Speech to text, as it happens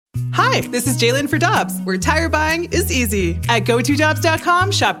Hi, this is Jalen for Dobbs, where tire buying is easy. At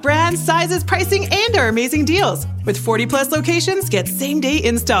GoToDobbs.com, shop brands, sizes, pricing, and our amazing deals. With 40-plus locations, get same-day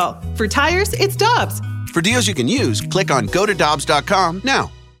install. For tires, it's Dobbs. For deals you can use, click on GoToDobbs.com now.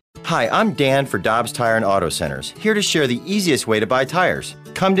 Hi, I'm Dan for Dobbs Tire and Auto Centers, here to share the easiest way to buy tires.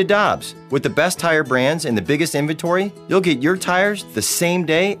 Come to Dobbs. With the best tire brands and the biggest inventory, you'll get your tires the same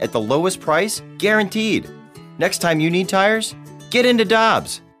day at the lowest price, guaranteed. Next time you need tires, get into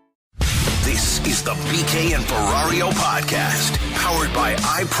Dobbs. This is the BK and Ferrario podcast, powered by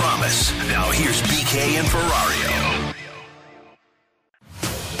I Promise. Now here's BK and Ferrario.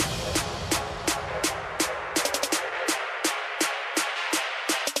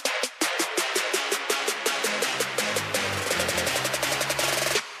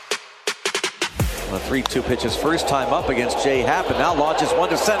 The 3-2 pitch his first time up against Jay Happ, and now launches one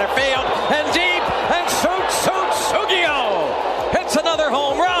to center field and deep, and Sugio hits another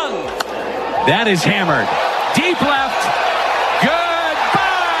home run. That is hammered. Deep left. Goodbye!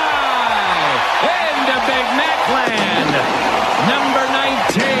 Into Big Mac land. Number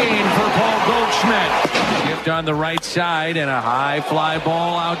 19 for Paul Goldschmidt. Gift on the right side and a high fly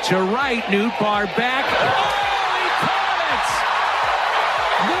ball out to right. Nootbaar back. Oh, he caught it!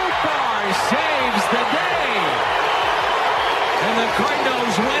 Nootbaar saves the day. And the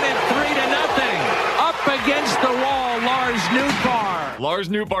Cardinals win it 3-0. Up against the wall, Lars Nootbaar. Lars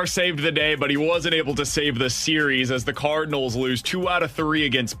Nootbaar saved the day, but he wasn't able to save the series as the Cardinals lose 2 out of 3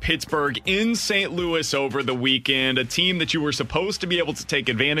 against Pittsburgh in St. Louis over the weekend, a team that you were supposed to be able to take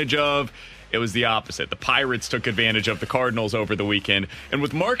advantage of. It was the opposite. The Pirates took advantage of the Cardinals over the weekend. And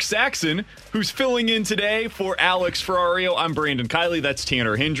with Mark Saxon, who's filling in today for Alex Ferrario, I'm Brandon Kiley. That's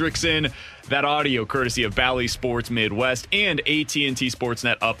Tanner Hendrickson. That audio courtesy of Bally Sports Midwest and AT&T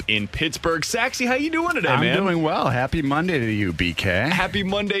Sportsnet up in Pittsburgh. Saxy, how you doing today, man? I'm doing well. Happy Monday to you, BK. Happy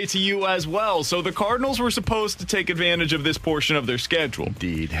Monday to you as well. So the Cardinals were supposed to take advantage of this portion of their schedule.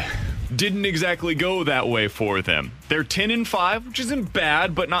 Indeed. Didn't exactly go that way for them. They're 10-5, which isn't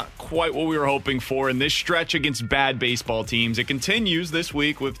bad, but not quite what we were hoping for in this stretch against bad baseball teams. It continues this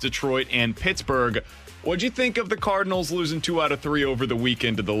week with Detroit and Pittsburgh. What'd you think of the Cardinals losing 2 out of 3 over the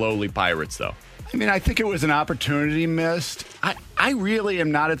weekend to the lowly Pirates, though? I mean, I think it was an opportunity missed. I really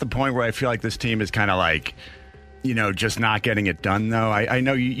am not at the point where I feel like this team is kind of like, you know, just not getting it done, though. I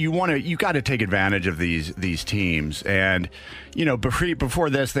know you got to take advantage of these teams. And, you know,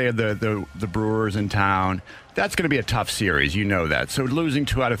 before this, they had the Brewers in town. That's going to be a tough series. You know that. So losing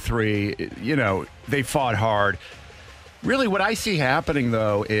 2 out of 3, you know, they fought hard. Really, what I see happening,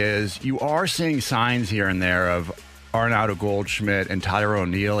 though, is you are seeing signs here and there of Arenado Goldschmidt and Tyler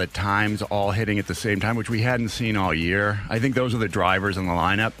O'Neill at times all hitting at the same time, which we hadn't seen all year. I think those are the drivers in the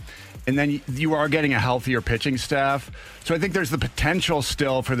lineup. And then you are getting a healthier pitching staff. So I think there's the potential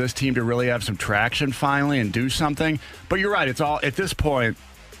still for this team to really have some traction finally and do something. But you're right. It's all at this point,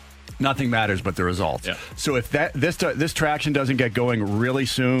 nothing matters but the results. Yeah. So if this traction doesn't get going really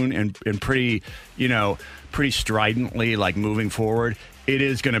soon and pretty, you know, pretty stridently, like moving forward, it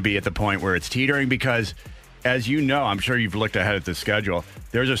is going to be at the point where it's teetering because, as you know, I'm sure you've looked ahead at the schedule,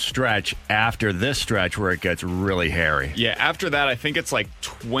 there's a stretch after this stretch where it gets really hairy. Yeah, after that, I think it's like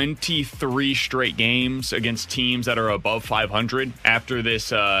 23 straight games against teams that are above 500 after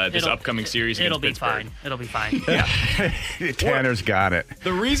this upcoming series against Pittsburgh. It'll be fine. Yeah. Tanner's got it.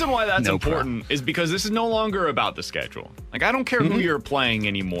 The reason why that's important problem. is because this is no longer about the schedule. Like, I don't care who you're playing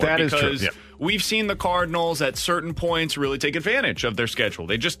anymore. That is because true. Yep. We've seen the Cardinals at certain points really take advantage of their schedule.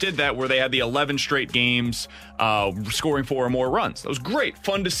 They just did that where they had the 11 straight games scoring 4 or more runs. That was great.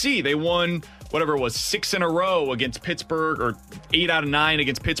 Fun to see. They won, whatever it was, 6 in a row against Pittsburgh, or 8 out of 9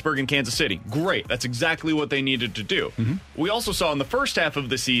 against Pittsburgh and Kansas City. Great. That's exactly what they needed to do. Mm-hmm. We also saw in the first half of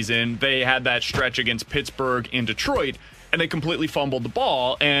the season, they had that stretch against Pittsburgh and Detroit, and they completely fumbled the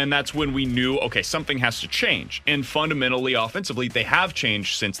ball, and that's when we knew, okay, something has to change. And fundamentally, offensively, they have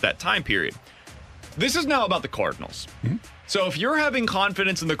changed since that time period. This is now about the Cardinals. Mm-hmm. So if you're having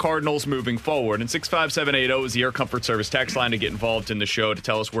confidence in the Cardinals moving forward, and 65780 is the Air Comfort Service text line to get involved in the show to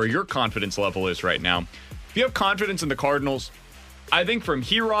tell us where your confidence level is right now. If you have confidence in the Cardinals, I think from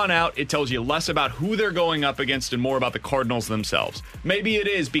here on out, it tells you less about who they're going up against and more about the Cardinals themselves. Maybe it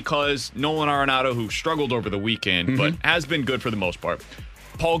is because Nolan Arenado, who struggled over the weekend, but has been good for the most part,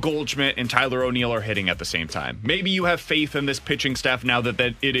 Paul Goldschmidt and Tyler O'Neill are hitting at the same time. Maybe you have faith in this pitching staff now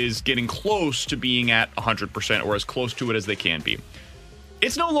that it is getting close to being at 100% or as close to it as they can be.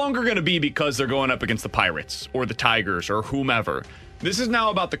 It's no longer going to be because they're going up against the Pirates or the Tigers or whomever. This is now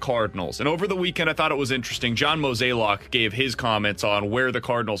about the Cardinals. And over the weekend, I thought it was interesting. John Mozeliak gave his comments on where the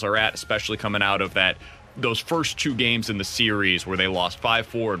Cardinals are at, especially coming out of that those first two games in the series where they lost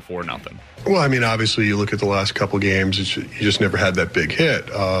 5-4 and 4-0? Well, I mean, obviously, you look at the last couple games, you just never had that big hit.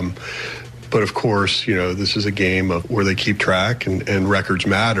 But of course, this is a game of where they keep track and records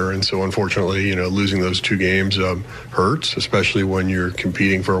matter. And so unfortunately, losing those two games hurts, especially when you're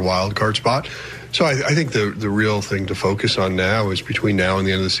competing for a wild card spot. So I think the real thing to focus on now is between now and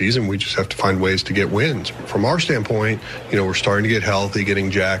the end of the season, we just have to find ways to get wins. From our standpoint, we're starting to get healthy.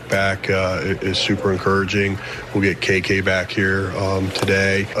 Getting Jack back is super encouraging. We'll get KK back here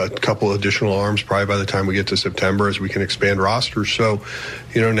today. A couple additional arms probably by the time we get to September as we can expand rosters. So,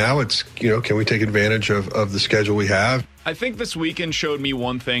 now it's, can we take advantage of the schedule we have? I think this weekend showed me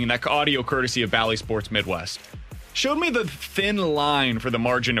one thing, that audio courtesy of Bally Sports Midwest. Showed me the thin line for the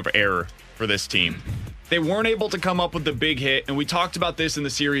margin of error for this team. They weren't able to come up with the big hit, and we talked about this in the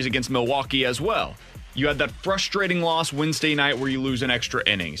series against Milwaukee as well. You had that frustrating loss Wednesday night where you lose an extra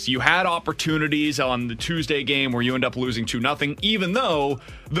innings. You had opportunities on the Tuesday game where you end up losing 2-0, even though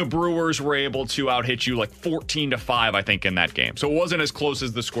the Brewers were able to out-hit you like 14-5, I think, in that game. So it wasn't as close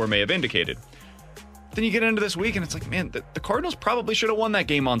as the score may have indicated. Then you get into this week, and it's like, man, the Cardinals probably should have won that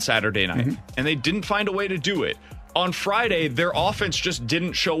game on Saturday night, and they didn't find a way to do it. On Friday, their offense just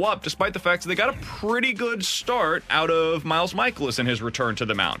didn't show up, despite the fact that they got a pretty good start out of Miles Mikolas in his return to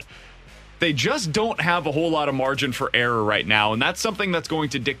the mound. They just don't have a whole lot of margin for error right now, and that's something that's going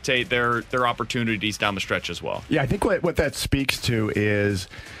to dictate their opportunities down the stretch as well. Yeah, I think what that speaks to is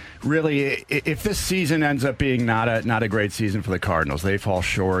really, if this season ends up being not a great season for the Cardinals, they fall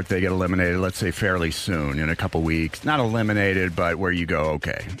short, they get eliminated, let's say fairly soon, in a couple weeks. Not eliminated, but where you go,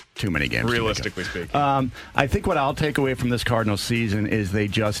 okay, too many games. Realistically speaking. I think what I'll take away from this Cardinals season is they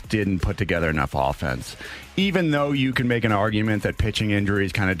just didn't put together enough offense. Even though you can make an argument that pitching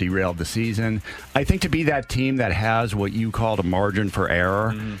injuries kind of derailed the season, I think to be that team that has what you called a margin for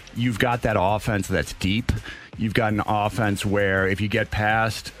error, you've got that offense that's deep. You've got an offense where if you get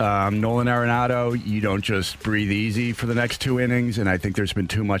past Nolan Arenado, you don't just breathe easy for the next two innings, and I think there's been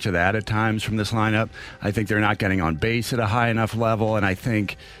too much of that at times from this lineup. I think they're not getting on base at a high enough level, and I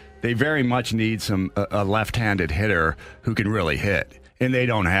think they very much need a left-handed hitter who can really hit. And they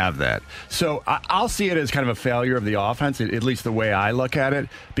don't have that. So I'll see it as kind of a failure of the offense, at least the way I look at it,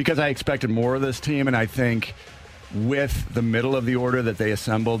 because I expected more of this team, and I think with the middle of the order that they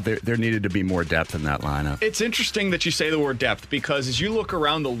assembled, there needed to be more depth in that lineup. It's interesting that you say the word depth, because as you look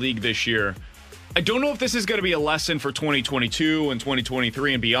around the league this year, I don't know if this is going to be a lesson for 2022 and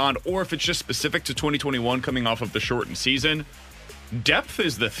 2023 and beyond, or if it's just specific to 2021 coming off of the shortened season. Depth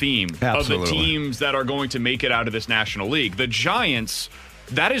is the theme of the teams that are going to make it out of this National League. The Giants,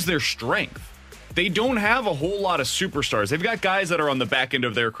 that is their strength. They don't have a whole lot of superstars. They've got guys that are on the back end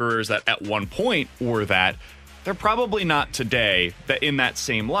of their careers that at one point were that. They're probably not today that in that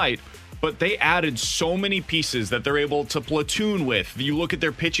same light, but they added so many pieces that they're able to platoon with. You look at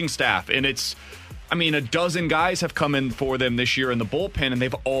their pitching staff, and a dozen guys have come in for them this year in the bullpen, and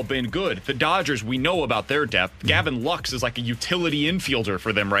they've all been good. The Dodgers, we know about their depth. Gavin Lux is like a utility infielder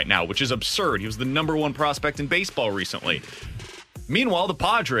for them right now, which is absurd. He was the number one prospect in baseball recently. Meanwhile, the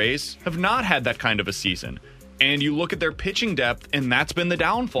Padres have not had that kind of a season. And you look at their pitching depth, and that's been the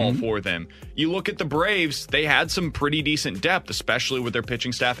downfall for them. You look at the Braves, they had some pretty decent depth, especially with their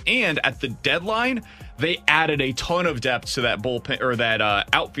pitching staff. And at the deadline, they added a ton of depth to that bullpen, or that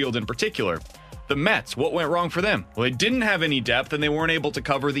outfield in particular. The Mets, what went wrong for them? Well, they didn't have any depth, and they weren't able to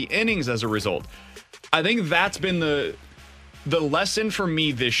cover the innings as a result. I think that's been the lesson for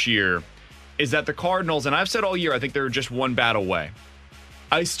me this year, is that the Cardinals, and I've said all year, I think they're just one bat away.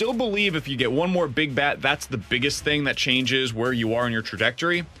 I still believe if you get one more big bat, that's the biggest thing that changes where you are in your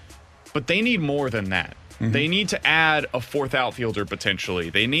trajectory. But they need more than that. They need to add a fourth outfielder potentially.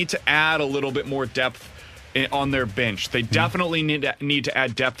 They need to add a little bit more depth on their bench. They definitely need to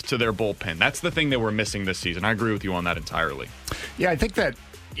add depth to their bullpen. That's the thing they were missing this season. I agree with you on that entirely. Yeah, I think that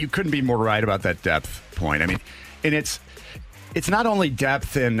you couldn't be more right about that depth point. I mean, and it's not only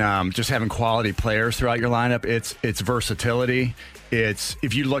depth in just having quality players throughout your lineup, it's versatility. It's,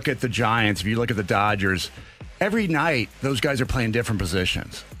 if you look at the Giants, if you look at the Dodgers, every night those guys are playing different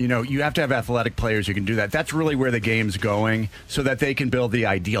positions. You have to have athletic players who can do that. That's really where the game's going, so that they can build the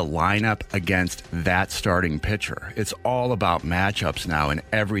ideal lineup against that starting pitcher. It's all about matchups now in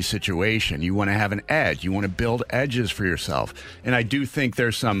every situation. You want to have an edge. You want to build edges for yourself. And I do think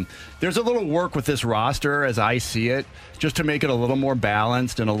there's a little work with this roster, as I see it, just to make it a little more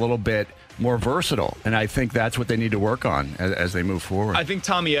balanced and a little bit more versatile, and I think that's what they need to work on as they move forward. I think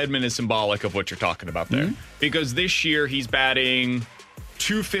Tommy Edman is symbolic of what you're talking about there, because this year he's batting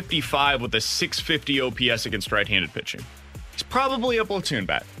 .255 with a .650 OPS against right-handed pitching. He's probably a platoon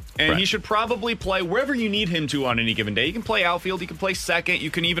bat. And he should probably play wherever you need him to on any given day. You can play outfield, you can play second, you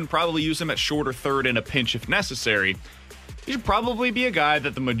can even probably use him at short or third in a pinch if necessary. He should probably be a guy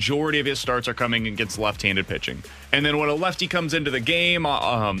that the majority of his starts are coming against left-handed pitching. And then when a lefty comes into the game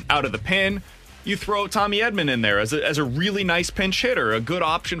out of the pen, you throw Tommy Edman in there as a really nice pinch hitter, a good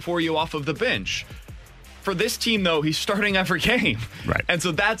option for you off of the bench. For this team, though, he's starting every game. Right. And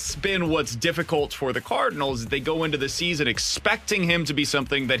so that's been what's difficult for the Cardinals. They go into the season expecting him to be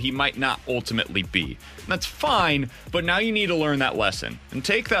something that he might not ultimately be. And that's fine, but now you need to learn that lesson and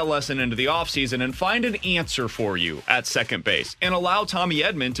take that lesson into the offseason and find an answer for you at second base and allow Tommy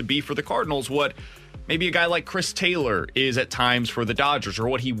Edman to be for the Cardinals what maybe a guy like Chris Taylor is at times for the Dodgers, or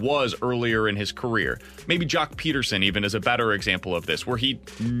what he was earlier in his career. Maybe Jock Peterson even is a better example of this, where he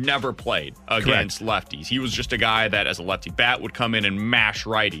never played against lefties. He was just a guy that, as a lefty bat, would come in and mash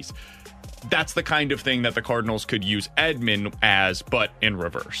righties. That's the kind of thing that the Cardinals could use Edman as, but in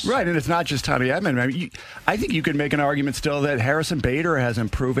reverse. Right, and it's not just Tommy Edman. I mean, I think you could make an argument still that Harrison Bader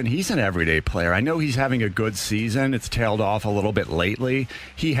hasn't proven he's an everyday player. I know he's having a good season. It's tailed off a little bit lately.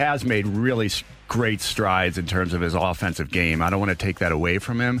 He has made really great strides in terms of his offensive game. I don't want to take that away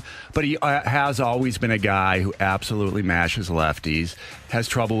from him, but he has always been a guy who absolutely mashes lefties, has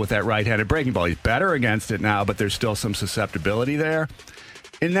trouble with that right-handed breaking ball. He's better against it now, but there's still some susceptibility there.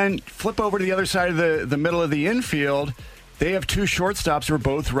 And then flip over to the other side of the middle of the infield. They have two shortstops who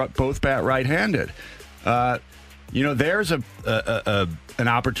are both bat right-handed. There's an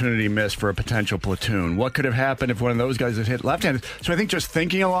opportunity missed for a potential platoon. What could have happened if one of those guys had hit left-handed? So I think just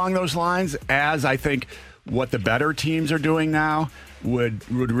thinking along those lines, as I think what the better teams are doing now would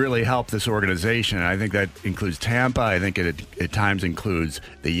really help this organization. And I think that includes Tampa. I think it at times includes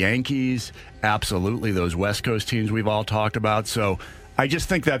the Yankees. Absolutely, those West Coast teams we've all talked about. So I just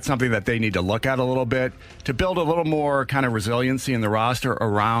think that's something that they need to look at a little bit to build a little more kind of resiliency in the roster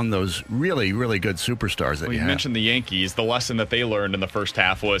around those really, really good superstars that you have. mentioned the Yankees. The lesson that they learned in the first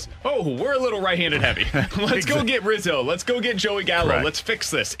half was, we're a little right-handed heavy. Let's go get Rizzo. Let's go get Joey Gallo. Correct. Let's fix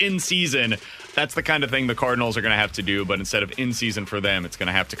this in season. That's the kind of thing the Cardinals are going to have to do, but instead of in season for them, it's going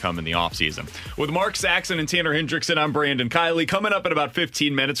to have to come in the offseason. With Mark Saxon and Tanner Hendrickson, I'm Brandon Kiley. Coming up in about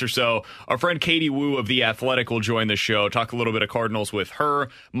 15 minutes or so, our friend Katie Woo of The Athletic will join the show, talk a little bit of Cardinals with her.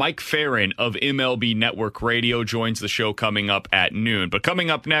 Mike Farron of MLB Network Radio joins the show coming up at noon. But coming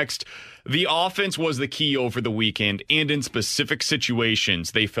up next, the offense was the key over the weekend, and in specific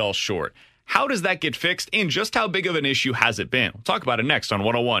situations, they fell short. How does that get fixed, and just how big of an issue has it been? We'll talk about it next on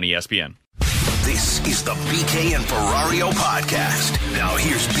 101 ESPN. This is the BK and Ferrario podcast. Now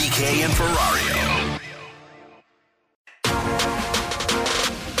here's BK and Ferrario.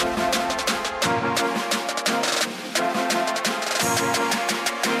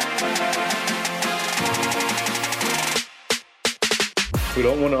 We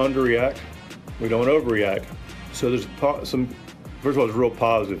don't want to underreact. We don't overreact. So there's some, first of all, it's real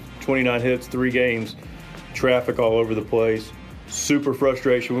positive. 29 hits, 3 games, traffic all over the place. Super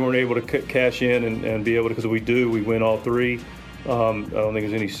frustration. We weren't able to cash in and be able to, because we win all 3. I don't think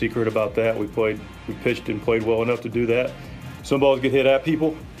there's any secret about that. We pitched and played well enough to do that. Some balls get hit at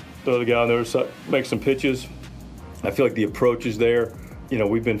people. The other guy on the other side makes some pitches. I feel like the approach is there.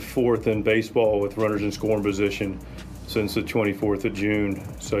 We've been 4th in baseball with runners in scoring position since the 24th of June.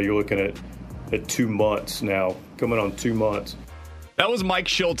 So you're looking at 2 months now, coming on 2 months. That was Mike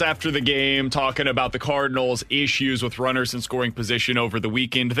Shildt after the game talking about the Cardinals' issues with runners in scoring position over the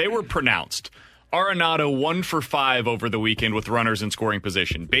weekend. They were pronounced. Arenado 1 for 5 over the weekend with runners in scoring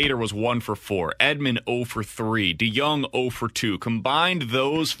position. Bader was 1 for 4. Edman 0 for 3. DeYoung 0 for 2. Combined,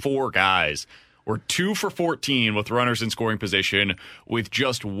 those 4 guys were 2 for 14 with runners in scoring position with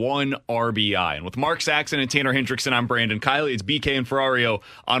just 1 RBI. And with Mark Saxon and Tanner Hendrickson, I'm Brandon Kiley. It's BK and Ferrario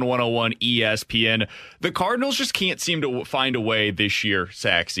on 101 ESPN. The Cardinals just can't seem to find a way this year,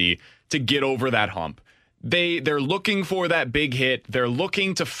 Saxy, to get over that hump. They're looking for that big hit. They're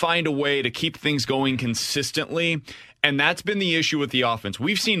looking to find a way to keep things going consistently. And that's been the issue with the offense.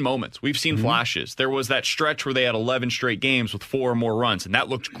 We've seen moments. We've seen flashes. There was that stretch where they had 11 straight games with 4 or more runs, and that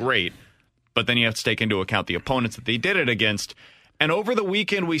looked great. But then you have to take into account the opponents that they did it against. And over the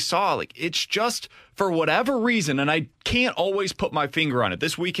weekend, we saw, it's just, for whatever reason, and I can't always put my finger on it.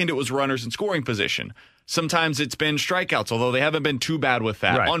 This weekend, it was runners in scoring position. Sometimes it's been strikeouts, although they haven't been too bad with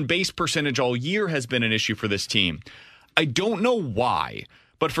that. Right. On-base percentage all year has been an issue for this team. I don't know why,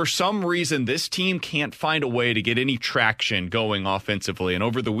 but for some reason, this team can't find a way to get any traction going offensively. And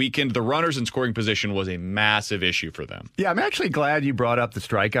over the weekend, the runners in scoring position was a massive issue for them. Yeah, I'm actually glad you brought up the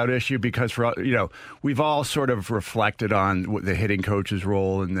strikeout issue because, we've all sort of reflected on the hitting coach's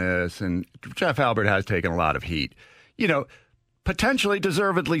role in this. And Jeff Albert has taken a lot of heat. Potentially,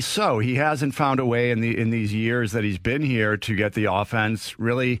 deservedly so. He hasn't found a way in these years that he's been here to get the offense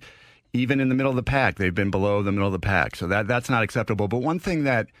really even in the middle of the pack. They've been below the middle of the pack, so that's not acceptable. But one thing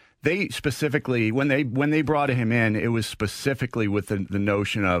that they specifically, when they brought him in, it was specifically with the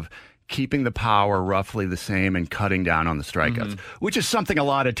notion of keeping the power roughly the same and cutting down on the strikeouts, which is something a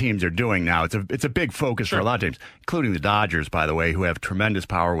lot of teams are doing now. It's a big focus for a lot of teams, including the Dodgers, by the way, who have tremendous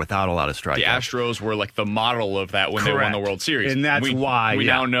power without a lot of strikeouts. The Astros were like the model of that when they won the World Series. And that's why we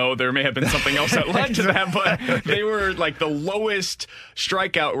now know there may have been something else that led to that, but they were like the lowest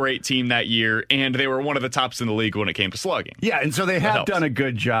strikeout rate team that year, and they were one of the tops in the league when it came to slugging. Yeah, and so they have done a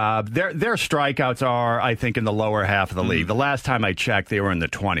good job. Their strikeouts are, I think, in the lower half of the league. The last time I checked, they were in the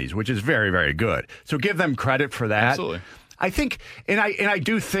 20s, which is very, very good. So give them credit for that. Absolutely. I think, and I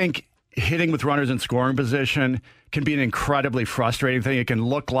do think hitting with runners in scoring position can be an incredibly frustrating thing. It can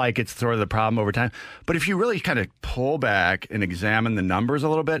look like it's sort of the problem over time. But if you really kind of pull back and examine the numbers a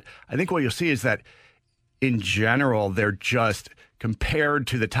little bit, I think what you'll see is that in general, they're just, compared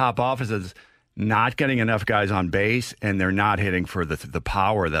to the top offices, not getting enough guys on base, and they're not hitting for the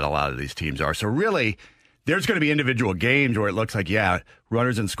power that a lot of these teams are. So really, there's going to be individual games where it looks like,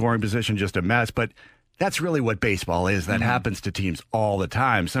 runners in scoring position, just a mess. But that's really what baseball is. That happens to teams all the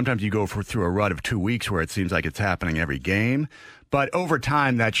time. Sometimes you go through a rut of 2 weeks where it seems like it's happening every game. But over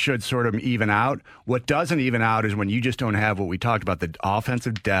time, that should sort of even out. What doesn't even out is when you just don't have what we talked about, the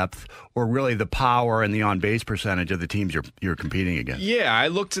offensive depth or really the power and the on-base percentage of the teams you're competing against. Yeah, I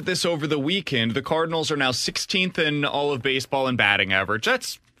looked at this over the weekend. The Cardinals are now 16th in all of baseball in batting average.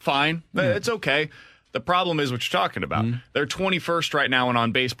 That's fine. It's okay. The problem is what you're talking about. They're 21st right now in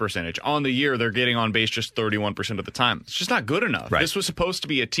on-base percentage. On the year, they're getting on base just 31% of the time. It's just not good enough. Right. This was supposed to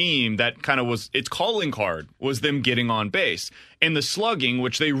be a team that kind of was, its calling card was them getting on base. And the slugging,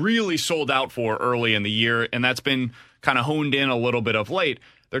 which they really sold out for early in the year, and that's been kind of honed in a little bit of late,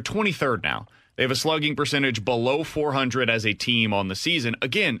 they're 23rd now. They have a slugging percentage below 400 as a team on the season.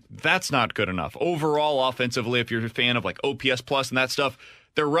 Again, that's not good enough. Overall, offensively, if you're a fan of like OPS plus and that stuff,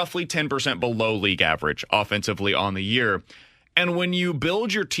 they're roughly 10% below league average offensively on the year. And when you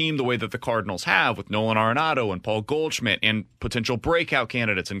build your team the way that the Cardinals have with Nolan Arenado and Paul Goldschmidt and potential breakout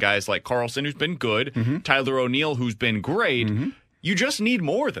candidates and guys like Carlson, who's been good, Tyler O'Neill, who's been great, you just need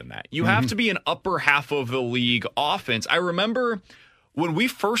more than that. You have to be an upper half of the league offense. I remember when we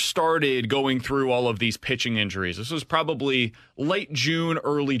first started going through all of these pitching injuries, this was probably late June,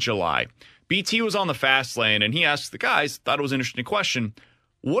 early July. BT was on the fast lane, and he asked the guys, thought it was an interesting question,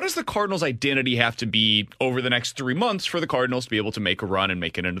 what does the Cardinals' identity have to be over the next 3 months for the Cardinals to be able to make a run and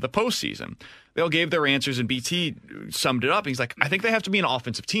make it into the postseason? They all gave their answers, and BT summed it up. He's like, I think they have to be an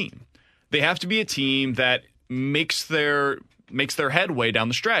offensive team. They have to be a team that makes their headway down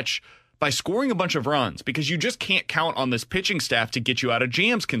the stretch by scoring a bunch of runs, because you just can't count on this pitching staff to get you out of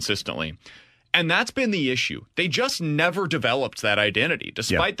jams consistently. And that's been the issue. They just never developed that identity,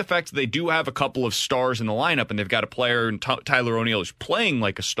 despite the fact that they do have a couple of stars in the lineup, and they've got a player in Tyler O'Neill who's playing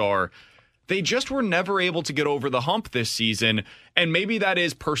like a star. They just were never able to get over the hump this season, and maybe that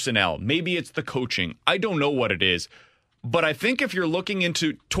is personnel. Maybe it's the coaching. I don't know what it is. But I think if you're looking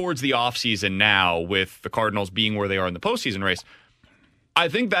towards the offseason now, with the Cardinals being where they are in the postseason race, I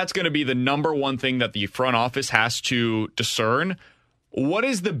think that's going to be the number one thing that the front office has to discern. What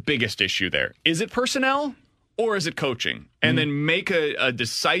is the biggest issue there? Is it personnel or is it coaching? And then make a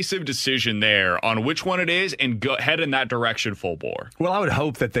decisive decision there on which one it is and head in that direction full bore. Well, I would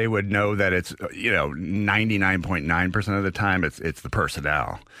hope that they would know that it's 99.9% of the time it's the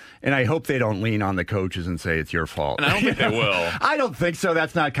personnel. And I hope they don't lean on the coaches and say it's your fault. And I don't think they will. I don't think so.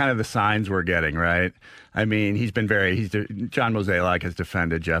 That's not kind of the signs we're getting, right? I mean, John Mozeliak has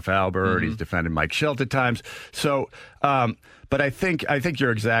defended Jeff Albert. He's defended Mike Schilt at times. So, but I think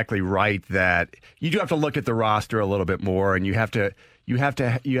you're exactly right that you do have to look at the roster a little bit more, and you have to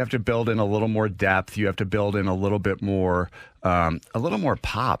build in a little more depth. You have to build in a little bit more,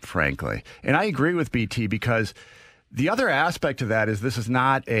 pop, frankly. And I agree with BT, because the other aspect of that is this is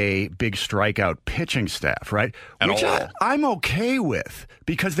not a big strikeout pitching staff, right? Which I'm okay with,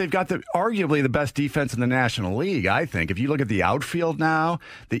 because they've got arguably the best defense in the National League, I think. If you look at the outfield now,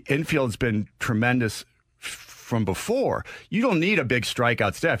 the infield's been tremendous from before. You don't need a big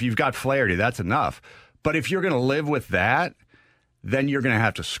strikeout staff. You've got Flaherty. That's enough. But if you're going to live with that, then you're going to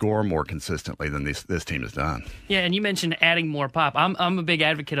have to score more consistently than this team has done. Yeah, and you mentioned adding more pop. I'm a big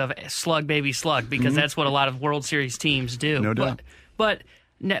advocate of slug, baby, slug, because that's what a lot of World Series teams do. No doubt. But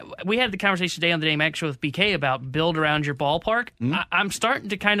we had the conversation today on the Day Max Show with BK about build around your ballpark. I'm starting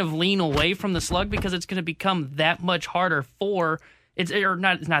to kind of lean away from the slug, because it's going to become that much harder it's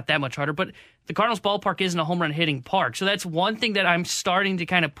not that much harder, but the Cardinals ballpark isn't a home run hitting park. So that's one thing that I'm starting to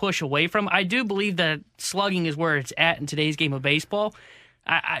kind of push away from. I do believe that slugging is where it's at in today's game of baseball.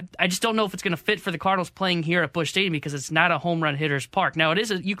 I just don't know if it's going to fit for the Cardinals playing here at Busch Stadium because it's not a home run hitter's park. Now,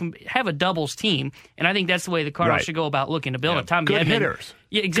 you can have a doubles team, and I think that's the way the Cardinals should go about looking to build it. Tommy Good Edman, hitters.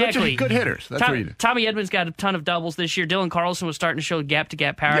 Yeah, exactly. Good hitters. That's what you do. Tommy Edman's got a ton of doubles this year. Dylan Carlson was starting to show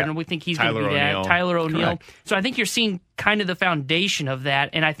gap-to-gap power, and we think he's going to be that. Tyler O'Neill. So I think you're seeing kind of the foundation of that,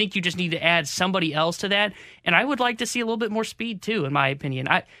 and I think you just need to add somebody else to that. And I would like to see a little bit more speed, too, in my opinion.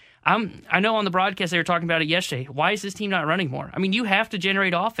 I know on the broadcast they were talking about it yesterday. Why is this team not running more? I mean, you have to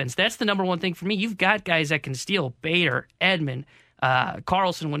generate offense. That's the number one thing for me. You've got guys that can steal. Bader, Edman,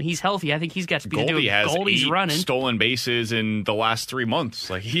 Carlson, when he's healthy, I think he's got speed to do it. Goldie's running. Stolen bases in the last 3 months.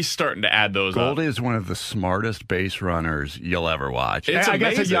 Like, he's starting to add those Goldie up. is one of the smartest base runners you'll ever watch. It's I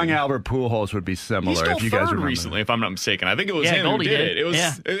guess a amazing. young Albert Pujols would be similar. He stole if you guys third remember recently, if I'm not mistaken. I think it was him Goldie who did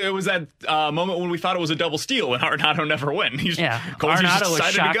it. did. It was that moment when we thought it was a double steal and Arenado never went. Arenado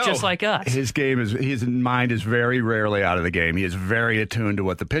was shocked just like us. His mind is very rarely out of the game. He is very attuned to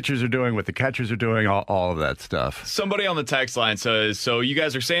what the pitchers are doing, what the catchers are doing, all of that stuff. Somebody on the text line says, so you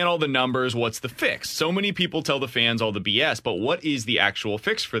guys are saying all the numbers, what's the fix? So many people tell the fans all the BS, but what is the actual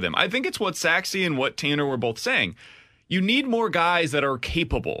fix for them? I think it's what Saxy and what Tanner were both saying. You need more guys that are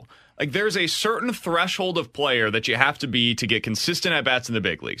capable. Like, there's a certain threshold of player that you have to be to get consistent at-bats in the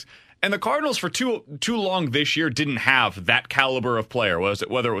big leagues. And the Cardinals for too long this year didn't have that caliber of player,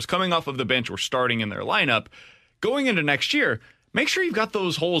 whether it was coming off of the bench or starting in their lineup. Going into next year, make sure you've got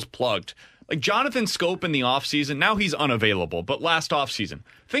those holes plugged. Like Jonathan Scope in the offseason, now he's unavailable, but last offseason,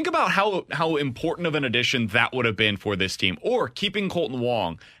 think about how important of an addition that would have been for this team. Or keeping Colton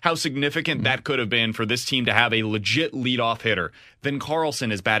Wong, how significant that could have been for this team to have a legit leadoff hitter. Then Carlson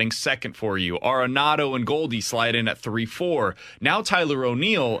is batting second for you. Arenado and Goldie slide in at 3-4. Now Tyler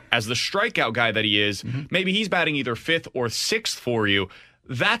O'Neill, as the strikeout guy that he is, maybe he's batting either fifth or sixth for you.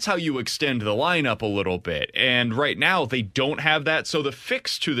 That's how you extend the lineup a little bit. And right now, they don't have that. So the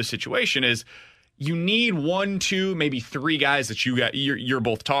fix to the situation is you need 1, 2, maybe 3 guys that you're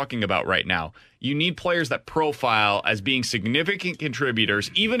both talking about right now. You need players that profile as being significant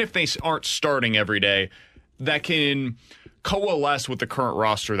contributors, even if they aren't starting every day, that can coalesce with the current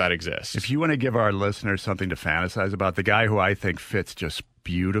roster that exists. If you want to give our listeners something to fantasize about, the guy who I think fits just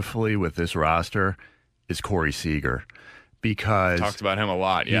beautifully with this roster is Corey Seager. Because talked about him a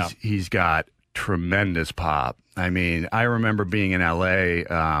lot, yeah. He's got tremendous pop. I mean, I remember being in L.A.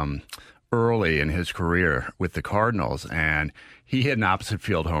 Early in his career with the Cardinals, and he hit an opposite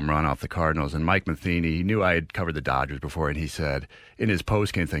field home run off the Cardinals. And Mike Matheny, he knew I had covered the Dodgers before, and he said in his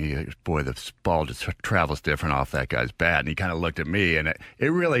postgame thing, he goes, boy, the ball just travels different off that guy's bat. And he kind of looked at me, and it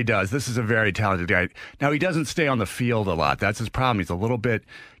really does. This is a very talented guy. Now, he doesn't stay on the field a lot. That's his problem. He's a little bit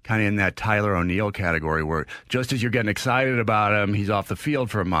kind of in that Tyler O'Neill category where just as you're getting excited about him, he's off the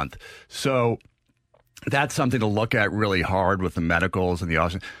field for a month. So that's something to look at really hard with the medicals and the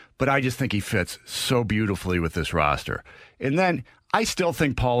offseason. But I just think he fits so beautifully with this roster. And then I still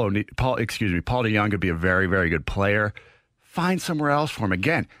think Paul DeJong could be a very, very good player. Find somewhere else for him.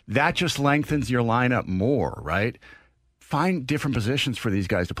 Again, that just lengthens your lineup more, right? Find different positions for these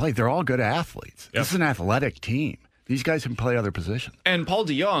guys to play. They're all good athletes. Yep. This is an athletic team. These guys can play other positions. And Paul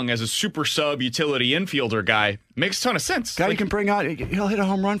DeJong, as a super sub utility infielder guy, makes a ton of sense. Guy you can bring out, he'll hit a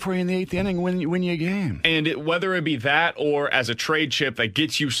home run for you in the 8th inning, win you a game. And whether it be that or as a trade chip that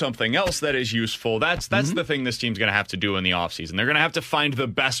gets you something else that is useful, that's the thing this team's going to have to do in the offseason. They're going to have to find the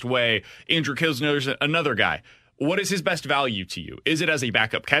best way. Andrew Knizner's another guy. What is his best value to you? Is it as a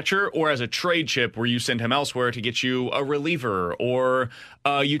backup catcher or as a trade chip where you send him elsewhere to get you a reliever or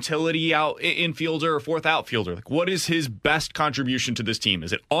a utility out infielder or fourth outfielder? Like, what is his best contribution to this team?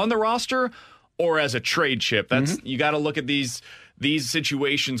 Is it on the roster or as a trade chip? That's you got to look at these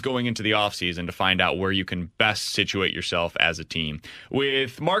situations going into the offseason to find out where you can best situate yourself as a team.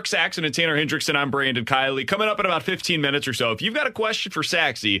 With Mark Saxon and Tanner Hendrickson, I'm Brandon Kiley. Coming up in about 15 minutes or so, if you've got a question for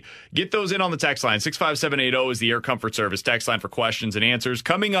Saxy, get those in on the text line. 65780 is the Air Comfort Service text line for questions and answers.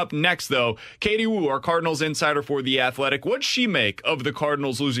 Coming up next, though, Katie Woo, our Cardinals insider for The Athletic. What'd she make of the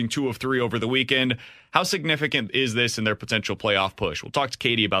Cardinals losing 2 of 3 over the weekend? How significant is this in their potential playoff push? We'll talk to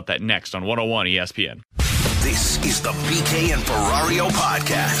Katie about that next on 101 ESPN. This is the BK and Ferrario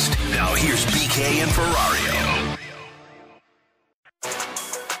podcast. Now here's BK and Ferrario.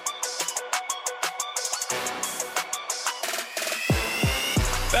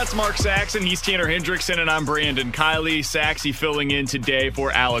 That's Mark Saxon. He's Tanner Hendrickson, and I'm Brandon Kiley. Saxy filling in today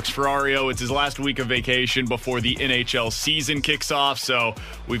for Alex Ferrario. It's his last week of vacation before the NHL season kicks off, so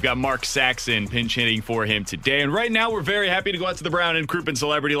we've got Mark Saxon pinch hitting for him today. And right now, we're very happy to go out to the Brown and Crouppen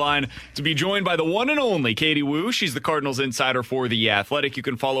Celebrity Line to be joined by the one and only Katie Woo. She's the Cardinals insider for The Athletic. You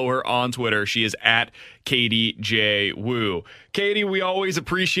can follow her on Twitter. She is at Katie J. Woo. Katie, we always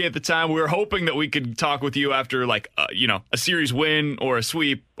appreciate the time. We were hoping that we could talk with you after, a series win or a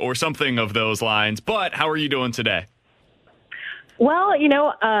sweep or something of those lines. But how are you doing today? Well,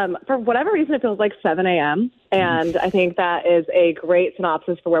 for whatever reason, it feels like 7 a.m. And I think that is a great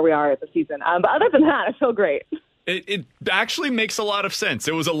synopsis for where we are at the season. But other than that, I feel great. It actually makes a lot of sense.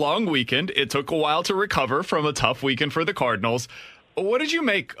 It was a long weekend. It took a while to recover from a tough weekend for the Cardinals. What did you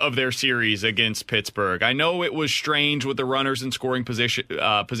make of their series against Pittsburgh? I know it was strange with the runners in scoring position,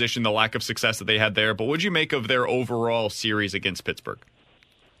 the lack of success that they had there, but what did you make of their overall series against Pittsburgh?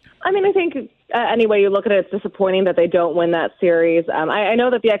 I think any way you look at it, it's disappointing that they don't win that series. I know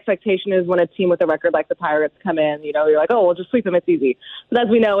that the expectation is when a team with a record like the Pirates come in, you're like, oh, we'll just sweep them. It's easy. But as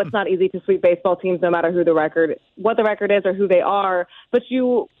we know, it's not easy to sweep baseball teams, no matter what the record is or who they are. But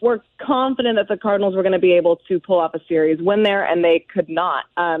you were confident that the Cardinals were going to be able to pull off a series, win there, and they could not.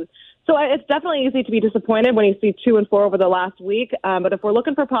 So it's definitely easy to be disappointed when you see 2-4 over the last week. But if we're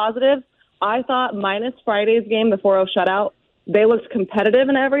looking for positives, I thought minus Friday's game, the 4-0 shutout, they looked competitive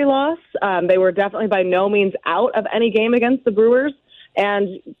in every loss. They were definitely by no means out of any game against the Brewers.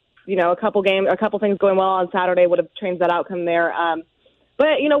 And, a couple things going well on Saturday would have changed that outcome there.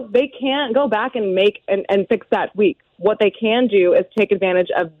 But they can't go back and and fix that week. What they can do is take advantage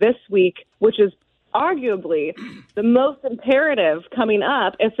of this week, which is arguably the most imperative coming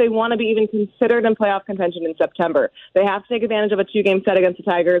up if they want to be even considered in playoff contention in September. They have to take advantage of a 2-game set against the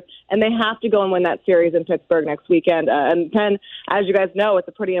Tigers, and they have to go and win that series in Pittsburgh next weekend. And then, as you guys know, it's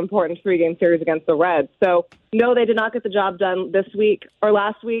a pretty important 3-game series against the Reds. So, no, they did not get the job done this week or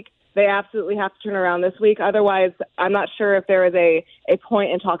last week. They absolutely have to turn around this week. Otherwise, I'm not sure if there is a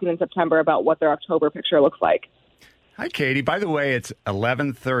point in talking in September about what their October picture looks like. Hi, Katie. By the way, it's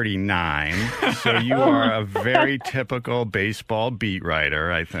 11:39, so you are a very typical baseball beat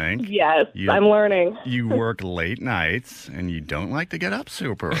writer, I think. Yes, I'm learning. You work late nights, and you don't like to get up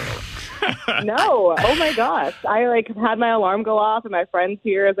super early. No. Oh, my gosh. I, had my alarm go off, and my friend's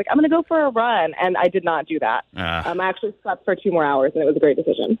here. I was like, I'm going to go for a run, and I did not do that. I actually slept for 2 more hours, and it was a great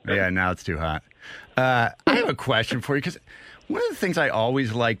decision. Yeah, now it's too hot. I have a question for you, because one of the things I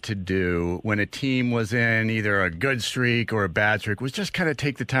always liked to do when a team was in either a good streak or a bad streak was just kind of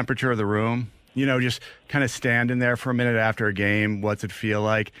take the temperature of the room. Just kind of stand in there for a minute after a game. What's it feel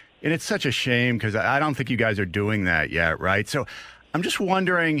like? And it's such a shame because I don't think you guys are doing that yet, right? So I'm just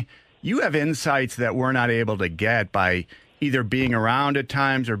wondering, you have insights that we're not able to get by either being around at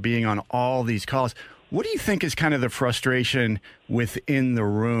times or being on all these calls. What do you think is kind of the frustration within the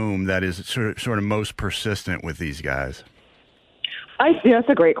room that is sort of most persistent with these guys? That's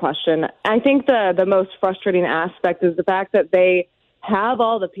a great question. I think the most frustrating aspect is the fact that they have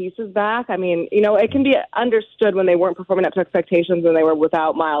all the pieces back. It can be understood when they weren't performing up to expectations, when they were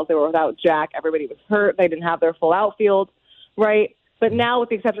without Miles, they were without Jack, everybody was hurt, they didn't have their full outfield, right? But now, with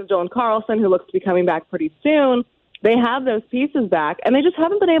the exception of Dylan Carlson, who looks to be coming back pretty soon, they have those pieces back, and they just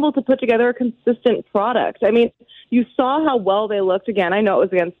haven't been able to put together a consistent product. You saw how well they looked again. I know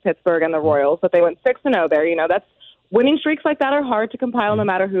it was against Pittsburgh and the Royals, but they went 6-0 there. That's winning streaks like that are hard to compile no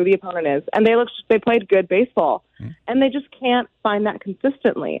matter who the opponent is. And they played good baseball. And they just can't find that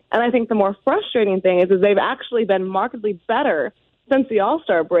consistently. And I think the more frustrating thing is they've actually been markedly better since the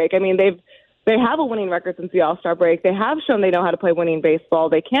All-Star break. They have a winning record since the All-Star break. They have shown they know how to play winning baseball.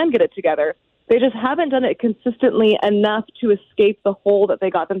 They can get it together. They just haven't done it consistently enough to escape the hole that they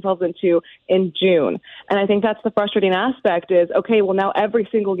got themselves into in June. And I think that's the frustrating aspect is, okay, well, now every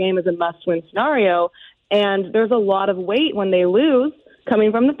single game is a must-win scenario. And there's a lot of weight when they lose,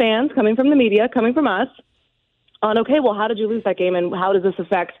 coming from the fans, coming from the media, coming from us, on, okay, well, how did you lose that game, and how does this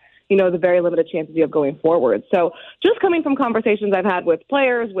affect, the very limited chances you have going forward? So just coming from conversations I've had with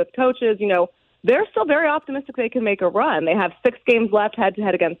players, with coaches, they're still very optimistic they can make a run. They have 6 games left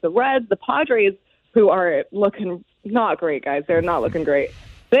head-to-head against the Reds. The Padres, who are looking not great, guys, they're not looking great.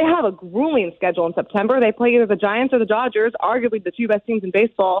 They have a grueling schedule in September. They play either the Giants or the Dodgers, arguably the 2 best teams in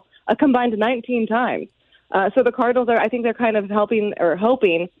baseball, a combined 19 times. So the Cardinals I think they're kind of hoping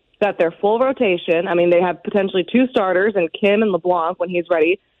that their full rotation, they have potentially 2 starters, and Kim and LeBlanc, when he's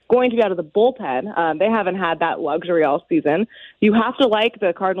ready, going to be out of the bullpen. They haven't had that luxury all season. You have to like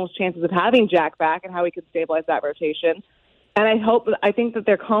the Cardinals' chances of having Jack back and how he could stabilize that rotation. And I think that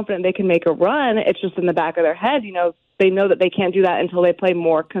they're confident they can make a run. It's just in the back of their head, they know that they can't do that until they play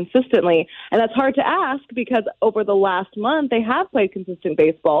more consistently. And that's hard to ask because over the last month, they have played consistent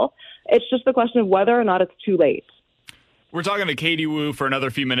baseball. It's just the question of whether or not it's too late. We're talking to Katie Woo for another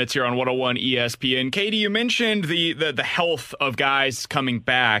few minutes here on 101 ESPN. Katie, you mentioned the health of guys coming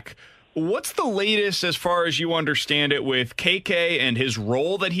back. What's the latest as far as you understand it with KK and his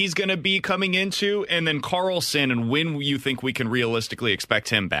role that he's going to be coming into, and then Carlson and when you think we can realistically expect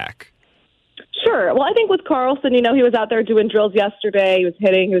him back? Sure. Well, I think with Carlson, he was out there doing drills yesterday. He was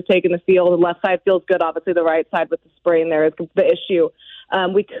hitting, he was taking the field. The left side feels good. Obviously, the right side with the sprain there is the issue.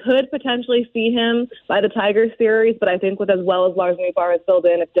 We could potentially see him by the Tigers series, but I think with as well as Lars Nootbaar is filled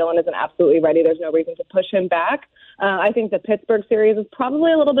in, if Dylan isn't absolutely ready, there's no reason to push him back. I think the Pittsburgh series is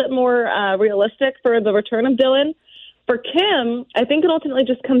probably a little bit more realistic for the return of Dylan. For Kim, I think it ultimately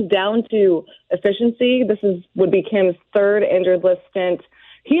just comes down to efficiency. This would be Kim's third injured list stint.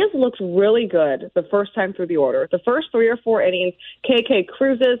 He has looked really good the first time through the order. The first 3 or 4 innings, KK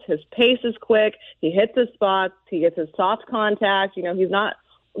cruises, his pace is quick, he hits his spots, he gets his soft contact. He's not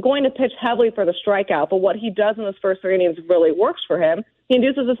going to pitch heavily for the strikeout, but what he does in those first 3 innings really works for him. He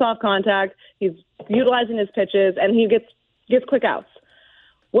induces a soft contact, he's utilizing his pitches, and he gets quick outs.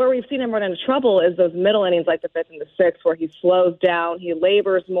 Where we've seen him run into trouble is those middle innings like the 5th and the 6th where he slows down, he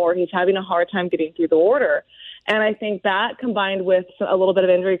labors more, he's having a hard time getting through the order. And I think that combined with a little bit of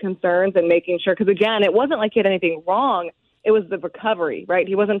injury concerns and making sure, because again, it wasn't like he had anything wrong. It was the recovery, right?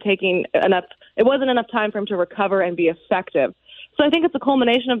 He wasn't taking enough. It wasn't enough time for him to recover and be effective. So I think it's a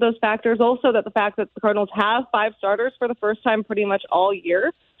culmination of those factors. Also that the fact that the Cardinals have 5 starters for the first time pretty much all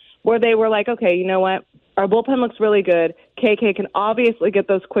year, where they were like, okay, you know what? Our bullpen looks really good. KK can obviously get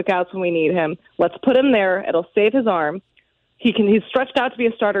those quick outs when we need him. Let's put him there. It'll save his arm. He's stretched out to be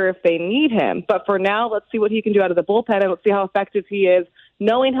a starter if they need him. But for now, let's see what he can do out of the bullpen and let's see how effective he is,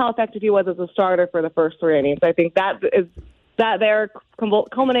 knowing how effective he was as a starter for the first 3 innings. I think that there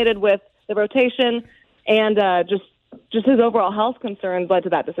culminated with the rotation and just his overall health concerns led to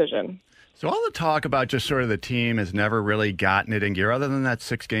that decision. So all the talk about just sort of the team has never really gotten it in gear, other than that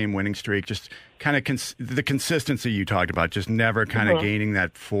 6-game winning streak, just kind of the consistency you talked about, just never kind of gaining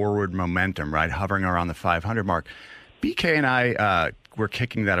that forward momentum, right, hovering around the 500 mark. BK and I were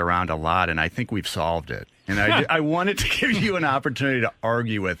kicking that around a lot, and I think we've solved it. And I wanted to give you an opportunity to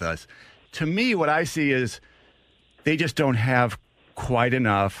argue with us. To me, what I see is they just don't have quite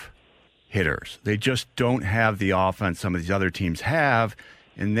enough hitters. They just don't have the offense some of these other teams have,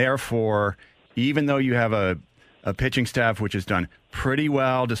 and therefore, even though you have a pitching staff which has done pretty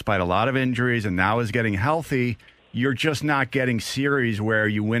well despite a lot of injuries and now is getting healthy, you're just not getting series where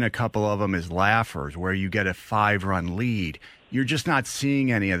you win a couple of them as laughers, where you get a 5-run lead. You're just not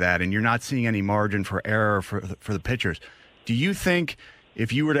seeing any of that, and you're not seeing any margin for error for the pitchers. Do you think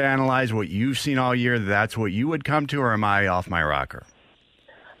if you were to analyze what you've seen all year, that's what you would come to, or am I off my rocker?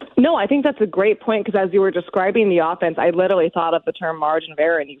 No, I think that's a great point because as you were describing the offense, I literally thought of the term margin of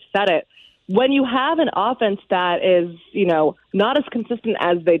error, and you said it. When you have an offense that is, not as consistent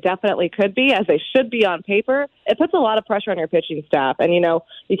as they definitely could be, as they should be on paper, it puts a lot of pressure on your pitching staff. And,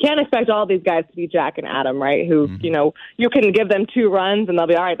 you can't expect all these guys to be Jack and Adam, right, who, you can give them 2 runs and they'll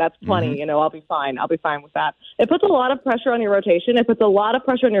be, all right, that's plenty, I'll be fine. I'll be fine with that. It puts a lot of pressure on your rotation. It puts a lot of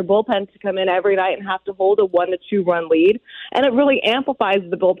pressure on your bullpen to come in every night and have to hold a 1 to 2 run lead. And it really amplifies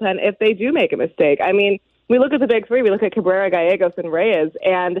the bullpen if they do make a mistake. I mean, we look at the big 3, we look at Cabrera, Gallegos, and Reyes,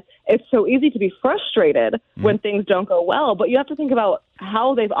 and it's so easy to be frustrated when things don't go well, but you have to think about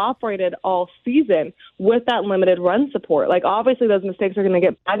how they've operated all season with that limited run support. Like, obviously those mistakes are going to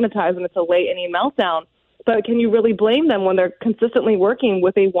get magnetized when it's a late inning meltdown, but can you really blame them when they're consistently working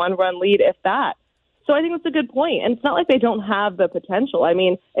with a 1-run lead, if that? So I think that's a good point, and it's not like they don't have the potential. I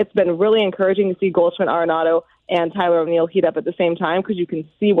mean, it's been really encouraging to see Goldschmidt, Arenado, and Tyler O'Neill heat up at the same time because you can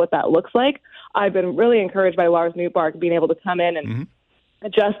see what that looks like. I've been really encouraged by Lars Nootbaar being able to come in and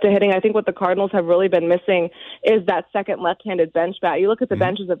adjust to hitting. I think what the Cardinals have really been missing is that second left-handed bench bat. You look at the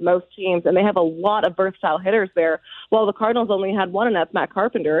benches of most teams, and they have a lot of versatile hitters there, while the Cardinals only had one, and that's Matt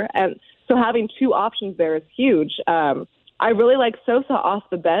Carpenter. And so having 2 options there is huge. I really like Sosa off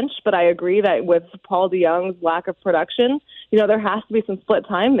the bench, but I agree that with Paul DeJong's lack of production, there has to be some split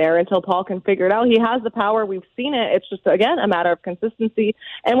time there until Paul can figure it out. He has the power. We've seen it. It's just, again, a matter of consistency.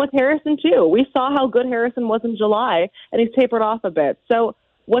 And with Harrison, too. We saw how good Harrison was in July, and he's tapered off a bit. So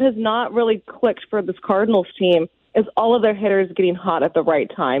what has not really clicked for this Cardinals team is all of their hitters getting hot at the right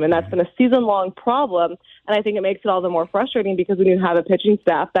time. And that's been a season-long problem, and I think it makes it all the more frustrating because when you have a pitching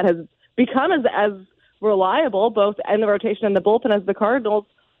staff that has become as reliable, both in the rotation and the bullpen as the Cardinals,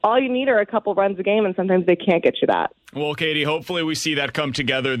 all you need are a couple runs a game, and sometimes they can't get you that. Well, Katie, hopefully we see that come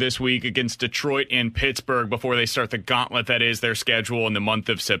together this week against Detroit and Pittsburgh before they start the gauntlet that is their schedule in the month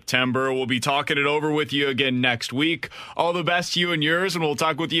of September. We'll be talking it over with you again next week. All the best to you and yours, and we'll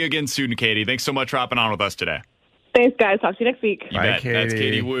talk with you again soon, Katie. Thanks so much for hopping on with us today. Thanks, guys. Talk to you next week. You bet. Katie. That's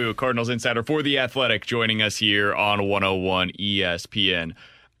Katie Woo, Cardinals insider for The Athletic, joining us here on 101 ESPN.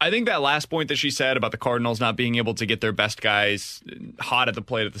 I think that last point that she said about the Cardinals not being able to get their best guys hot at the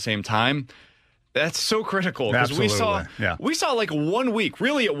plate at the same time, that's so critical, because we saw like 1 week.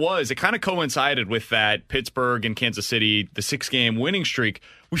 Really, it kind of coincided with that Pittsburgh and Kansas City, the 6-game winning streak.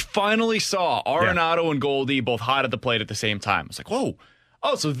 We finally saw Arenado and Goldie both hot at the plate at the same time. It's like, whoa.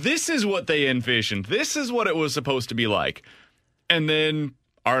 Oh, so this is what they envisioned. This is what it was supposed to be like. And then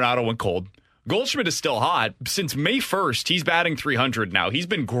Arenado went cold. Goldschmidt is still hot. Since May 1st, he's batting .300 now. He's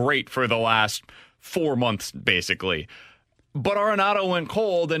been great for the last 4 months, basically. But Arenado went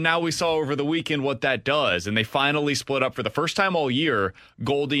cold, and now we saw over the weekend what that does. And they finally split up for the first time all year,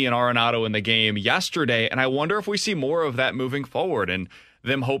 Goldie and Arenado in the game yesterday. And I wonder if we see more of that moving forward, and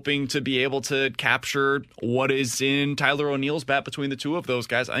them hoping to be able to capture what is in Tyler O'Neill's bat between the two of those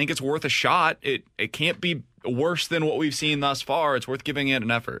guys. I think it's worth a shot. It can't be worse than what we've seen thus far. It's worth giving it an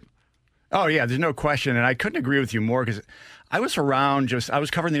effort. Oh, yeah, there's no question. And I couldn't agree with you more, because I was around I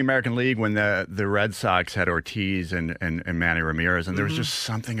was covering the American League when the Red Sox had Ortiz and Manny Ramirez, and there was just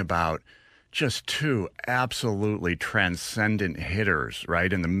something about just two absolutely transcendent hitters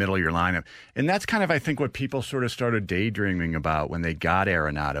right in the middle of your lineup. And that's kind of, I think, what people sort of started daydreaming about when they got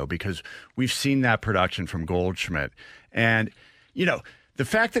Arenado, because we've seen that production from Goldschmidt. And, you know, the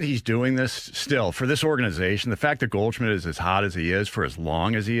fact that he's doing this still for this organization, the fact that Goldschmidt is as hot as he is for as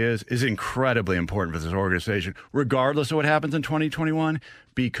long as he is incredibly important for this organization, regardless of what happens in 2021,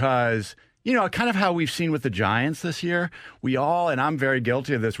 because, you know, kind of how we've seen with the Giants this year, we all, and I'm very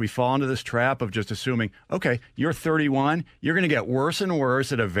guilty of this, we fall into this trap of just assuming, okay, you're 31, you're going to get worse and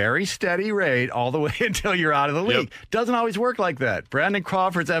worse at a very steady rate all the way until you're out of the league. Yep. Doesn't always work like that. Brandon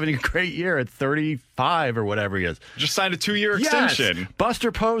Crawford's having a great year at 35 or whatever he is. Just signed a 2-year extension.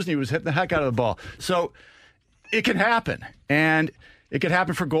 Buster Posey was hitting the heck out of the ball. So it can happen. And it could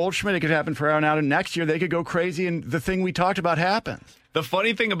happen for Goldschmidt. It could happen for Arenado. Next year, they could go crazy, and the thing we talked about happens. The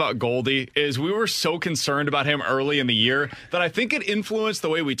funny thing about Goldie is we were so concerned about him early in the year that I think it influenced the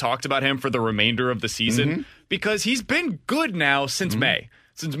way we talked about him for the remainder of the season, because he's been good now since May.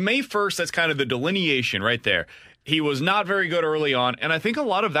 Since May 1st, that's kind of the delineation right there. He was not very good early on, and I think a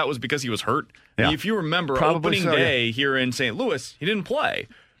lot of that was because he was hurt. Yeah. If you remember, opening day here in St. Louis, he didn't play,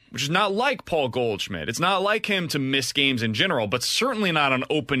 which is not like Paul Goldschmidt. It's not like him to miss games in general, but certainly not on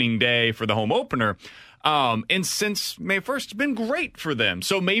opening day for the home opener. And since May 1st, it's been great for them.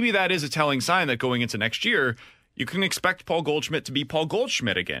 So maybe that is a telling sign that going into next year, you can expect Paul Goldschmidt to be Paul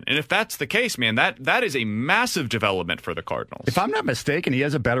Goldschmidt again. And if that's the case, man, that is a massive development for the Cardinals. If I'm not mistaken, he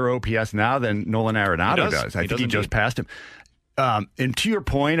has a better OPS now than Nolan Arenado does. I think he just passed him. And to your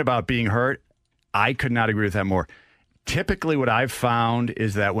point about being hurt, I could not agree with that more. Typically, what I've found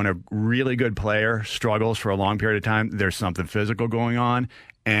is that when a really good player struggles for a long period of time, there's something physical going on.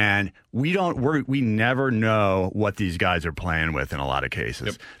 And we never know what these guys are playing with in a lot of cases.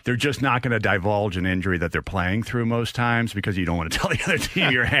 Yep. They're just not going to divulge an injury that they're playing through most times, because you don't want to tell the other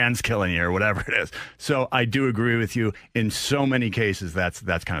team your hand's killing you or whatever it is. So I do agree with you. In so many cases, that's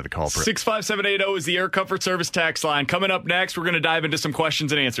kind of the culprit. 65780 is the Air Comfort Service tax line. Coming up next, we're going to dive into some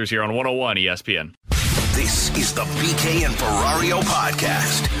questions and answers here on 101 ESPN. This is the BK and Ferrario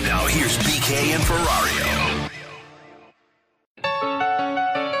podcast. Now here's BK and Ferrario.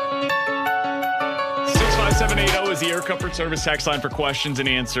 65780 is the Air Comfort Service text line for questions and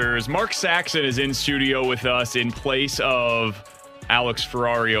answers. Mark Saxon is in studio with us in place of Alex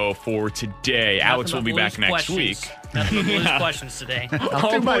Ferrario for today. Alex will be back next week. Nothing but Blues questions today.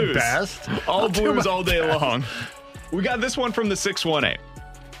 I'll do my best. All Blues all day long. We got this one from the 618.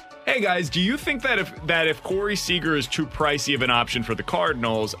 Hey guys, do you think that if Corey Seager is too pricey of an option for the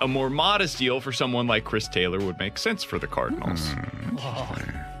Cardinals, a more modest deal for someone like Chris Taylor would make sense for the Cardinals?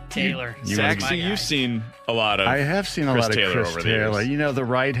 Taylor. Saxy, you've seen a lot of I have seen a Chris lot of Taylor Chris over Taylor. the years. You know, the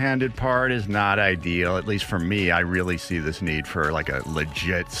right-handed part is not ideal. At least for me, I really see this need for like a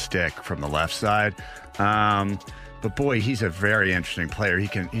legit stick from the left side. But boy, he's a very interesting player.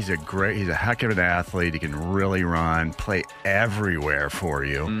 He's a heck of an athlete. He can really run, play everywhere for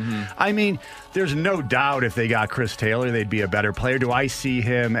you. I mean, there's no doubt if they got Chris Taylor, they'd be a better player. Do I see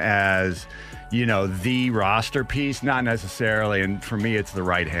him as, you know, the roster piece? Not necessarily. And for me, it's the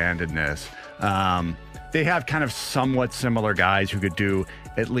right-handedness. They have kind of somewhat similar guys who could do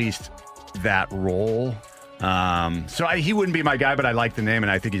at least that role. So he wouldn't be my guy, but I like the name,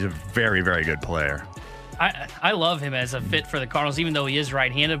 and I think he's a very, very good player. I love him as a fit for the Cardinals, even though he is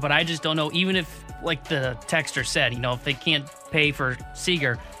right-handed, but I just don't know, even if, like the texter said, if they can't pay for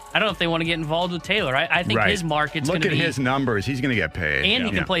Seager, I don't know if they want to get involved with Taylor. I think his market's going to be... Look at his numbers. He's going to get paid. And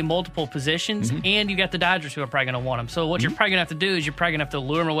he can play multiple positions, and you got the Dodgers who are probably going to want him. So what you're probably going to have to do is you're probably going to have to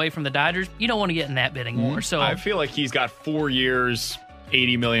lure him away from the Dodgers. You don't want to get in that bidding war. So I feel like he's got 4 years,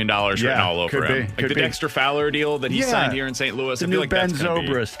 $80 million written all over him. Like the Dexter Fowler deal that he signed here in St. Louis. The I feel new like Ben that's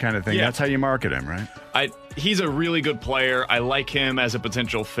Zobrist kind of thing. Yeah. That's how you market him, right? He's a really good player. I like him as a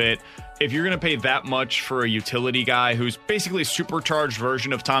potential fit. If you're going to pay that much for a utility guy who's basically a supercharged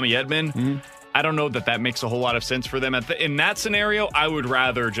version of Tommy Edman, I don't know that makes a whole lot of sense for them. In that scenario, I would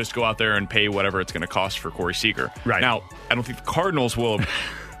rather just go out there and pay whatever it's going to cost for Corey Seager. Right. Now, I don't think the Cardinals will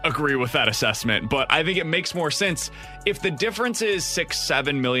agree with that assessment, but I think it makes more sense. If the difference is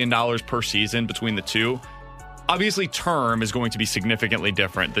 $6-7 million per season between the two, obviously term is going to be significantly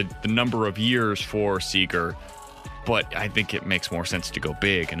different, the number of years for Seager, but I think it makes more sense to go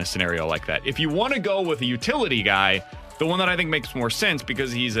big in a scenario like that. If you want to go with a utility guy, the one that I think makes more sense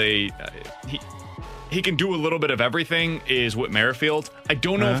because he's he can do a little bit of everything is Whit Merrifield. I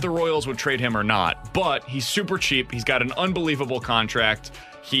don't know if the Royals would trade him or not, but he's super cheap. He's got an unbelievable contract.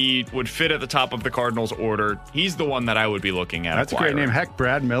 He would fit at the top of the Cardinals order. He's the one that I would be looking at. That's acquiring. a great name. Heck,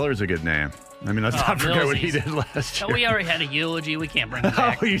 Brad Miller's a good name. I mean, let's not forget what he did last year. We already had a eulogy. We can't bring him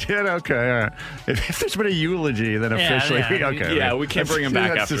back. Oh, you did? Okay. All right. If there's been a eulogy, then officially, okay. Yeah, we can't bring him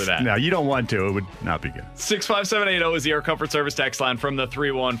back after that. No, you don't want to. It would not be good. 65780 is the Air Comfort Service text line from the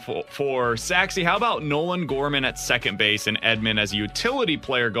 314. Saxy, how about Nolan Gorman at second base and Edman as a utility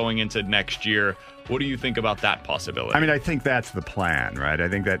player going into next year? What do you think about that possibility? I mean, I think that's the plan, right? I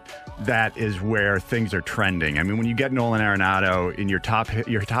think that is where things are trending. I mean, when you get Nolan Arenado in your top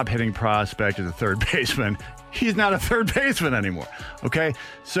hitting prospect as a third baseman, he's not a third baseman anymore. Okay,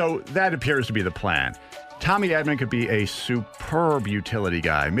 so that appears to be the plan. Tommy Edman could be a superb utility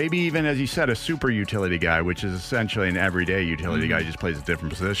guy, maybe even, as you said, a super utility guy, which is essentially an everyday utility guy, just plays a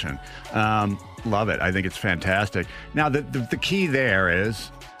different position. Love it. I think it's fantastic. Now, the key there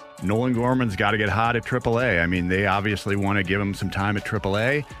is Nolan Gorman's got to get hot at AAA. I mean, they obviously want to give him some time at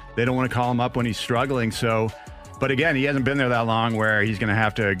AAA. They don't want to call him up when he's struggling. So, but again, he hasn't been there that long where he's going to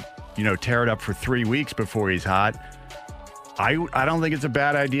have to, tear it up for 3 weeks before he's hot. I don't think it's a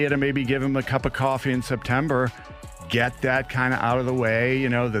bad idea to maybe give him a cup of coffee in September, get that kind of out of the way,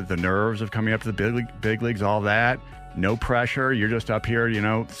 the nerves of coming up to the big leagues, all that. No pressure. You're just up here,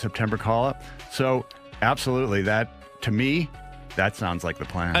 September call-up. So, absolutely, that, to me, that sounds like the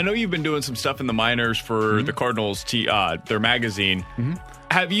plan. I know you've been doing some stuff in the minors for the Cardinals, their magazine.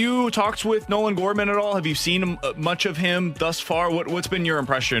 Have you talked with Nolan Gorman at all? Have you seen much of him thus far? What's been your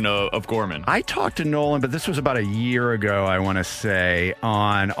impression of Gorman? I talked to Nolan, but this was about a year ago, I want to say,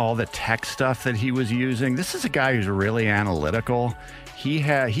 on all the tech stuff that he was using. This is a guy who's really analytical.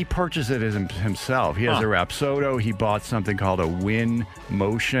 He purchased it himself. He has a Rapsodo. He bought something called a Win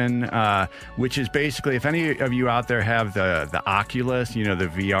Motion, which is basically, if any of you out there have the Oculus, the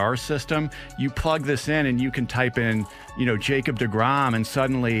VR system, you plug this in and you can type in, Jacob deGrom, and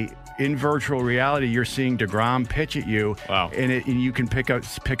suddenly in virtual reality, you're seeing deGrom pitch at you. Wow. And you can pick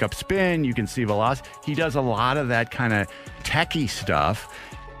up spin. You can see velocity. He does a lot of that kind of techie stuff.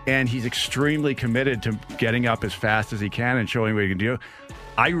 And he's extremely committed to getting up as fast as he can and showing what he can do.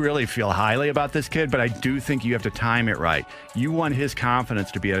 I really feel highly about this kid, but I do think you have to time it right. You want his confidence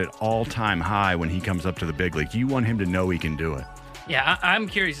to be at an all-time high when he comes up to the big league. You want him to know he can do it. Yeah, I'm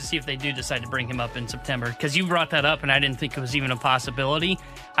curious to see if they do decide to bring him up in September, because you brought that up, and I didn't think it was even a possibility.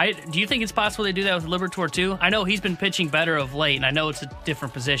 Do you think it's possible they do that with Liberatore, too? I know he's been pitching better of late, and I know it's a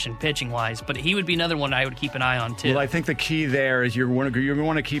different position, pitching-wise, but he would be another one I would keep an eye on, too. Well, I think the key there is you're going to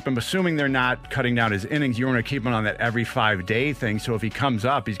want to keep him, assuming they're not cutting down his innings, you want to keep him on that every 5-day thing, so if he comes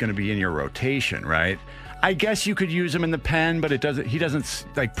up, he's going to be in your rotation, right? I guess you could use him in the pen, but he doesn't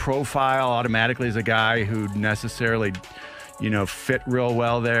profile automatically as a guy who necessarily fit real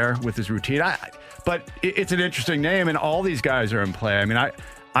well there with his routine. But it's an interesting name, and all these guys are in play. I mean,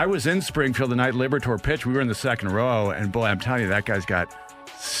 I was in Springfield the night Liberatore pitched. We were in the second row, and boy, I'm telling you, that guy's got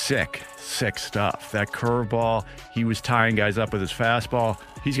sick stuff. That curveball, he was tying guys up with his fastball.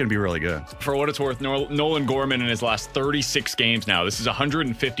 He's going to be really good. For what it's worth, Nolan Gorman in his last 36 games now, this is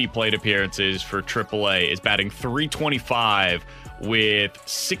 150 plate appearances for AAA, is batting .325 with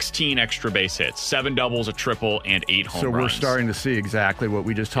 16 extra base hits, 7 doubles, a triple, and 8 home runs. So we're starting to see exactly what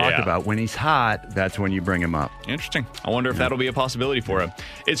we just talked about. When he's hot, that's when you bring him up. Interesting. I wonder if that'll be a possibility for him.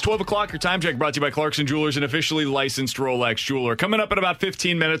 It's 12 o'clock. Your time check brought to you by Clarkson Jewelers, an officially licensed Rolex jeweler. Coming up in about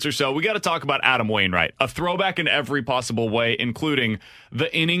 15 minutes or so, we got to talk about Adam Wainwright. A throwback in every possible way, including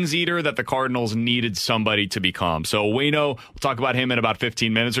the innings eater that the Cardinals needed somebody to become. So Waino, we'll talk about him in about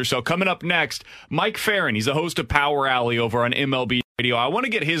 15 minutes or so. Coming up next, Mike Ferrin. He's the host of Power Alley over on MLB Radio. I want to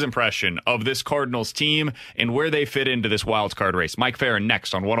get his impression of this Cardinals team and where they fit into this wild card race. Mike Ferrin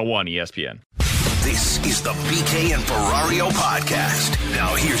next on 101 ESPN. This is the BK and Ferrario podcast.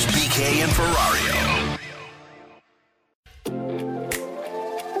 Now here's BK and Ferrario.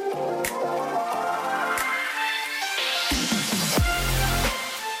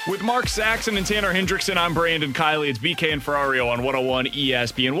 With Mark Saxon and Tanner Hendrickson, I'm Brandon Kiley. It's BK and Ferrario on 101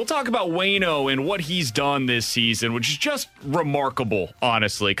 ESPN. We'll talk about Waino and what he's done this season, which is just remarkable,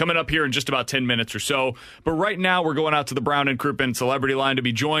 honestly. Coming up here in just about 10 minutes or so. But right now, we're going out to the Brown and Crouppen Celebrity Line to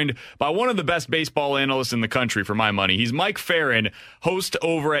be joined by one of the best baseball analysts in the country, for my money. He's Mike Ferrin, host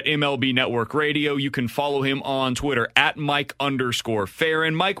over at MLB Network Radio. You can follow him on Twitter at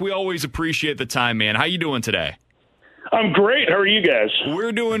Mike_Ferrin. Mike, we always appreciate the time, man. How you doing today? I'm great. How are you guys?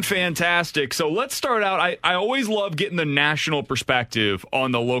 We're doing fantastic. So let's start out. I always love getting the national perspective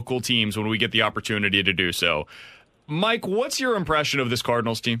on the local teams when we get the opportunity to do so. Mike, what's your impression of this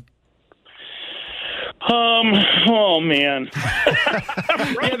Cardinals team? Oh, man.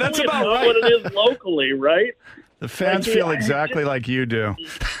 Yeah, that's about right. What it is locally, right? The fans feel exactly like you do.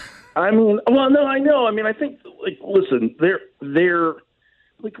 I mean, well, no, I know. I mean, I think, like, listen, they're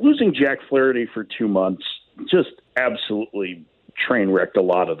like losing Jack Flaherty for 2 months just absolutely train wrecked a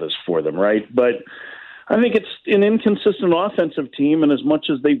lot of this for them, right? But I think it's an inconsistent offensive team, and as much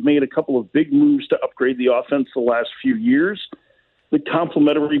as they've made a couple of big moves to upgrade the offense the last few years, the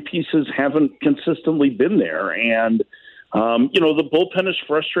complementary pieces haven't consistently been there. And, the bullpen is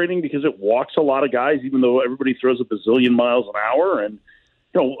frustrating because it walks a lot of guys, even though everybody throws a bazillion miles an hour. And,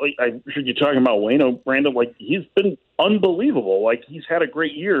 I heard you talking about Waino, Brandon, like he's been unbelievable. Like he's had a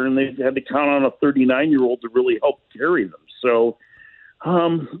great year, and they've had to count on a 39-year-old to really help carry them. So,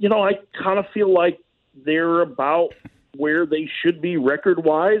 I kind of feel like they're about where they should be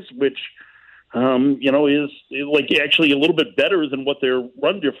record-wise, which, is like actually a little bit better than what their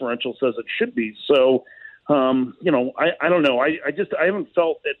run differential says it should be. So, I don't know. I haven't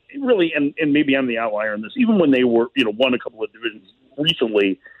felt that really, and maybe I'm the outlier in this, even when they were, won a couple of divisions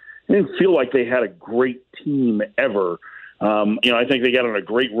recently, I didn't feel like they had a great team ever. I think they got on a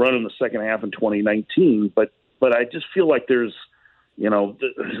great run in the second half in 2019, but I just feel like there's,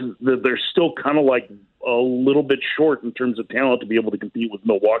 they're still kind of like a little bit short in terms of talent to be able to compete with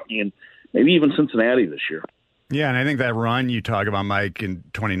Milwaukee and maybe even Cincinnati this year. Yeah, and I think that run you talk about, Mike, in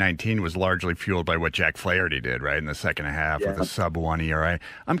 2019 was largely fueled by what Jack Flaherty did, right, in the second half with a sub-1 ERA.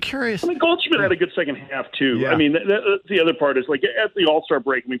 I'm curious. I mean, Goldschmidt had a good second half, too. Yeah. I mean, the other part is, like, at the All-Star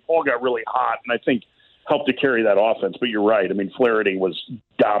break, I mean, Paul got really hot, and I think helped to carry that offense. But you're right. I mean, Flaherty was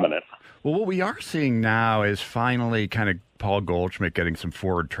dominant. Well, what we are seeing now is finally kind of Paul Goldschmidt getting some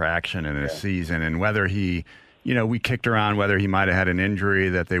forward traction in his season, and whether he – we kicked around whether he might have had an injury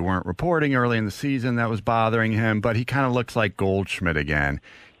that they weren't reporting early in the season that was bothering him, but he kind of looks like Goldschmidt again.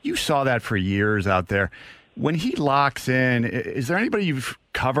 You saw that for years out there. When he locks in, is there anybody you've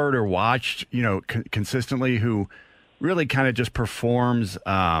covered or watched, consistently who really kind of just performs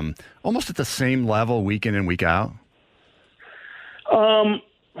almost at the same level week in and week out?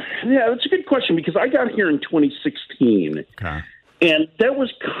 Yeah, that's a good question because I got here in 2016. Okay. And that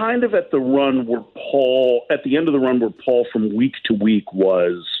was kind of at the run where at the end of the run where Paul from week to week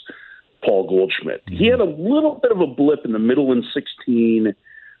was Paul Goldschmidt. Mm-hmm. He had a little bit of a blip in the middle in 16.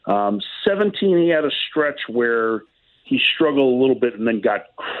 17, he had a stretch where he struggled a little bit and then got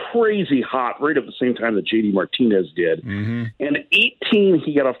crazy hot right at the same time that J.D. Martinez did. Mm-hmm. And 18,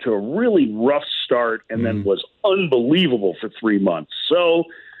 he got off to a really rough start and then was unbelievable for 3 months. So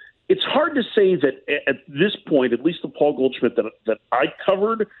it's hard to say that at this point, at least the Paul Goldschmidt that I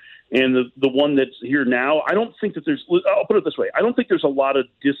covered and the one that's here now, I don't think that I'll put it this way. I don't think there's a lot of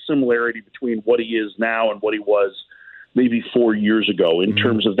dissimilarity between what he is now and what he was maybe 4 years ago in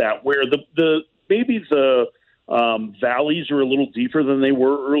terms of that, where the valleys are a little deeper than they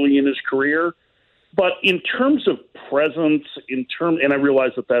were early in his career. But in terms of presence, and I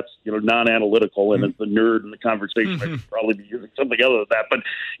realize that that's non-analytical, and as the nerd in the conversation, I should probably be using something other than that. But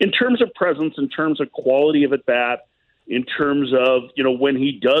in terms of presence, in terms of quality of at bat, in terms of when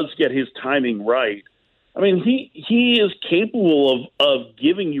he does get his timing right, I mean he is capable of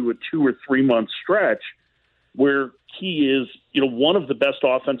giving you a 2 or 3 month stretch where he is, one of the best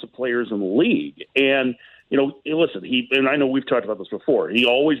offensive players in the league. And, listen, and I know we've talked about this before, he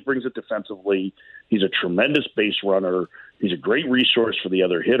always brings it defensively. He's a tremendous base runner. He's a great resource for the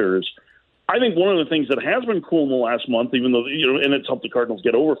other hitters. I think one of the things that has been cool in the last month, even though, and it's helped the Cardinals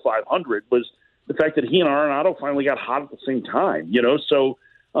get over 500, was the fact that he and Arenado finally got hot at the same time, So,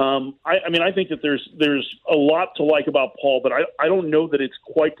 I think that there's a lot to like about Paul, but I don't know that it's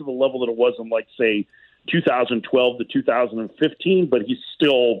quite to the level that it was in, like, say, 2012 to 2015, but he's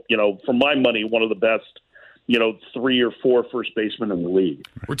still, for my money, one of the best, 3 or 4 first basemen in the league.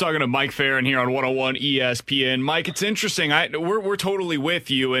 We're talking to Mike Farron here on 101 ESPN. Mike, it's interesting. We're totally with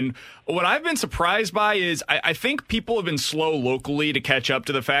you. And what I've been surprised by is I think people have been slow locally to catch up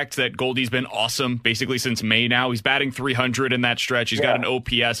to the fact that Goldie's been awesome basically since May now. He's batting 300 in that stretch. He's got an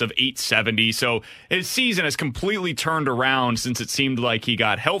OPS of 870. So his season has completely turned around since it seemed like he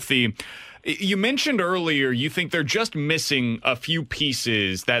got healthy. You mentioned earlier you think they're just missing a few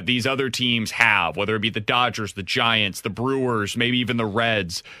pieces that these other teams have, whether it be the Dodgers, the Giants, the Brewers, maybe even the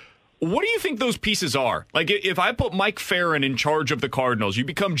Reds. What do you think those pieces are? Like, if I put Mike Farron in charge of the Cardinals, you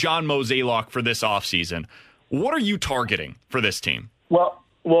become John Mozeliak for this offseason. What are you targeting for this team? Well,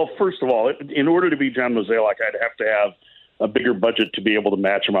 first of all, in order to be John Mozeliak, I'd have to have a bigger budget to be able to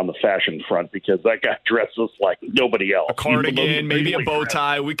match him on the fashion front, because that guy dresses like nobody else. A cardigan, maybe a bow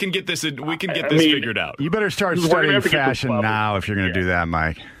tie. We can get this figured out. You better start studying fashion now if you're going to do that,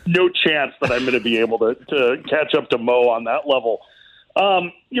 Mike. No chance that I'm going to be able to catch up to Mo on that level.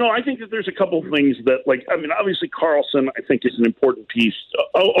 I think that there's a couple of things that, obviously Carlson, I think, is an important piece.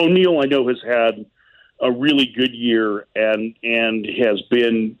 O'Neill, I know, has had a really good year and has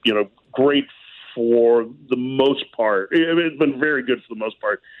been, great for the most part. It's been very good for the most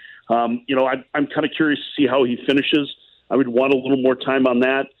part. I'm kind of curious to see how he finishes. I would want a little more time on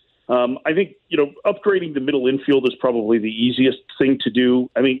that. I think, upgrading the middle infield is probably the easiest thing to do.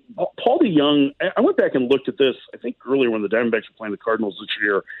 I mean, Paul DeJong, I went back and looked at this, I think earlier when the Diamondbacks were playing the Cardinals this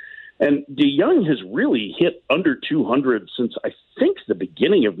year, and DeJong has really hit under 200 since I think the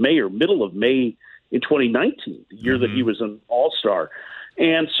beginning of May or middle of May in 2019, the year that he was an All-Star.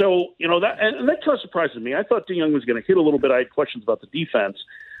 And so, that kind of surprises me. I thought DeJong was going to hit a little bit. I had questions about the defense.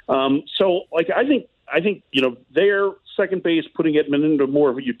 I think their second base, putting Edman into more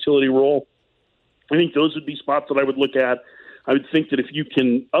of a utility role, I think those would be spots that I would look at. I would think that if you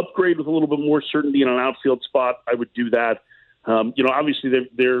can upgrade with a little bit more certainty in an outfield spot, I would do that. Obviously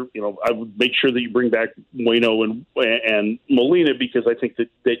they're I would make sure that you bring back Bueno and Molina, because I think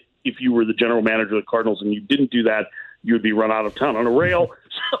that if you were the general manager of the Cardinals and you didn't do that, you would be run out of town on a rail.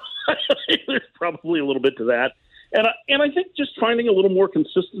 So there's probably a little bit to that. And I think just finding a little more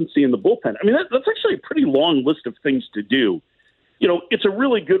consistency in the bullpen. I mean, that's actually a pretty long list of things to do. It's a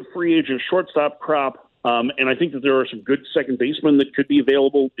really good free agent shortstop crop. And I think that there are some good second basemen that could be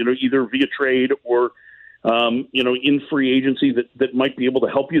available, either via trade or, in free agency that might be able to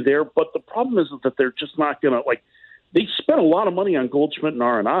help you there. But the problem is that they're just not going to, they spent a lot of money on Goldschmidt and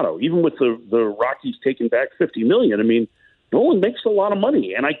Arenado, even with the Rockies taking back $50 million. I mean, Nolan makes a lot of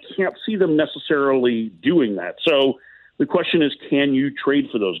money, and I can't see them necessarily doing that. So the question is, can you trade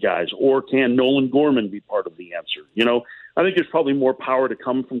for those guys, or can Nolan Gorman be part of the answer? I think there's probably more power to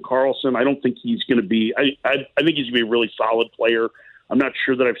come from Carlson. I don't think he's going to be. I think he's going to be a really solid player. I'm not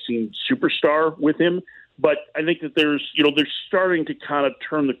sure that I've seen superstar with him, but I think that they're starting to kind of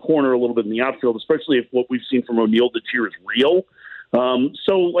turn the corner a little bit in the outfield, especially if what we've seen from O'Neill this year is real.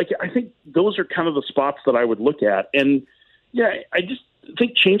 I think those are kind of the spots that I would look at. And yeah, I just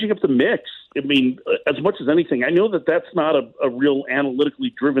think changing up the mix, I mean, as much as anything, I know that that's not a real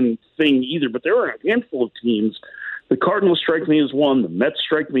analytically driven thing either, but there are a handful of teams. The Cardinals strike me as one. The Mets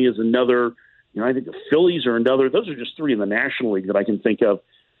strike me as another. I think the Phillies are another. Those are just three in the National League that I can think of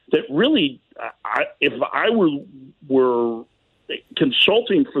that really, if I were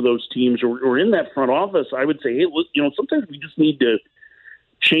consulting for those teams or in that front office, I would say, hey, look, sometimes we just need to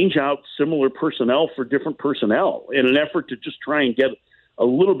change out similar personnel for different personnel in an effort to just try and get a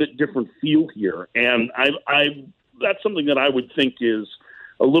little bit different feel here. And that's something that I would think is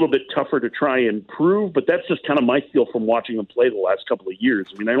a little bit tougher to try and prove, but that's just kind of my feel from watching them play the last couple of years.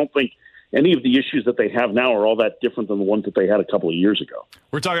 I mean, I don't think any of the issues that they have now are all that different than the ones that they had a couple of years ago.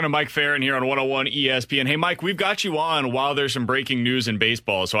 We're talking to Mike Farron here on 101 ESPN. Hey, Mike, we've got you on while there's some breaking news in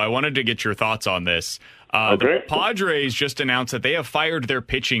baseball, so I wanted to get your thoughts on this. The Padres just announced that they have fired their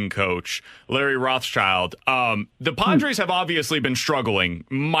pitching coach, Larry Rothschild. The Padres have obviously been struggling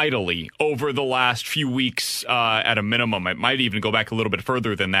mightily over the last few weeks at a minimum. It might even go back a little bit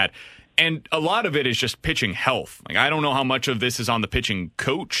further than that. And a lot of it is just pitching health. I don't know how much of this is on the pitching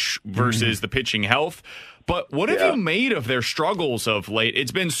coach versus the pitching health. But what have you made of their struggles of late?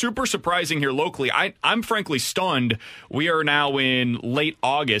 It's been super surprising here locally. I'm frankly stunned. We are now in late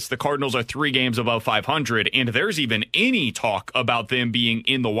August. The Cardinals are 3 games above 500, and there's even any talk about them being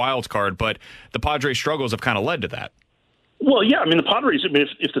in the wild card. But the Padres' struggles have kind of led to that. Well, yeah, I mean, the Padres,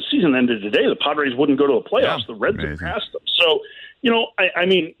 if the season ended today, the Padres wouldn't go to the playoffs. The Reds have passed them. So, I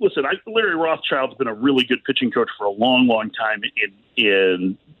mean, listen, Larry Rothschild's been a really good pitching coach for a long, long time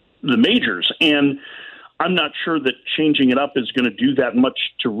in the majors. And I'm not sure that changing it up is going to do that much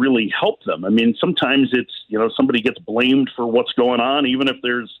to really help them. I mean, sometimes it's, somebody gets blamed for what's going on, even if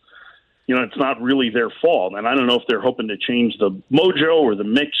there's, it's not really their fault. And I don't know if they're hoping to change the mojo or the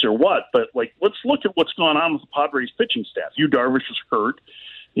mix or what, but let's look at what's going on with the Padres pitching staff. Yu Darvish was hurt.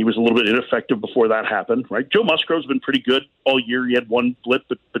 He was a little bit ineffective before that happened, right? Joe Musgrove's been pretty good all year. He had one blip,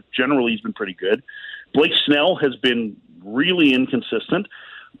 but generally he's been pretty good. Blake Snell has been really inconsistent,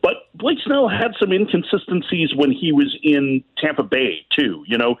 but Blake Snell had some inconsistencies when he was in Tampa Bay too.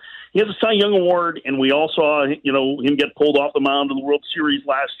 He has a Cy Young Award, and we all saw, him get pulled off the mound in the World Series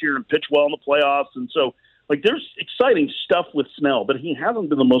last year and pitch well in the playoffs. And so, there's exciting stuff with Snell, but he hasn't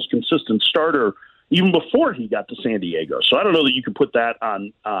been the most consistent starter even before he got to San Diego. So I don't know that you can put that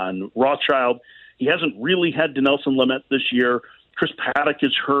on Rothschild. He hasn't really had Dinelson Lamet this year. Chris Paddock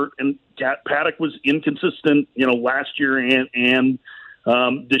is hurt, and Paddock was inconsistent, last year and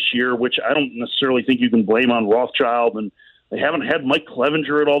this year, which I don't necessarily think you can blame on Rothschild. And they haven't had Mike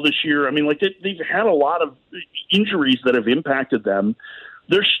Clevenger at all this year. I mean, they've had a lot of injuries that have impacted them.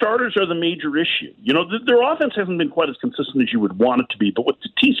 Their starters are the major issue. Their offense hasn't been quite as consistent as you would want it to be, but with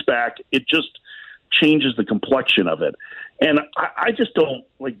Tatis back, it just changes the complexion of it. And I just don't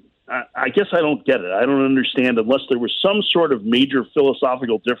I guess I don't get it. I don't understand unless there was some sort of major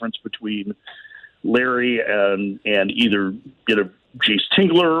philosophical difference between Larry and either Jace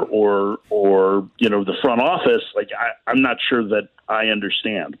Tingler or the front office. I'm not sure that I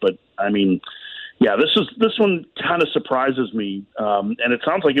understand, but I mean, yeah, this one kind of surprises me, and it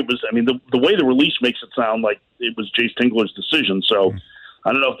sounds like it was. I mean, the way the release makes it sound like it was Jace Tingler's decision. So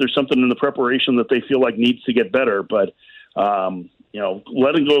I don't know if there's something in the preparation that they feel like needs to get better, but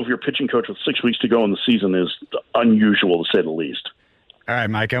letting go of your pitching coach with 6 weeks to go in the season is unusual to say the least. All right,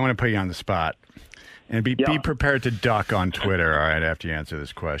 Mike, I want to put you on the spot. And be prepared to duck on Twitter, all right, after you answer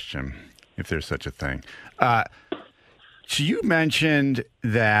this question, if there's such a thing. So you mentioned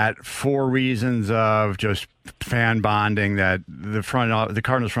that for reasons of just fan bonding that the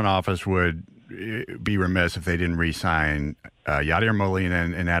Cardinals front office would be remiss if they didn't re-sign Yadier Molina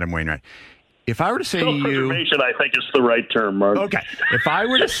and Adam Wainwright. If I were to say to you... Self-preservation, I think, is the right term, Mark. Okay. If I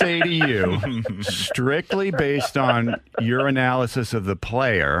were to say to you, strictly based on your analysis of the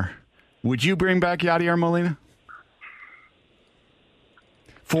player... Would you bring back Yadier Molina?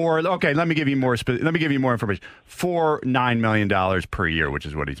 Let me give you more information. For $9 million per year, which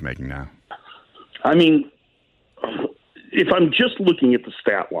is what he's making now. I mean, if I'm just looking at the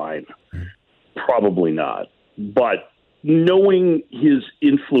stat line, probably not. But knowing his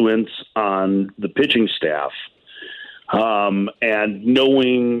influence on the pitching staff, and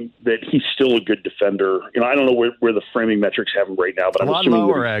knowing that he's still a good defender, I don't know where the framing metrics have him right now, but I'm assuming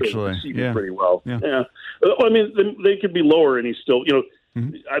lower, actually. Pretty well. Yeah. I mean, they could be lower, and he's still,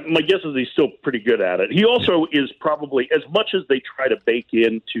 my guess is he's still pretty good at it. He also is probably, as much as they try to bake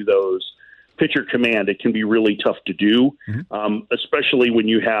into those pitcher command, it can be really tough to do, especially when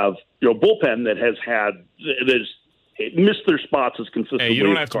you have, bullpen that has missed their spots as consistently. Hey, you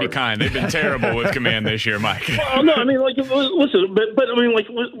don't have to be kind. They've been terrible with command this year, Mike. Well, no, I mean,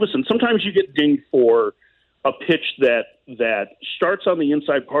 listen. Sometimes you get dinged for a pitch that starts on the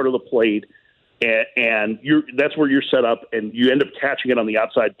inside part of the plate, and that's where you're set up, and you end up catching it on the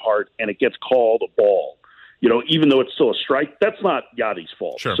outside part, and it gets called a ball. Even though it's still a strike, that's not Yadi's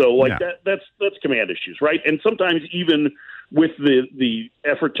fault. Sure. So, that's command issues, right? And sometimes even with the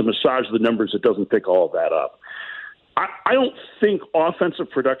effort to massage the numbers, it doesn't pick all of that up. I don't think offensive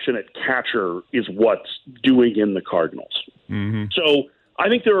production at catcher is what's doing in the Cardinals. Mm-hmm. So I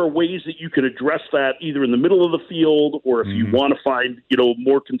think there are ways that you can address that either in the middle of the field or if you want to find,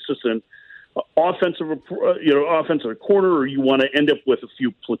 more consistent offensive corner, or you want to end up with a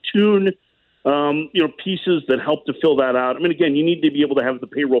few platoon, pieces that help to fill that out. I mean, again, you need to be able to have the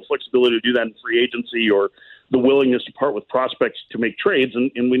payroll flexibility to do that in free agency or the willingness to part with prospects to make trades.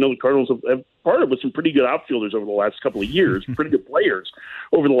 And we know the Cardinals have parted with some pretty good outfielders over the last couple of years, pretty good players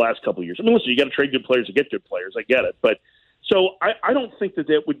over the last couple of years. I mean, listen, you got to trade good players to get good players. I get it. But So I don't think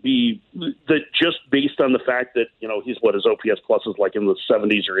that would be that just based on the fact that, he's his OPS plus is like in the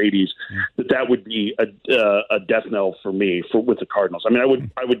 70s or 80s, that would be a death knell for me with the Cardinals. I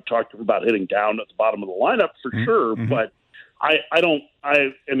mean, I would talk to him about hitting down at the bottom of the lineup for sure, but I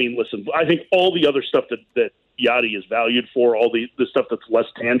mean, listen, I think all the other stuff that Yadi is valued for, all the stuff that's less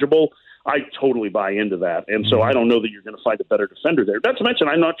tangible, I totally buy into that. And so I don't know that you're going to find a better defender there. Not to mention,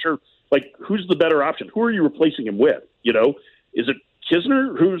 I'm not sure, who's the better option? Who are you replacing him with? Is it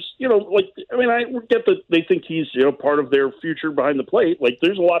Kisner, who's, I get that they think he's, part of their future behind the plate.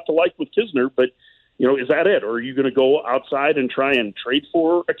 There's a lot to like with Kisner, but, is that it? Or are you going to go outside and try and trade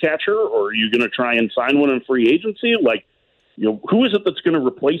for a catcher? Or are you going to try and sign one in free agency? Who is it that's going to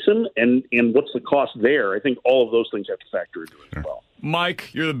replace him, and what's the cost there? I think all of those things have to factor into it as well.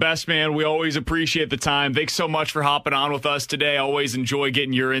 Mike, you're the best, man. We always appreciate the time. Thanks so much for hopping on with us today. Always enjoy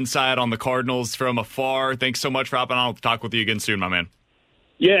getting your insight on the Cardinals from afar. Thanks so much for hopping on. We'll talk with you again soon, my man.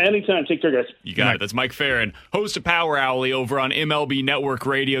 Yeah, anytime. Take care, guys. You got it. That's Mike Farron, host of Power Alley over on MLB Network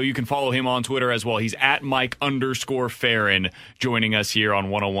Radio. You can follow him on Twitter as well. He's at Mike_Farron, joining us here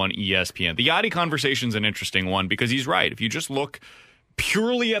on 101 ESPN. The Yadi conversation's an interesting one because he's right. If you just look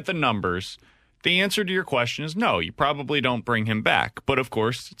purely at the numbers, the answer to your question is no, you probably don't bring him back. But of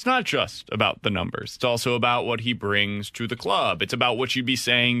course, it's not just about the numbers. It's also about what he brings to the club. It's about what you'd be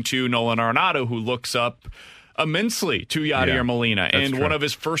saying to Nolan Arenado, who looks up immensely to Yadier Molina. And one of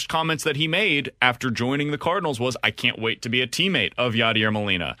his first comments that he made after joining the Cardinals was, I can't wait to be a teammate of Yadier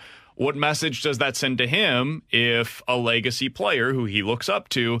Molina. What message does that send to him if a legacy player who he looks up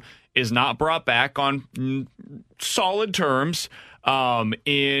to is not brought back on solid terms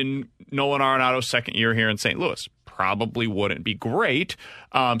in Nolan Arenado's second year here in St. Louis? Probably wouldn't be great.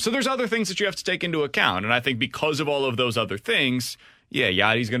 So there's other things that you have to take into account. And I think because of all of those other things,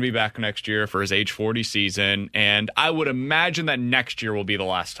 Yadi's going to be back next year for his age 40 season, and I would imagine that next year will be the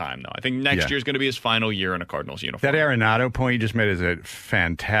last time, though. I think next year is going to be his final year in a Cardinals uniform. That Arenado point you just made is a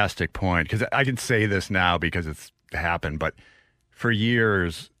fantastic point, because I can say this now because it's happened, but for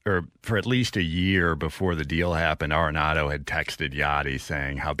years, or for at least a year before the deal happened, Arenado had texted Yadi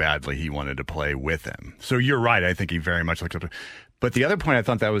saying how badly he wanted to play with him. So you're right. I think he very much looked up to him. But the other point I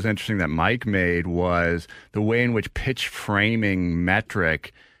thought that was interesting that Mike made was the way in which pitch framing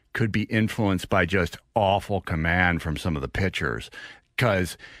metric could be influenced by just awful command from some of the pitchers.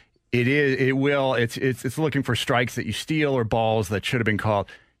 Because it's looking for strikes that you steal or balls that should have been called.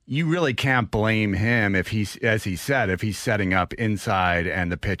 You really can't blame him if he's, as he said, if he's setting up inside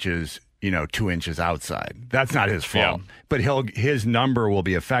and the pitch is 2 inches outside. That's not his fault. Yeah. But his number will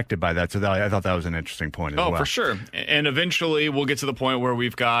be affected by that. So I thought that was an interesting point as well. Oh, for sure. And eventually we'll get to the point where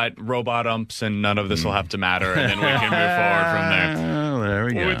we've got robot umps and none of this will have to matter, and then we can move forward from there. Well, there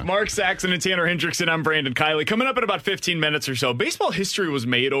we go. With Mark Saxon and Tanner Hendrickson, I'm Brandon Kiley. Coming up in about 15 minutes or so, baseball history was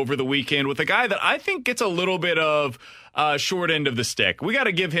made over the weekend with a guy that I think gets a little bit of short end of the stick. We got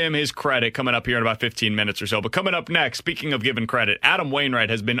to give him his credit coming up here in about 15 minutes or so. But coming up next, speaking of giving credit, Adam Wainwright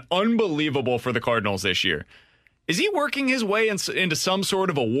has been unbelievable for the Cardinals this year. Is he working his way into some sort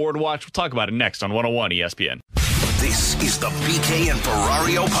of award watch? We'll talk about it next on 101 ESPN. This is the BK and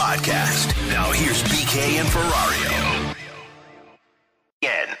Ferrario podcast. Now here's BK and Ferrario.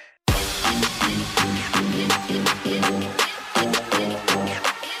 Again.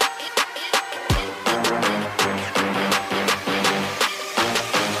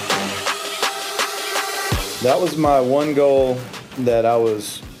 That was my one goal that I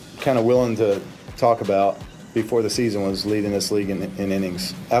was kind of willing to talk about before the season, was leading this league in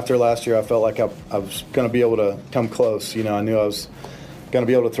innings. After last year, I felt like I was going to be able to come close. I knew I was going to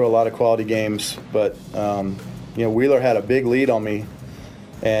be able to throw a lot of quality games, but Wheeler had a big lead on me,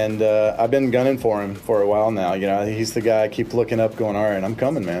 and I've been gunning for him for a while now. He's the guy I keep looking up going, all right, I'm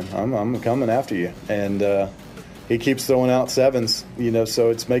coming, man. I'm coming after you. And he keeps throwing out sevens, so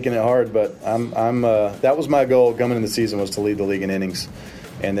it's making it hard. But that was my goal coming into the season, was to lead the league in innings,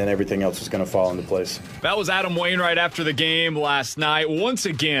 and then everything else was going to fall into place. That was Adam Wainwright after the game last night. Once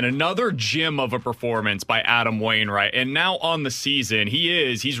again, another gem of a performance by Adam Wainwright. And now on the season,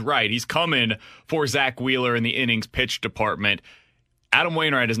 he's right. He's coming for Zach Wheeler in the innings pitch department. Adam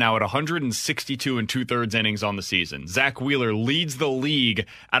Wainwright is now at 162 2/3 innings on the season. Zach Wheeler leads the league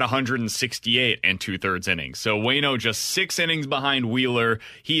at 168 2/3 innings. So Waino just 6 innings behind Wheeler.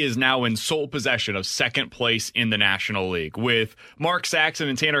 He is now in sole possession of second place in the National League. With Mark Saxon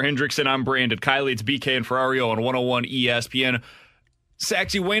and Tanner Hendrickson, I'm Brandon Kiley. It's BK and Ferrario on 101 ESPN.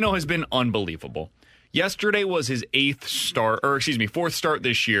 Saxy, Waino has been unbelievable. Yesterday was his fourth start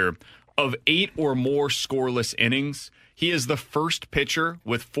this year of 8 or more scoreless innings. He is the first pitcher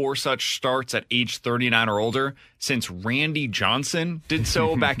with 4 such starts at age 39 or older since Randy Johnson did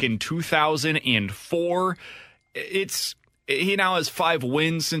so back in 2004. He now has 5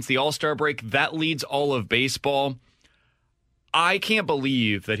 wins since the All-Star break. That leads all of baseball. I can't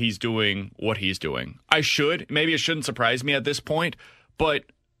believe that he's doing what he's doing. Maybe it shouldn't surprise me at this point, but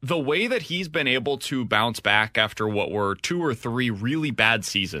the way that he's been able to bounce back after what were 2 or 3 really bad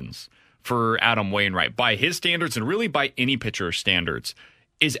seasons for Adam Wainwright, by his standards and really by any pitcher's standards,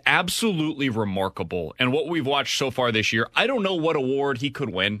 is absolutely remarkable. And what we've watched so far this year, I don't know what award he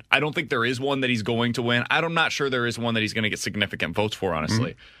could win. I don't think there is one that he's going to win. I'm not sure there is one that he's going to get significant votes for,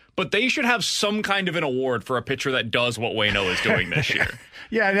 honestly. But they should have some kind of an award for a pitcher that does what Waino is doing this year.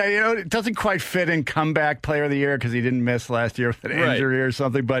 Yeah, it doesn't quite fit in comeback player of the year because he didn't miss last year with an injury or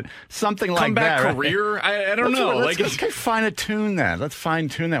something, but something like that. Comeback career? Right? I don't know. Let's fine-tune that. Let's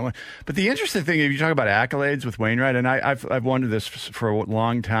fine-tune that one. But the interesting thing, if you talk about accolades with Wainwright, and I've wondered this for a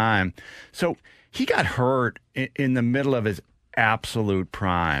long time. So he got hurt in the middle of his absolute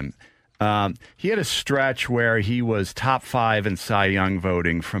prime. He had a stretch where he was top 5 in Cy Young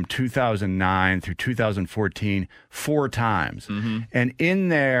voting from 2009 through 2014 4 times. And in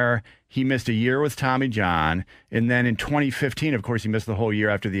there, he missed a year with Tommy John. And then in 2015, of course, he missed the whole year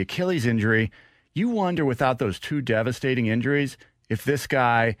after the Achilles injury. You wonder, without those 2 devastating injuries, if this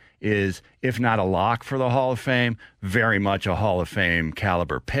guy is, if not a lock for the Hall of Fame, very much a Hall of Fame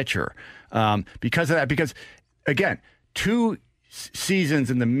caliber pitcher. Because of that, because, again, 2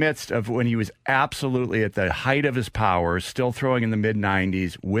 seasons in the midst of when he was absolutely at the height of his powers, still throwing in the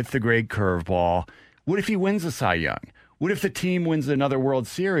mid-90s with the great curveball. What if he wins a Cy Young? What if the team wins another World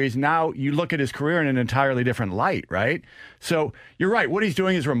Series? Now you look at his career in an entirely different light, right? So you're right. What he's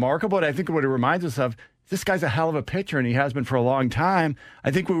doing is remarkable, and I think what it reminds us of, this guy's a hell of a pitcher, and he has been for a long time.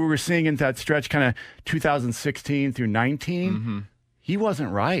 I think what we were seeing in that stretch, kind of 2016 through 19, he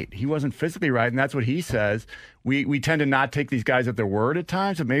wasn't right. He wasn't physically right, and that's what he says. We tend to not take these guys at their word at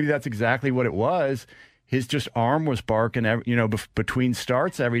times, but maybe that's exactly what it was. His just arm was barking, between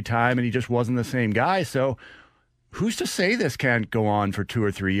starts every time, and he just wasn't the same guy. So who's to say this can't go on for 2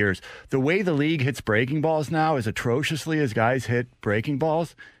 or 3 years? The way the league hits breaking balls now, as atrociously as guys hit breaking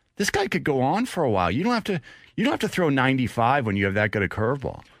balls, this guy could go on for a while. You don't have to throw 95 when you have that good a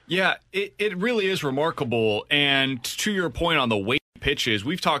curveball. Yeah, it really is remarkable. And to your point on the weight pitches,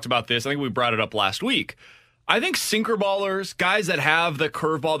 we've talked about this. I think we brought it up last week. I think sinker ballers, guys that have the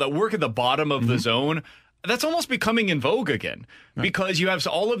curveball that work at the bottom of the zone, that's almost becoming in vogue again because you have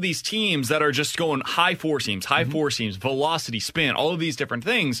all of these teams that are just going high four seams, velocity, spin, all of these different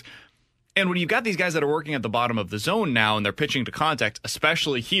things. And when you've got these guys that are working at the bottom of the zone now and they're pitching to contact,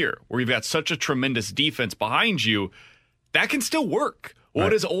 especially here where you've got such a tremendous defense behind you, that can still work.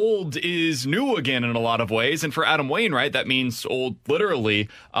 What is old is new again in a lot of ways. And for Adam Wainwright, that means old literally,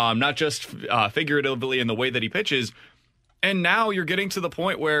 not just figuratively in the way that he pitches. And now you're getting to the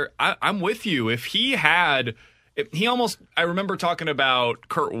point where I'm with you. I remember talking about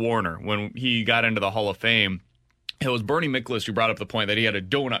Kurt Warner when he got into the Hall of Fame. It was Bernie Miklasz who brought up the point that he had a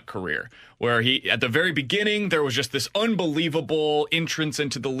donut career where at the very beginning, there was just this unbelievable entrance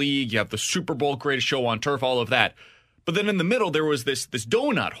into the league. You have the Super Bowl, greatest show on turf, all of that. But then in the middle, there was this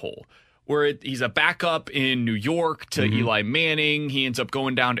donut hole where he's a backup in New York to Eli Manning. He ends up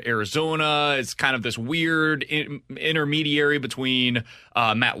going down to Arizona. It's kind of this weird intermediary between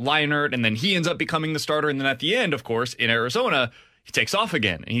Matt Leinart, and then he ends up becoming the starter. And then at the end, of course, in Arizona, he takes off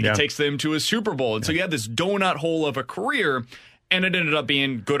again, and he takes them to a Super Bowl. And so you had this donut hole of a career, and it ended up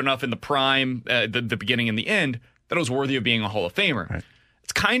being good enough in the prime, the beginning and the end, that it was worthy of being a Hall of Famer. Right.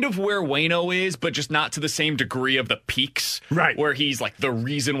 It's kind of where Waino is, but just not to the same degree of the peaks, right? Where he's like the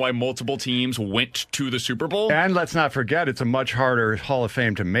reason why multiple teams went to the Super Bowl. And let's not forget, it's a much harder Hall of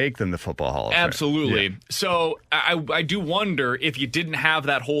Fame to make than the Football Hall of Fame. Absolutely. Yeah. So I do wonder if you didn't have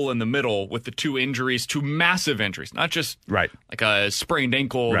that hole in the middle with the 2 injuries, 2 massive injuries, not just like a sprained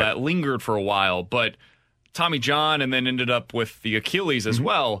ankle that lingered for a while, but Tommy John and then ended up with the Achilles as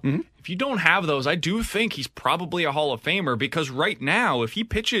well. If you don't have those, I do think he's probably a Hall of Famer because right now, if he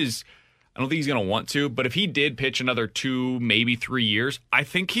pitches, I don't think he's going to want to, but if he did pitch another 2, maybe 3 years, I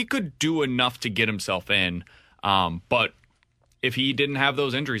think he could do enough to get himself in. But if he didn't have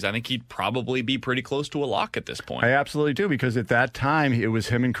those injuries, I think he'd probably be pretty close to a lock at this point. I absolutely do, because at that time, it was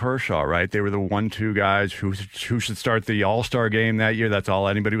him and Kershaw, right? They were the 1-2 guys who should start the All-Star game that year. That's all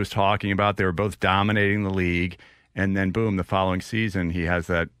anybody was talking about. They were both dominating the league. And then, boom, the following season, he has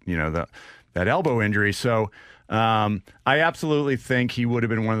that, that elbow injury. So I absolutely think he would have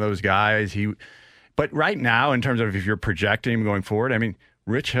been one of those guys. But right now, in terms of if you're projecting him going forward, I mean,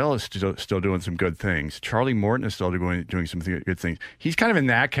 Rich Hill is still doing some good things. Charlie Morton is still doing some good things. He's kind of in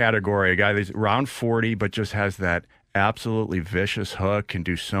that category, a guy that's around 40 but just has that absolutely vicious hook, can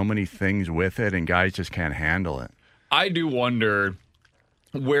do so many things with it, and guys just can't handle it. I do wonder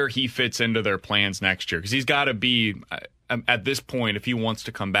where he fits into their plans next year, because he's got to be, at this point, if he wants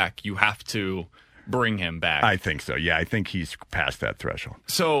to come back, you have to bring him back. I think so, yeah. I think he's past that threshold.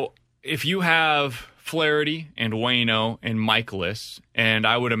 So if you have Flaherty and Waino and Michaelis, and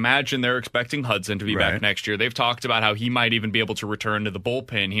I would imagine they're expecting Hudson to be back next year. They've talked about how he might even be able to return to the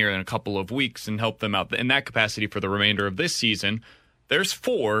bullpen here in a couple of weeks and help them out in that capacity for the remainder of this season. There's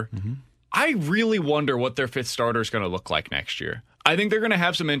 4. Mm-hmm. I really wonder what their 5th starter is going to look like next year. I think they're going to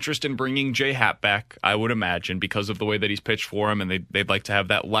have some interest in bringing Jay Happ back, I would imagine, because of the way that he's pitched for him, and they'd like to have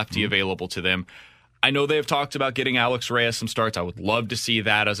that lefty available to them. I know they've talked about getting Alex Reyes some starts. I would love to see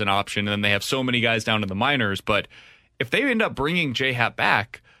that as an option. And then they have so many guys down in the minors. But if they end up bringing Jay Happ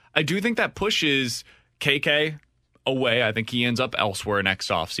back, I do think that pushes KK away. I think he ends up elsewhere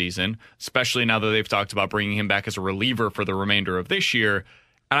next offseason, especially now that they've talked about bringing him back as a reliever for the remainder of this year.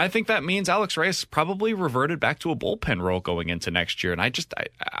 And I think that means Alex Reyes probably reverted back to a bullpen role going into next year. And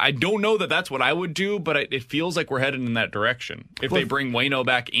I don't know that that's what I would do, but it feels like we're headed in that direction if they bring Waino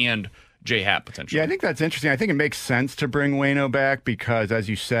back and Jay Happ potentially. Yeah, I think that's interesting. I think it makes sense to bring Waino back because, as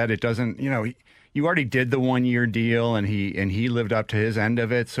you said, it doesn't, you already did the 1-year deal and he lived up to his end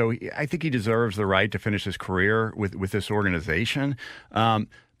of it. So I think he deserves the right to finish his career with this organization.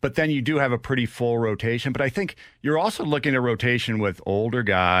 But then you do have a pretty full rotation. But I think you're also looking at a rotation with older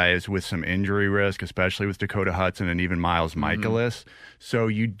guys with some injury risk, especially with Dakota Hudson and even Miles Michaelis. So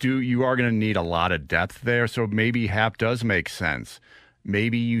you are going to need a lot of depth there. So maybe Happ does make sense.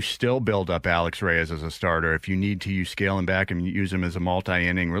 Maybe you still build up Alex Reyes as a starter. If you need to, you scale him back and use him as a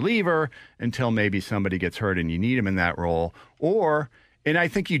multi-inning reliever until maybe somebody gets hurt and you need him in that role. And I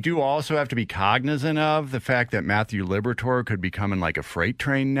think you do also have to be cognizant of the fact that Matthew Liberatore could be coming like a freight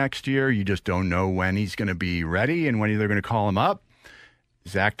train next year. You just don't know when he's going to be ready and when they're going to call him up.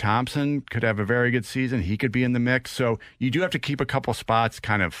 Zach Thompson could have a very good season. He could be in the mix. So you do have to keep a couple spots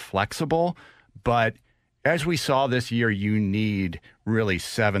kind of flexible. But as we saw this year, you need really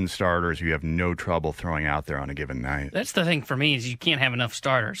 7 starters you have no trouble throwing out there on a given night. That's the thing for me is you can't have enough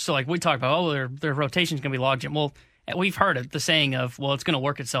starters. So like we talked about, their rotation's going to be logjam. Well, we've heard it, the saying of, well, it's going to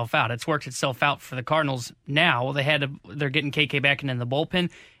work itself out. It's worked itself out for the Cardinals now. They're getting KK back in the bullpen.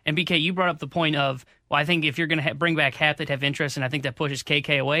 And BK, you brought up the point of, well, I think if you're going to bring back Happ, they'd have interest, and I think that pushes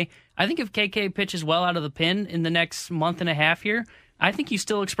KK away. I think if KK pitches well out of the pen in the next month and a half here, I think you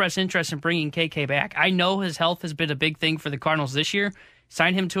still express interest in bringing KK back. I know his health has been a big thing for the Cardinals this year.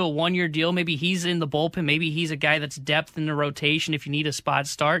 Sign him to a 1-year deal. Maybe he's in the bullpen. Maybe he's a guy that's depth in the rotation if you need a spot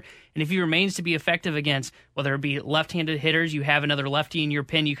start. And if he remains to be effective against, whether it be left-handed hitters, you have another lefty in your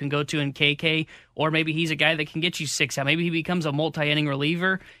pen you can go to in KK, or maybe he's a guy that can get you 6 out. Maybe he becomes a multi-inning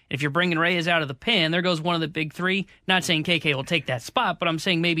reliever. If you're bringing Reyes out of the pen, there goes one of the big 3. Not saying KK will take that spot, but I'm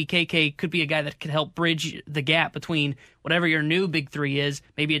saying maybe KK could be a guy that could help bridge the gap between whatever your new big 3 is.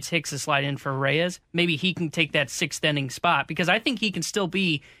 Maybe it's Hicks to slide in for Reyes. Maybe he can take that 6th inning spot because I think he can still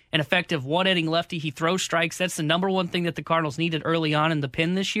be an effective 1-inning lefty. He throws strikes. That's the number one thing that the Cardinals needed early on in the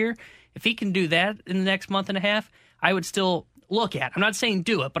pen this year. If he can do that in the next month and a half, I would still look at. I'm not saying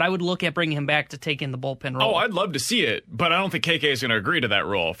do it, but I would look at bringing him back to take in the bullpen role. Oh, I'd love to see it, but I don't think KK is going to agree to that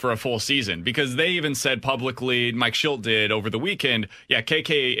role for a full season because they even said publicly, Mike Schilt did over the weekend, yeah,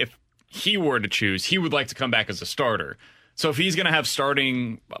 KK, if he were to choose, he would like to come back as a starter. So if he's going to have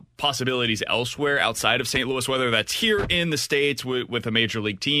starting possibilities elsewhere outside of St. Louis, whether that's here in the States with a major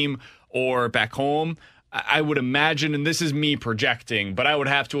league team or back home, I would imagine, and this is me projecting, but I would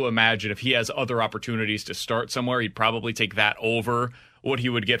have to imagine if he has other opportunities to start somewhere, he'd probably take that over what he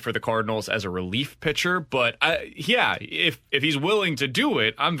would get for the Cardinals as a relief pitcher. But if he's willing to do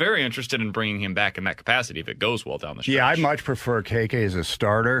it, I'm very interested in bringing him back in that capacity if it goes well down the stretch. Yeah, I much prefer KK as a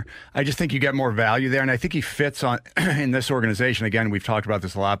starter. I just think you get more value there, and I think he fits on in this organization. Again, we've talked about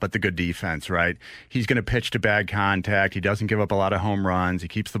this a lot, but the good defense, right? He's going to pitch to bad contact. He doesn't give up a lot of home runs. He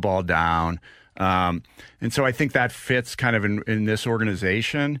keeps the ball down. And so I think that fits kind of in this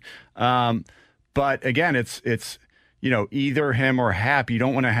organization. But again, it's either him or Happ. You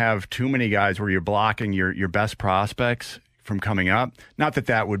don't want to have too many guys where you're blocking your best prospects from coming up. Not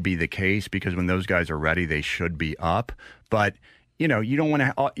that would be the case because when those guys are ready, they should be up. But you don't want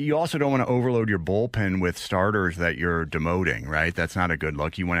to. You also don't want to overload your bullpen with starters that you're demoting, right? That's not a good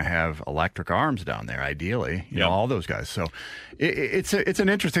look. You want to have electric arms down there, ideally. You know, all those guys. So it's an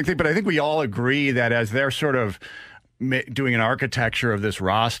interesting thing. But I think we all agree that as they're sort of doing an architecture of this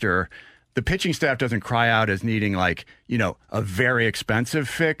roster, the pitching staff doesn't cry out as needing a very expensive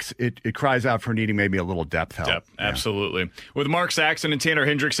fix. It cries out for needing maybe a little depth help. Yep, absolutely. With Mark Saxon and Tanner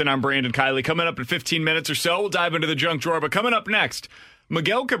Hendrickson, I'm Brandon Kiley. Coming up in 15 minutes or so, we'll dive into the junk drawer. But coming up next,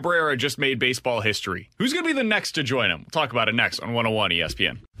 Miguel Cabrera just made baseball history. Who's going to be the next to join him? We'll talk about it next on 101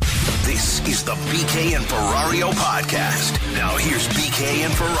 ESPN. This is the BK and Ferrario podcast. Now here's BK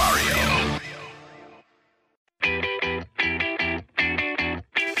and Ferrario.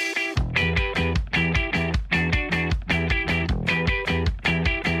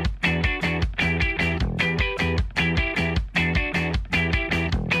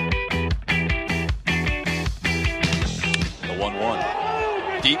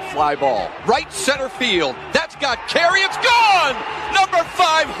 Deep fly ball, right center field. That's got carry. It's gone! Number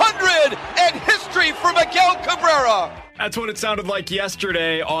 500 and history for Miguel Cabrera. That's what it sounded like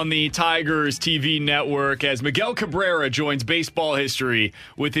yesterday on the Tigers TV network as Miguel Cabrera joins baseball history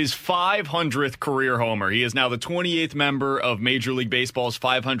with his 500th career homer. He is now the 28th member of Major League Baseball's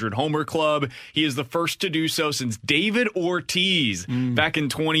 500 Homer Club. He is the first to do so since David Ortiz back in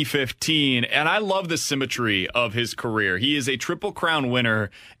 2015. And I love the symmetry of his career. He is a Triple Crown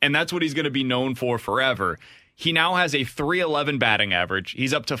winner, and that's what he's going to be known for forever. He now has a .311 batting average.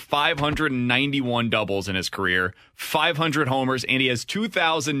 He's up to 591 doubles in his career, 500 homers, and he has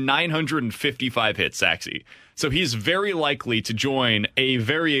 2,955 hits, Saxy. So he's very likely to join a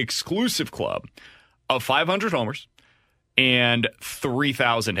very exclusive club of 500 homers and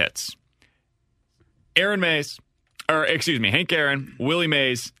 3,000 hits. Hank Aaron, Willie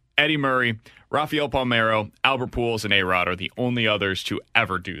Mays, Eddie Murray, Rafael Palmeiro, Albert Pujols, and A-Rod are the only others to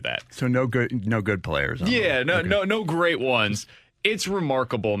ever do that. So no good players. No great ones. It's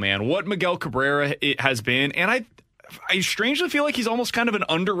remarkable, man, what Miguel Cabrera has been. And I strangely feel like he's almost kind of an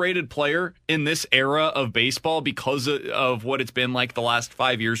underrated player in this era of baseball because of what it's been like the last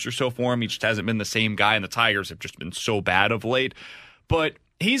 5 years or so for him. He just hasn't been the same guy, and the Tigers have just been so bad of late. But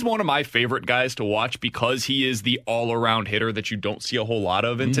he's one of my favorite guys to watch because he is the all-around hitter that you don't see a whole lot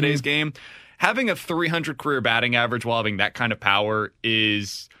of in today's game. Having a 300 career batting average while having that kind of power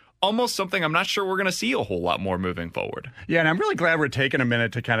is almost something I'm not sure we're going to see a whole lot more moving forward. Yeah, and I'm really glad we're taking a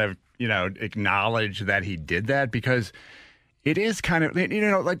minute to kind of, acknowledge that he did that because it is kind of,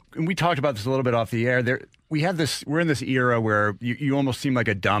 like we talked about this a little bit off the air. We're in this era where you almost seem like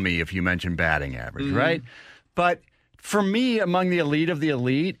a dummy if you mention batting average, right? But for me, among the elite of the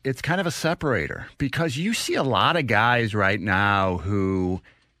elite, it's kind of a separator because you see a lot of guys right now who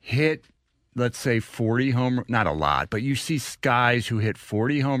hit, let's say 40 not a lot, but you see guys who hit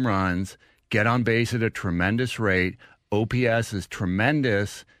 40 home runs, get on base at a tremendous rate, OPS is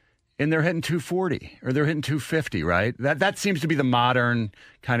tremendous, and they're hitting 240 or they're hitting 250, right? That seems to be the modern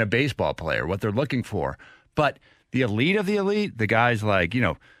kind of baseball player, what they're looking for. But the elite of the elite, the guys like,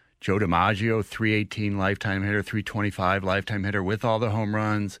 Joe DiMaggio, 318 lifetime hitter, 325 lifetime hitter with all the home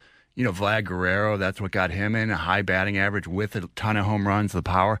runs. Vlad Guerrero, that's what got him in, a high batting average with a ton of home runs, the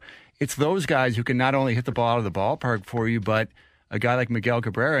power. It's those guys who can not only hit the ball out of the ballpark for you, but a guy like Miguel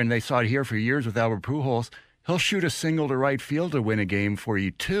Cabrera, and they saw it here for years with Albert Pujols, he'll shoot a single to right field to win a game for you,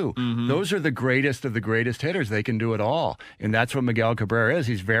 too. Those are the greatest of the greatest hitters. They can do it all. And that's what Miguel Cabrera is.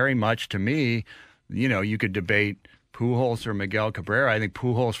 He's very much, to me, you could debate Pujols or Miguel Cabrera. I think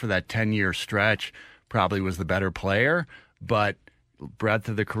Pujols for that 10-year stretch probably was the better player, but breadth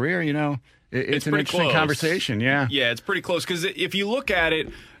of the career, it's an interesting conversation, yeah. Yeah, it's pretty close because if you look at it,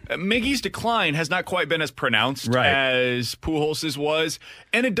 Miggy's decline has not quite been as pronounced as Pujols's was.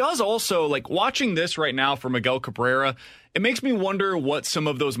 And it does also, like watching this right now for Miguel Cabrera, it makes me wonder what some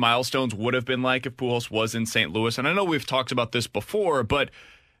of those milestones would have been like if Pujols was in St. Louis. And I know we've talked about this before, but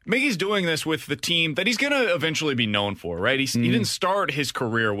Miggy's doing this with the team that he's going to eventually be known for, right? He didn't start his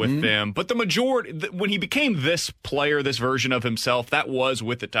career with them, but the majority, when he became this player, this version of himself, that was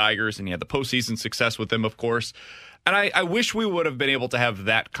with the Tigers, and he had the postseason success with them, of course. And I wish we would have been able to have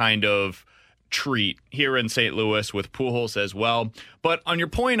that kind of treat here in St. Louis with Pujols as well. But on your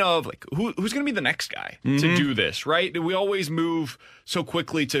point of like who's going to be the next guy to do this, right? We always move so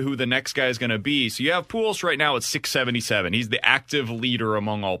quickly to who the next guy is going to be. So you have Pujols right now at 677. He's the active leader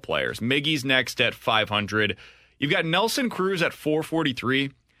among all players. Miggy's next at 500. You've got Nelson Cruz at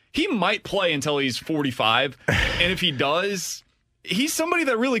 443. He might play until he's 45. And if he does, he's somebody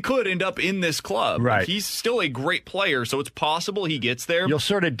that really could end up in this club. Right. He's still a great player, so it's possible he gets there. You'll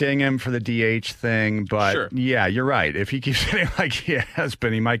sort of ding him for the DH thing, but yeah, you're right. If he keeps hitting like he has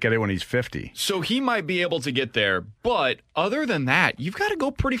been, he might get it when he's 50. So he might be able to get there. But other than that, you've got to go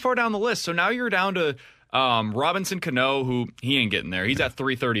pretty far down the list. So now you're down to Robinson Cano, who he ain't getting there. He's at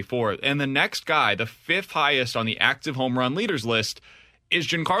 334. And the next guy, the fifth highest on the active home run leaders list, is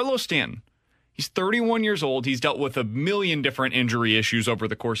Giancarlo Stanton. He's 31 years old. He's dealt with a million different injury issues over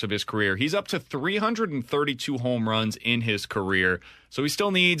the course of his career. He's up to 332 home runs in his career, so he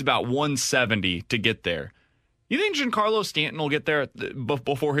still needs about 170 to get there. You think Giancarlo Stanton will get there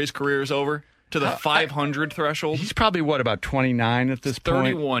before his career is over? To the 500 threshold? He's probably, about 29 at this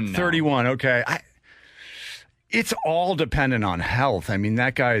point? 31 now. 31, okay. It's all dependent on health. I mean,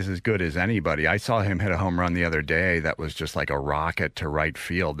 that guy is as good as anybody. I saw him hit a home run the other day that was just like a rocket to right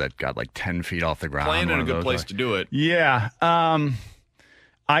field that got like 10 feet off the ground. Playing in a good place to do it. Yeah.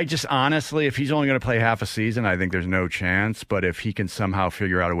 I just honestly, if he's only going to play half a season, I think there's no chance. But if he can somehow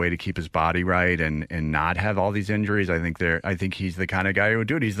figure out a way to keep his body right and not have all these injuries, I think he's the kind of guy who would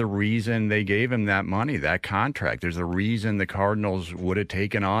do it. He's the reason they gave him that money, that contract. There's a reason the Cardinals would have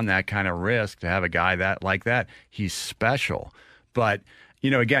taken on that kind of risk to have a guy like that. He's special. But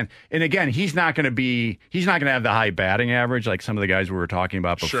again, he's not going to have the high batting average like some of the guys we were talking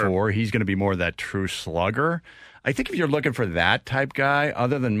about before. Sure. He's going to be more of that true slugger. I think if you're looking for that type guy,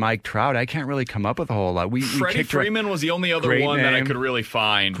 other than Mike Trout, I can't really come up with a whole lot. Freddie Freeman was the only other one that I could really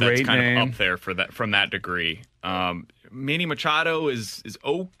find that's kind of up there from that degree. Manny Machado is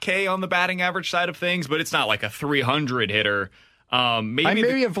okay on the batting average side of things, but it's not like a 300 hitter.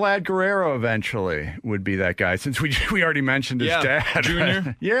 Maybe a Vlad Guerrero eventually would be that guy, since we already mentioned his dad.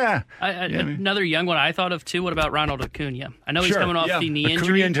 Junior. Yeah. Another young one I thought of, too. What about Ronald Acuna? I know he's coming off the knee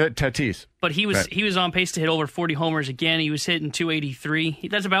injury. Acuna and Tatis. But he was on pace to hit over 40 homers again. He was hitting 283.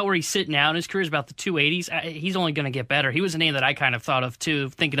 That's about where he's sitting now in his career, is about the 280s. He's only going to get better. He was a name that I kind of thought of, too,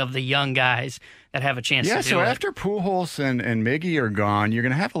 thinking of the young guys that have a chance to do it. Yeah, so after Pujols and Miggy are gone, you're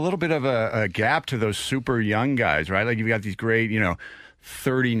going to have a little bit of a gap to those super young guys, right? Like you've got these great,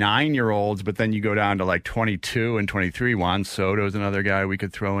 39-year-olds, but then you go down to like 22 and 23. Juan Soto's another guy we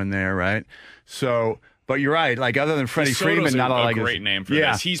could throw in there, right? So... But you're right. Like, other than Freddie Freeman, not all like a great name for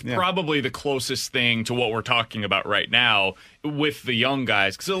this. He's probably the closest thing to what we're talking about right now with the young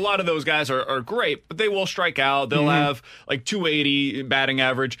guys, because a lot of those guys are great, but they will strike out. They'll have like 280 batting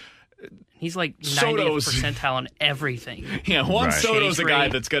average. He's like 90th percentile on everything. Yeah, Juan Soto's a guy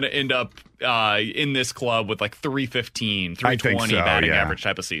that's going to end up in this club with like 315, 320 batting average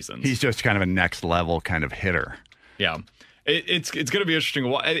type of seasons. He's just kind of a next level kind of hitter. Yeah. It's going to be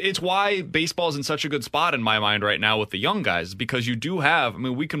interesting. It's why baseball's in such a good spot in my mind right now with the young guys, because you do have,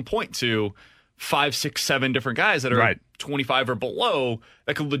 we can point to 5, 6, 7 different guys that are 25 or below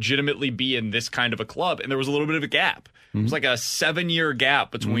that could legitimately be in this kind of a club. And there was a little bit of a gap. Mm-hmm. It was like a 7-year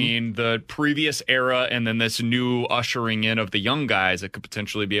gap between the previous era and then this new ushering in of the young guys that could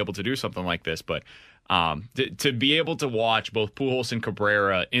potentially be able to do something like this. But to be able to watch both Pujols and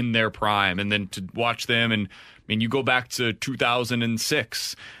Cabrera in their prime, and then to watch them, and you go back to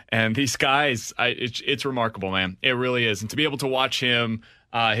 2006, and these guys, it's remarkable, man. It really is. And to be able to watch him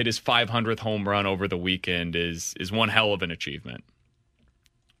hit his 500th home run over the weekend is one hell of an achievement.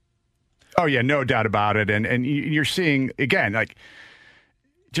 Oh, yeah, no doubt about it. And you're seeing, again, like,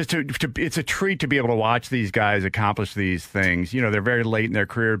 just it's a treat to be able to watch these guys accomplish these things. They're very late in their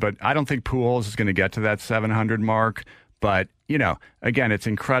career, but I don't think Pujols is going to get to that 700 mark. But, again, it's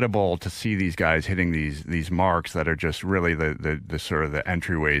incredible to see these guys hitting these marks that are just really the sort of the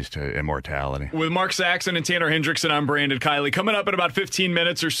entryways to immortality. With Mark Saxon and Tanner Hendrickson, I'm Brandon Kiley. Coming up in about 15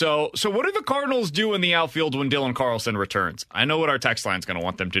 minutes or so. So what do the Cardinals do in the outfield when Dylan Carlson returns? I know what our text line's going to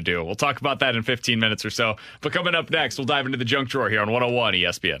want them to do. We'll talk about that in 15 minutes or so. But coming up next, we'll dive into the junk drawer here on 101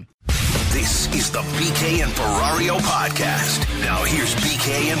 ESPN. This is the BK and Ferrario podcast. Now here's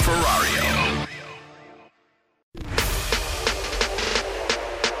BK and Ferrario.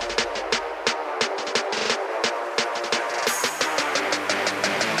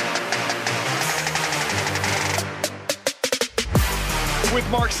 With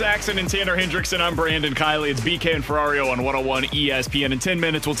Mark Saxon and Tanner Hendrickson, I'm Brandon Kiley. It's BK and Ferrario on 101 ESPN. In 10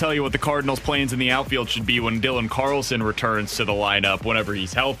 minutes, we'll tell you what the Cardinals' plans in the outfield should be when Dylan Carlson returns to the lineup whenever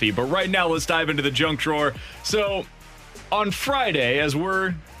he's healthy. But right now, let's dive into the junk drawer. So, on Friday, as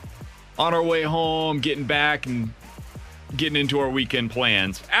we're on our way home, getting back and getting into our weekend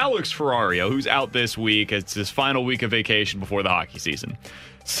plans, Alex Ferrario, who's out this week, it's his final week of vacation before the hockey season,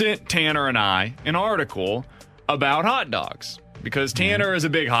 sent Tanner and I an article about hot dogs. Because Tanner is a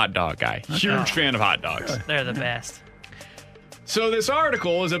big hot dog guy. Huge fan of hot dogs. They're the best. So this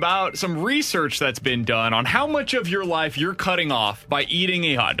article is about some research that's been done on how much of your life you're cutting off by eating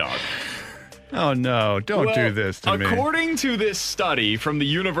a hot dog. Oh, no. Don't do this to me. According to this study from the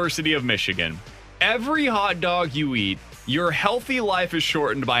University of Michigan, every hot dog you eat your healthy life is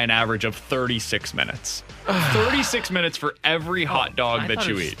shortened by an average of 36 minutes. 36 minutes for every hot dog that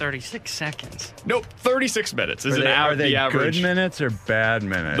you eat. 36 seconds. Nope, 36 minutes is Are they the average. Good minutes or bad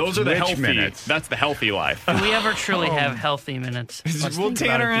minutes? Those are the healthy minutes. That's the healthy life. Do we ever truly have healthy minutes? Well,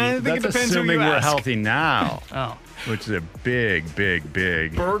 Tanner, I think it That's depends who assuming you we're ask. healthy now. Oh. Which is a big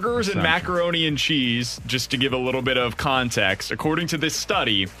Burgers and assumption. macaroni and cheese, just to give a little bit of context, according to this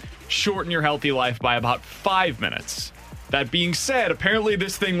study, shorten your healthy life by about 5 minutes. That being said, apparently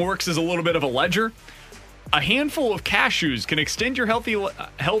this thing works as a little bit of a ledger. A handful of cashews can extend your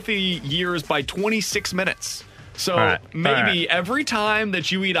healthy years by 26 minutes. So maybe every time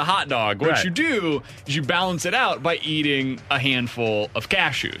that you eat a hot dog, what you do is you balance it out by eating a handful of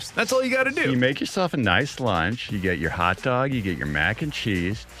cashews. That's all you got to do. You make yourself a nice lunch. You get your hot dog. You get your mac and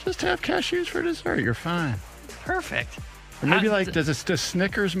cheese. Just have cashews for dessert. You're fine. Perfect. Or maybe does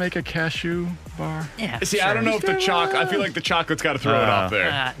Snickers make a cashew bar? Yeah. See, sure. I don't know if I feel like the chocolate's got to throw it off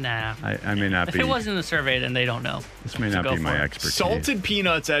there. Nah. I may not if be. it wasn't in the survey, then they don't know. This may not be my expertise. Salted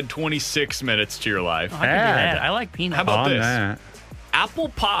peanuts add 26 minutes to your life. I can do that. I like peanuts. How about this? That. Apple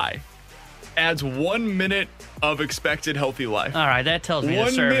pie adds 1 minute of expected healthy life. All right, that tells me the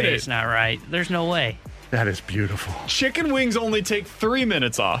 1 survey minute. is not right. There's no way. That is beautiful. Chicken wings only take 3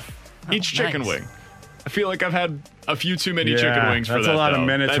 minutes off each chicken nice. wing. I feel like I've had a few too many chicken wings for that. That's a lot though. of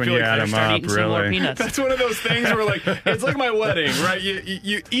minutes I when feel you like add I them start up, eating some more really. peanuts. That's one of those things where, like, it's like my wedding, right?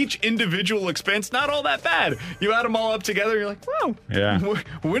 You each individual expense, not all that bad. You add them all up together, you're like, wow. Yeah.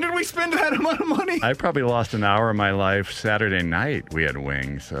 When did we spend that amount of money? I probably lost an hour of my life Saturday night. We had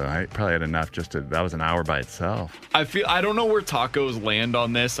wings, so I probably had enough that was an hour by itself. I don't know where tacos land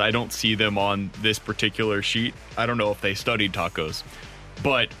on this. I don't see them on this particular sheet. I don't know if they studied tacos,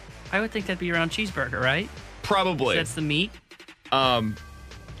 but I would think that'd be around cheeseburger, right? probably. That's the meat?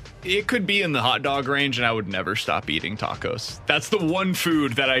 It could be in the hot dog range, and I would never stop eating tacos. That's the one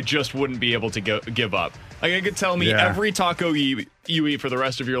food that I just wouldn't be able to give up. Like, I could tell me every taco you eat for the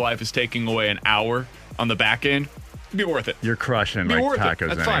rest of your life is taking away an hour on the back end. It'd be worth it. You're crushing Be like worth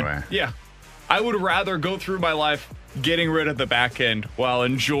tacos it. That's anyway. fine. Yeah. I would rather go through my life getting rid of the back end while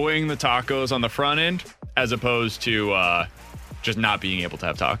enjoying the tacos on the front end as opposed to just not being able to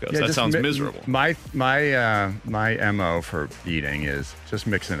have tacos. Yeah, that sounds miserable. My MO for eating is just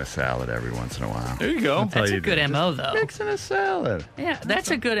mixing a salad every once in a while. There you go. That's a good MO, though. Mixing a salad. Yeah, that's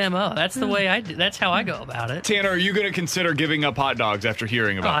a good MO. That's the way that's how I go about it. Tanner, are you going to consider giving up hot dogs after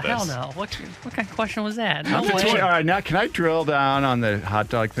hearing about this? Hell no. What kind of question was that? No All way. right, now can I drill down on the hot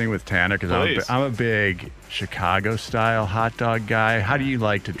dog thing with Tanner? Because I'm a big Chicago-style hot dog guy. How do you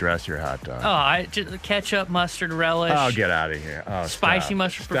like to dress your hot dog? Oh, I just ketchup, mustard, relish. Oh, get out of here. Oh, Spicy stop.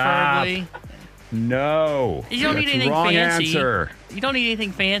 mustard, Stop. preferably. No. You don't need That's anything wrong fancy. Answer. You don't need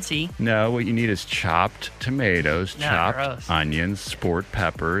anything fancy. No, what you need is chopped tomatoes, No, chopped gross. onions, sport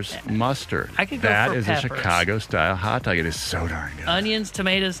peppers, mustard. I could go That for is peppers. a Chicago-style hot dog. It is so darn good. Onions,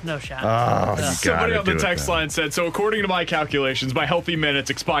 tomatoes, no shot. Oh, you Somebody gotta on the do it text then. line said, so according to my calculations, my healthy minutes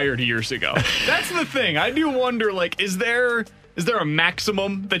expired years ago. That's the thing. I do wonder, like, is there a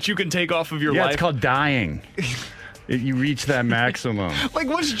maximum that you can take off of your Yeah, life? it's called dying. You reach that maximum. Like,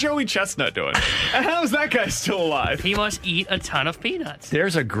 what's Joey Chestnut doing? And how is that guy still alive? He must eat a ton of peanuts.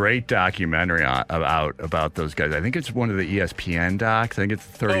 There's a great documentary about those guys. I think it's one of the ESPN docs. I think it's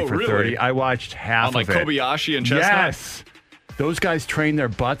 30 for really? 30. I watched half On, like, of it. Kobayashi and Chestnut? Yes. Those guys train their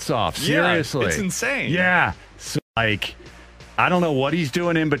butts off. Seriously. Yeah, it's insane. Yeah. So, like, I don't know what he's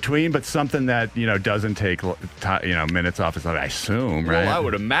doing in between, but something that, doesn't take, minutes off his life, I assume, right? Well, I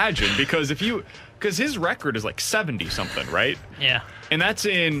would imagine, because his record is like 70-something, right? Yeah. And that's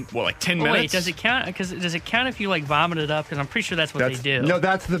in, like 10 minutes? Wait, does it count? Does it count if you, like, vomit it up? Because I'm pretty sure that's what they do. No,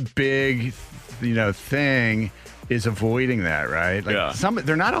 that's the big, thing is avoiding that, right? Like Yeah.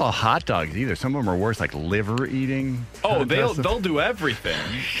 they're not all hot dogs either. Some of them are worse, like liver eating. Oh, contests. they'll do everything.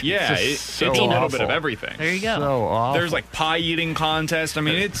 Yeah, It's it's so a little bit awful. of everything. There you go. So awful. There's like pie eating contest. I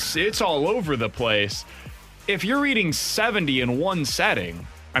mean, it's all over the place. If you're eating 70 in one setting,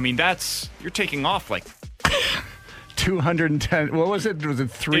 I mean, you're taking off like 210. What was it? Was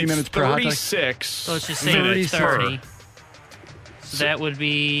it 3 minutes per hot dog? 36. So let's just say that's 30. So that would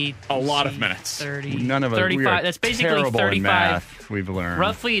be a lot of minutes. 30. None of us. 35. We are That's basically terrible in 35. math, we've learned.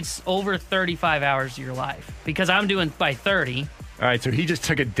 Roughly, it's over 35 hours of your life because I'm doing by 30. All right, so he just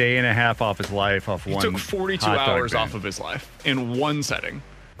took a day and a half off his life off He one. took 42 hot dog hours binge. off of his life in one setting.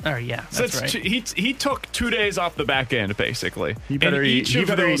 Oh, yeah, So that's right. he took 2 days off the back end, basically. He better in eat. each He of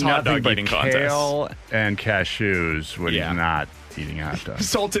better those eat hot nothing dog but eating contests. kale and cashews when Yeah. he's not eating hot dogs.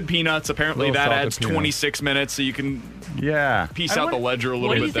 Salted peanuts. Apparently that adds 26 minutes, so you can piece out the ledger a little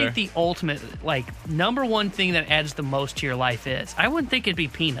bit there. What do you think the ultimate, number one thing that adds the most to your life is? I wouldn't think it'd be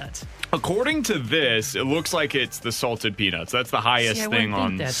peanuts. According to this, it looks like it's the salted peanuts. That's the highest thing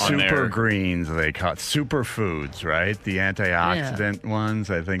on there. Super greens, they call it. Superfoods, right? The antioxidant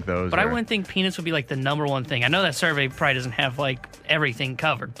ones. I think those But I wouldn't think peanuts would be the number one thing. I know that survey probably doesn't have everything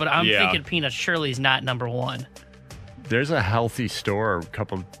covered, but I'm thinking peanuts surely is not number one. There's a healthy store a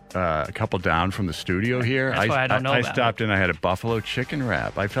couple down from the studio here. That's why I don't know I stopped and I had a buffalo chicken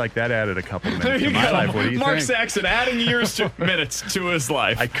wrap. I feel like that added a couple minutes to my life. What do you Mark think? Saxon adding minutes to his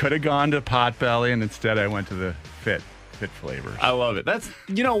life. I could have gone to Potbelly, and instead I went to the Fit flavors. I love it.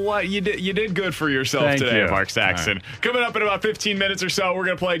 You know what? You did good for yourself today, Mark Saxon. Right. Coming up in about 15 minutes or so, we're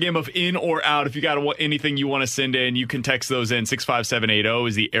going to play a game of in or out. If you got anything you want to send in, you can text those in. 65780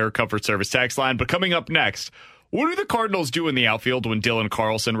 is the Air Comfort Service text line. But coming up next, what do the Cardinals do in the outfield when Dylan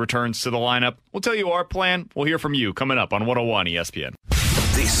Carlson returns to the lineup? We'll tell you our plan. We'll hear from you coming up on 101 ESPN.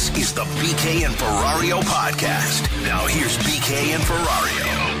 This is the BK and Ferrario podcast. Now here's BK and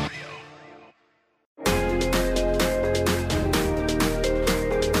Ferrario.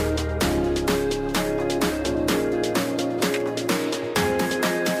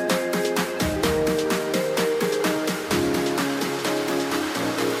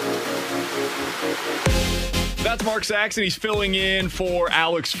 That's Mark Saxon. He's filling in for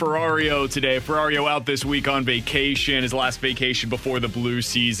Alex Ferrario today. Ferrario out this week on vacation, his last vacation before the Blue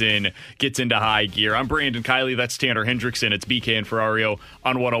season gets into high gear. I'm Brandon Kiley. That's Tanner Hendrickson. It's BK and Ferrario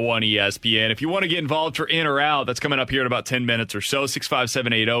on 101 ESPN. If you want to get involved for in or out, that's coming up here in about 10 minutes or so.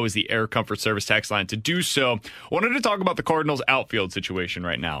 65780 is the Air Comfort Service text line to do so. I wanted to talk about the Cardinals outfield situation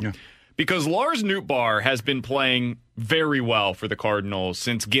right now. Yeah. Because Lars Nootbaar has been playing very well for the Cardinals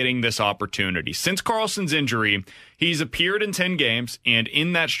since getting this opportunity. Since Carlson's injury, he's appeared in 10 games, and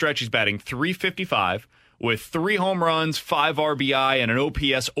in that stretch, he's batting .355 with 3 home runs, 5 RBI, and an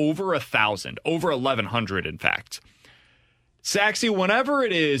OPS over 1,000, over 1,100, in fact. Saxy, whenever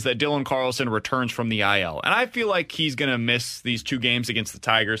it is that Dylan Carlson returns from the IL, and I feel like he's going to miss these 2 games against the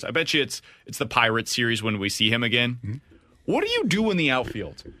Tigers. I bet you it's the Pirates series when we see him again. Mm-hmm. What do you do in the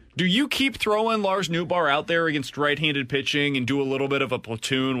outfield? Do you keep throwing Lars Nootbaar out there against right-handed pitching and do a little bit of a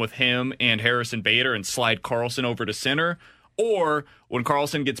platoon with him and Harrison Bader and slide Carlson over to center? Or when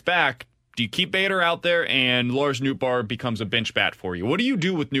Carlson gets back, do you keep Bader out there and Lars Nootbaar becomes a bench bat for you? What do you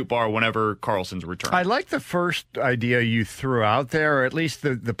do with Nootbaar whenever Carlson's returned? I like the first idea you threw out there, or at least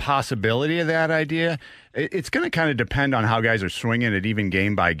the possibility of that idea. It's going to kind of depend on how guys are swinging it even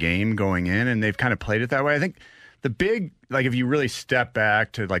game by game going in, and they've kind of played it that way. I think the big, if you really step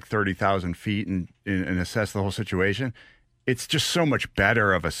back to 30,000 feet and assess the whole situation, it's just so much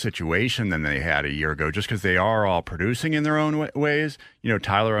better of a situation than they had a year ago, just because they are all producing in their own ways.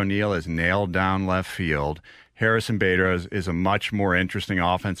 Tyler O'Neill has nailed down left field. Harrison Bader is a much more interesting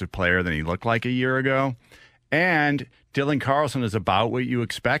offensive player than he looked like a year ago. And Dylan Carlson is about what you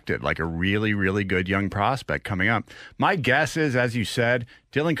expected, like a really, really good young prospect coming up. My guess is, as you said,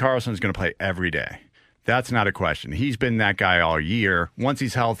 Dylan Carlson is going to play every day. That's not a question. He's been that guy all year. Once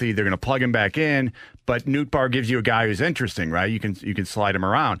he's healthy, they're going to plug him back in. But Nootbaar gives you a guy who's interesting, right? You can slide him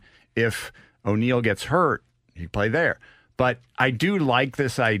around. If O'Neill gets hurt, he play there. But I do like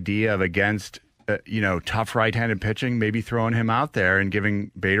this idea of against tough right-handed pitching, maybe throwing him out there and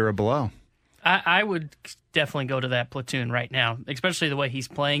giving Bader a blow. I would definitely go to that platoon right now, especially the way he's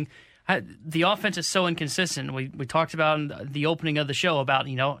playing. The offense is so inconsistent. We talked about in the opening of the show about,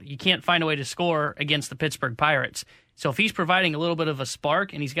 you can't find a way to score against the Pittsburgh Pirates. So if he's providing a little bit of a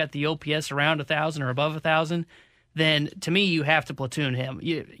spark and he's got the OPS around 1,000 or above 1,000, then to me, you have to platoon him.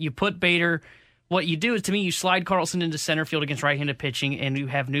 You put Bader. What you do is, to me, you slide Carlson into center field against right-handed pitching, and you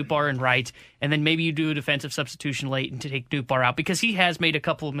have Nootbaar in right, and then maybe you do a defensive substitution late and to take Nootbaar out, because he has made a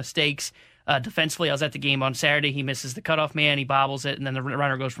couple of mistakes defensively. I was at the game on Saturday. He misses the cutoff man, he bobbles it, and then the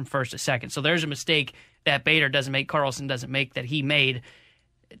runner goes from first to second. So there's a mistake that Bader doesn't make, Carlson doesn't make, that he made.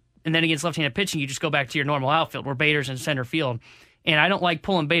 And then against left-handed pitching, you just go back to your normal outfield where Bader's in center field. And I don't like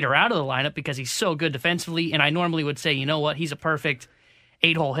pulling Bader out of the lineup because he's so good defensively, and I normally would say, you know what, he's a perfect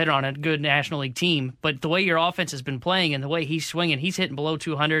 8-hole hitter on a good National League team. But the way your offense has been playing and the way he's swinging, he's hitting below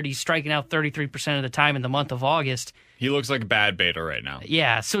 200. He's striking out 33% of the time in the month of August. He looks like bad Bader right now.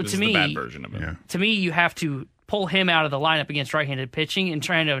 Yeah, so this to me, is the bad version of him. To me, you have to pull him out of the lineup against right-handed pitching and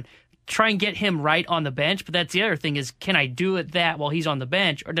try try and get him right on the bench. But that's the other thing is, can I do it that while he's on the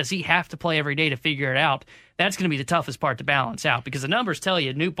bench, or does he have to play every day to figure it out? That's going to be the toughest part to balance out because the numbers tell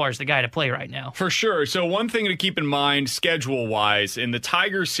you Nootbaar's the guy to play right now. For sure. So one thing to keep in mind schedule-wise, in the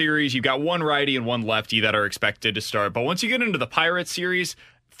Tigers series, you've got one righty and one lefty that are expected to start. But once you get into the Pirates series,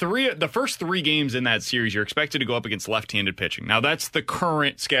 the first 3 games in that series, you're expected to go up against left-handed pitching. Now, that's the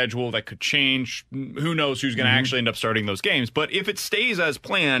current schedule. That could change. Who knows who's going to actually end up starting those games. But if it stays as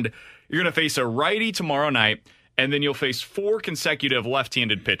planned, you're going to face a righty tomorrow night, and then you'll face 4 consecutive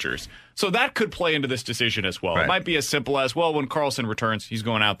left-handed pitchers. So that could play into this decision as well. Right. It might be as simple as, well, when Carlson returns, he's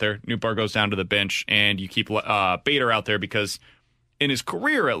going out there. Nootbaar goes down to the bench, and you keep Bader out there because in his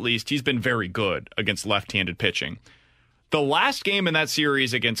career, at least, he's been very good against left-handed pitching. The last game in that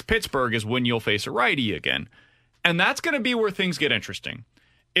series against Pittsburgh is when you'll face a righty again. And that's going to be where things get interesting.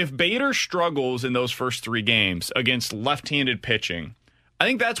 If Bader struggles in those first 3 games against left-handed pitching, I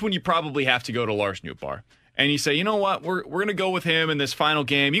think that's when you probably have to go to Lars Nootbaar. And you say, you know what, we're going to go with him in this final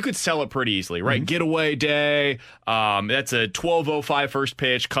game. You could sell it pretty easily, right? Mm-hmm. Getaway day. That's a 12:05 first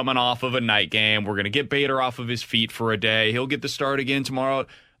pitch coming off of a night game. We're going to get Bader off of his feet for a day. He'll get the start again tomorrow.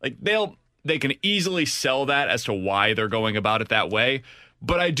 Like they can easily sell that as to why they're going about it that way.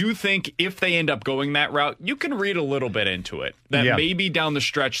 But I do think if they end up going that route, you can read a little bit into it. That maybe down the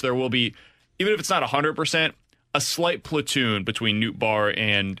stretch there will be, even if it's not 100%, a slight platoon between Nootbaar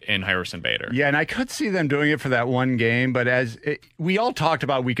and Harrison Bader. Yeah, and I could see them doing it for that one game, but we all talked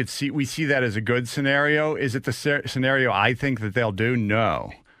about, we see that as a good scenario. Is it the scenario I think that they'll do?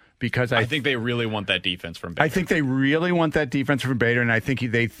 No. Because I think they really want that defense from Bader. I think they really want that defense from Bader, and I think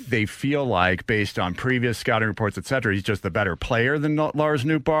they feel like, based on previous scouting reports, et cetera, he's just the better player than Lars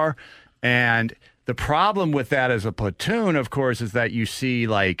Nootbaar. And the problem with that as a platoon, of course, is that you see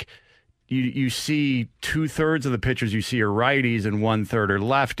you see 2/3 of the pitchers you see are righties and 1/3 are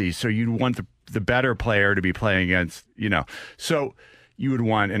lefties. So you'd want the better player to be playing against, So you would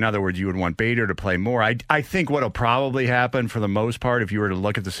want, in other words, you would want Bader to play more. I think what'll probably happen for the most part, if you were to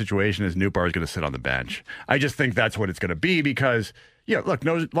look at the situation, is Nootbaar is going to sit on the bench. I just think that's what it's going to be because, look,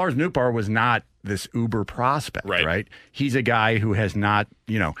 Lars Nootbaar was not this uber prospect, right? He's a guy who has not,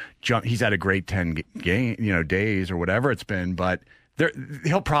 he's had a great 10 days or whatever it's been, but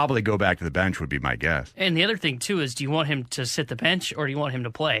he'll probably go back to the bench would be my guess. And the other thing, too, is do you want him to sit the bench or do you want him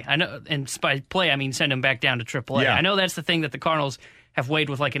to play? I know, and by play, I mean send him back down to AAA. Yeah. I know that's the thing that the Cardinals have weighed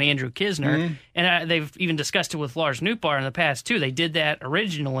with like an Andrew Kisner, and they've even discussed it with Lars Nootbaar in the past, too. They did that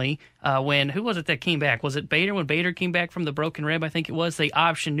originally when, who was it that came back? Was it Bader? When Bader came back from the broken rib, I think it was, they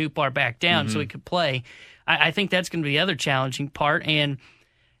optioned Nootbaar back down so he could play. I think that's going to be the other challenging part, and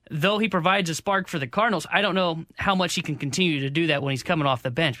though he provides a spark for the Cardinals, I don't know how much he can continue to do that when he's coming off the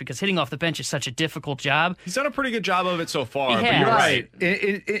bench because hitting off the bench is such a difficult job. He's done a pretty good job of it so far. But you're right.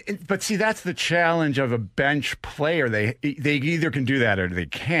 But see, that's the challenge of a bench player. They either can do that or they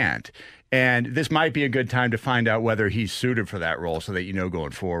can't. And this might be a good time to find out whether he's suited for that role so that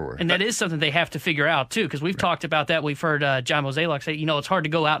going forward. And that is something they have to figure out, too, because we've talked about that. We've heard John Mozeliak say, it's hard to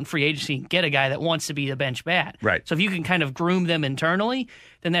go out in free agency and get a guy that wants to be a bench bat. Right. So if you can kind of groom them internally,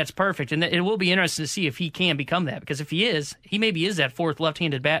 then that's perfect. And it will be interesting to see if he can become that, because if he maybe is that 4th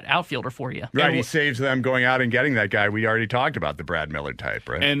left-handed bat outfielder for you. Right, he saves them going out and getting that guy. We already talked about the Brad Miller type,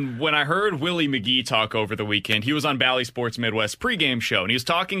 right? And when I heard Willie McGee talk over the weekend, he was on Bally Sports Midwest pregame show, and he was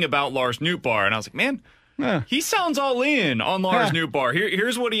talking about Lars Nootbaar, and I was like, man, he sounds all in on Lars Nootbaar.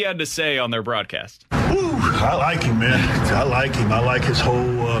 Here's what he had to say on their broadcast. I like him, man. I like him. I like his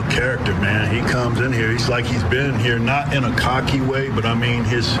whole character, man. He comes in here. He's like he's been here, not in a cocky way, but I mean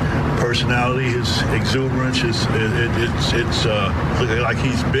his personality, his exuberance, it's like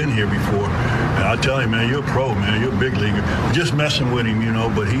he's been here before. And I tell him, man, you're a pro, man. You're a big leaguer. Just messing with him,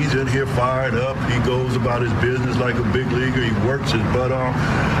 but he's in here fired up. He goes about his business like a big leaguer. He works his butt off,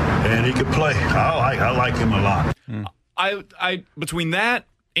 and he can play. I like him a lot. I between that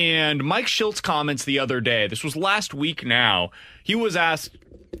and Mike Schilt's comments the other day, this was last week now, he was asked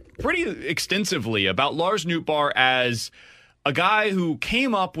pretty extensively about Lars Nootbaar as a guy who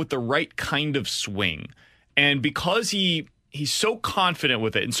came up with the right kind of swing. And because he's so confident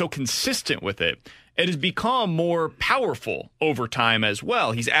with it and so consistent with it, it has become more powerful over time as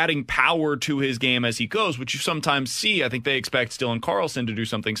well. He's adding power to his game as he goes, which you sometimes see. I think they expect Dylan Carlson to do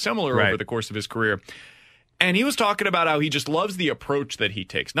something similar over the course of his career. And he was talking about how he just loves the approach that he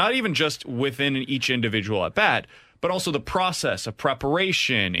takes, not even just within each individual at bat, but also the process of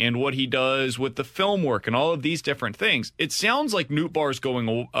preparation and what he does with the film work and all of these different things. It sounds like Nootbaar's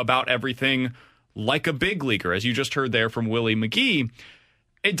going about everything like a big leaguer, as you just heard there from Willie McGee.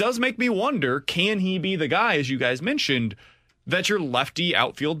 It does make me wonder, can he be the guy, as you guys mentioned, that's your lefty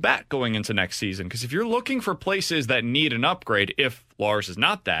outfield bat going into next season. Because if you're looking for places that need an upgrade, if Lars is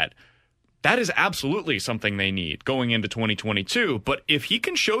not that is absolutely something they need going into 2022. But if he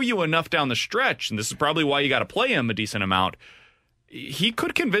can show you enough down the stretch, and this is probably why you got to play him a decent amount, he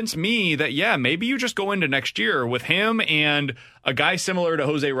could convince me that, yeah, maybe you just go into next year with him and a guy similar to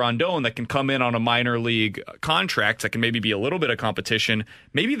Jose Rondon that can come in on a minor league contract that can maybe be a little bit of competition.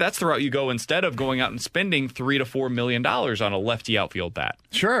 Maybe that's the route you go instead of going out and spending $3 to $4 million on a lefty outfield bat.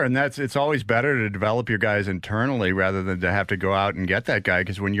 Sure, and it's always better to develop your guys internally rather than to have to go out and get that guy,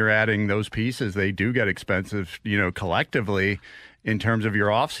 because when you're adding those pieces, they do get expensive, collectively in terms of your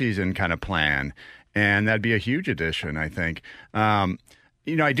offseason kind of plan. And that'd be a huge addition, I think. I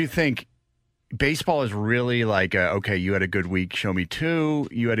do think baseball is really like, okay, you had a good week, show me 2.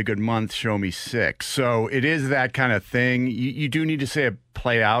 You had a good month, show me 6. So it is that kind of thing. You do need to see it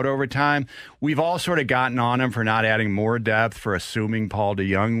play out over time. We've all sort of gotten on him for not adding more depth, for assuming Paul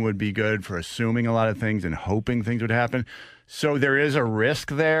DeJong would be good, for assuming a lot of things and hoping things would happen. So there is a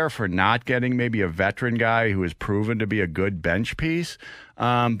risk there for not getting maybe a veteran guy who has proven to be a good bench piece.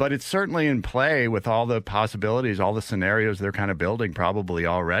 But it's certainly in play with all the possibilities, all the scenarios they're kind of building probably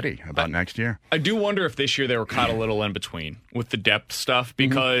already about next year. I do wonder if this year they were caught a little in between with the depth stuff,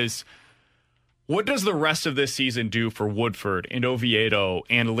 because what does the rest of this season do for Woodford and Oviedo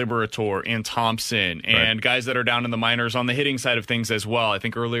and Liberator and Thompson and guys that are down in the minors on the hitting side of things as well? I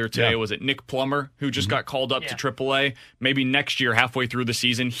think earlier today, was it Nick Plummer who just got called up to AAA? Maybe next year, halfway through the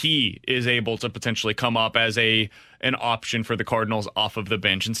season, he is able to potentially come up as an option for the Cardinals off of the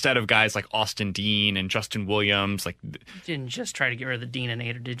bench instead of guys like Austin Dean and Justin Williams. Like, you didn't just try to get rid of the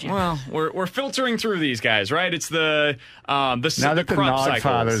Dean-inator, did you? Well, we're filtering through these guys, right? It's the now that the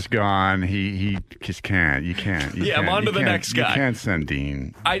Nogfather's gone, he just can't. You can't. I'm on to the next guy. You can't send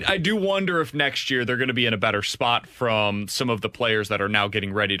Dean. I do wonder if next year they're going to be in a better spot from some of the players that are now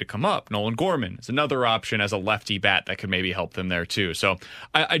getting ready to come up. Nolan Gorman is another option as a lefty bat that could maybe help them there too. So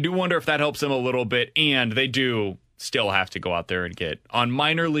I do wonder if that helps them a little bit, and they do still have to go out there and get on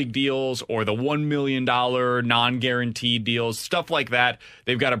minor league deals or the $1 million non-guaranteed deals, stuff like that.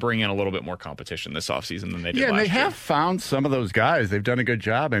 They've got to bring in a little bit more competition this offseason than they did last year. Yeah, they have found some of those guys. They've done a good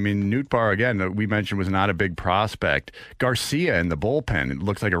job. I mean, Nootbaar, again, we mentioned was not a big prospect. Garcia in the bullpen, it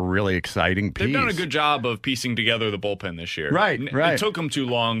looks like a really exciting piece. They've done a good job of piecing together the bullpen this year. Right. It took them too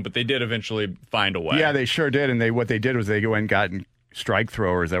long, but they did eventually find a way. Yeah, they sure did. And what they did was they went and got strike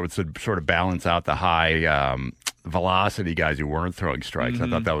throwers that would sort of balance out the high velocity guys who weren't throwing strikes. I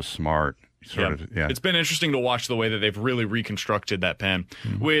thought that was smart. It's been interesting to watch the way that they've really reconstructed that pen.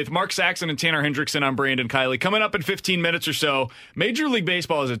 With Mark Saxon and Tanner Hendrickson, I'm Brandon Kiley. Coming up in 15 minutes or so, Major League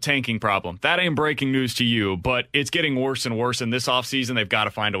Baseball is a tanking problem. That ain't breaking news to you, but it's getting worse and worse. In this offseason, they've got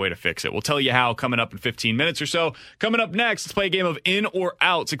to find a way to fix it. We'll tell you how coming up in 15 minutes or so. Coming up next, let's play a game of In or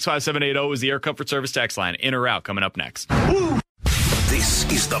Out. 65780 is the Air Comfort Service text line. In or Out coming up next. This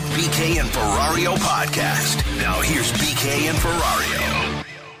is the BK and Ferrario podcast. Now here's BK and Ferrario.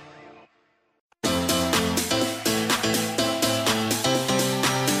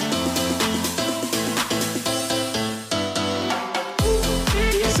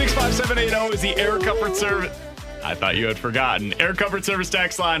 $65780 is the Air Comfort Service. I thought you had forgotten. Air Comfort Service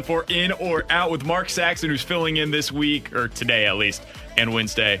text line for In or Out with Mark Saxon, who's filling in this week, or today at least, and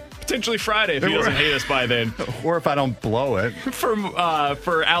Wednesday. Potentially Friday if he doesn't hate us by then. Or if I don't blow it. For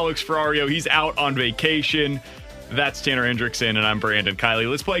Alex Ferrario, he's out on vacation. That's Tanner Hendrickson, and I'm Brandon Kiley.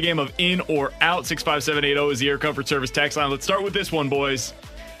 Let's play a game of In or Out. 65780 is the Air Comfort Service text line. Let's start with this one, boys.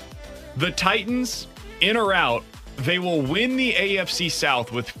 The Titans, in or out, they will win the AFC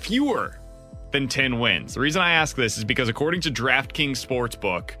South with fewer than 10 wins. The reason I ask this is because according to DraftKings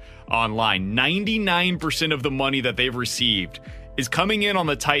Sportsbook online, 99% of the money that they've received is coming in on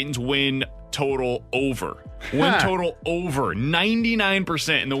the Titans win total over. Win total over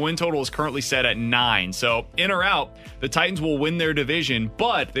 99%, and the win total is currently set at 9. So in or out, the Titans will win their division,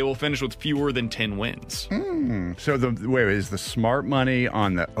 but they will finish with fewer than 10 wins. So is the smart money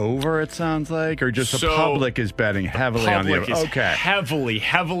on the over, it sounds like, or just the public is betting heavily on the over? Okay. Heavily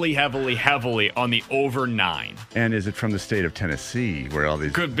on the over 9. And is it from the state of Tennessee where all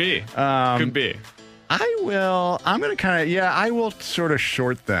these could be? Could be. I'm going to I will sort of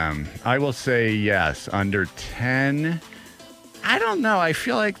short them. I will say yes, under 10. I don't know. I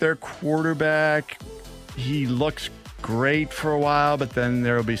feel like their quarterback, he looks great for a while, but then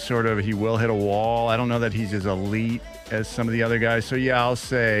there will be he will hit a wall. I don't know that he's as elite as some of the other guys. So I'll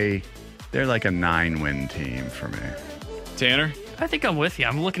say they're like a 9-win team for me. Tanner? I think I'm with you.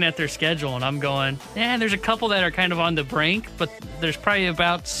 I'm looking at their schedule and I'm going, there's a couple that are kind of on the brink, but there's probably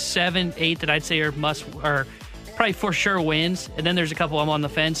about 7, 8 that I'd say are probably for sure wins, and then there's a couple I'm on the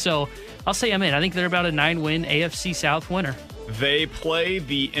fence. So I'll say I'm in. I think they're about a 9-win AFC South winner. They play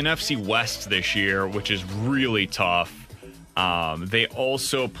the NFC West this year, which is really tough. They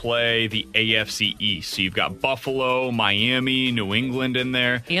also play the AFC East. So you've got Buffalo, Miami, New England in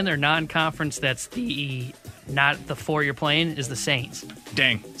there. And their non-conference, that's not the 4 you're playing, is the Saints.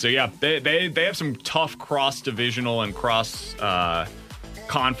 Dang. So yeah, they have some tough cross-divisional and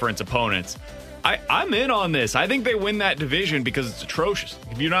cross-conference opponents. I'm in on this. I think they win that division because it's atrocious.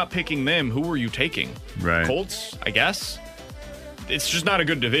 If you're not picking them, who are you taking? Right. Colts, I guess. It's just not a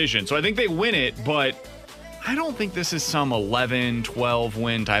good division. So I think they win it, but I don't think this is some 11, 12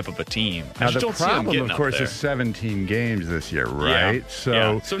 win type of a team. Now, I just don't see them getting of course, up there. is 17 games this year, right?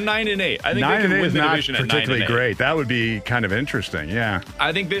 Yeah. So 9-8. I think 9 they can and 8 win is the not division at 9-8. particularly great. That would be kind of interesting, yeah.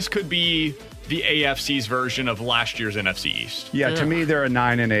 I think this could be the AFC's version of last year's NFC East. Yeah, to me, they're a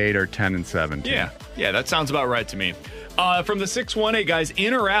 9-8 or 10-7 team. Yeah, that sounds about right to me. From the 6-1-8 guys,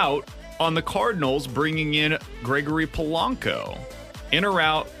 in or out on the Cardinals, bringing in Gregory Polanco. In or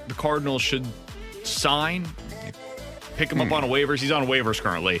out, the Cardinals should sign, pick him up on waivers. He's on waivers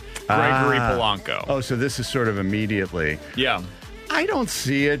currently. Gregory Polanco. Oh, so this is sort of immediately. Yeah. I don't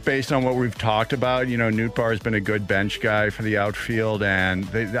see it based on what we've talked about. You know, Nootbaar's been a good bench guy for the outfield, and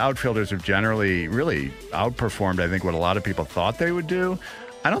the outfielders have generally really outperformed, I think, what a lot of people thought they would do.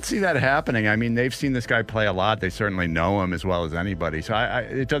 I don't see that happening. I mean, they've seen this guy play a lot. They certainly know him as well as anybody. So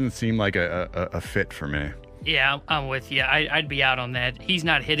it doesn't seem like a fit for me. Yeah, I'm with you. I'd be out on that. He's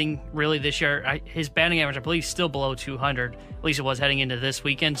not hitting really this year. His batting average, I believe, is still below 200. At least it was heading into this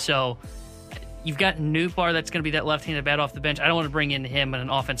weekend. So you've got Nootbaar that's going to be that left-handed bat off the bench. I don't want to bring in him in an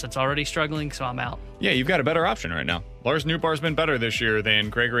offense that's already struggling, so I'm out. Yeah, you've got a better option right now. Lars Nootbaar's been better this year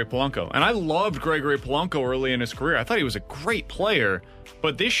than Gregory Polanco. And I loved Gregory Polanco early in his career. I thought he was a great player.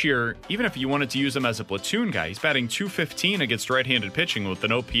 But this year, even if you wanted to use him as a platoon guy, he's batting .215 against right-handed pitching with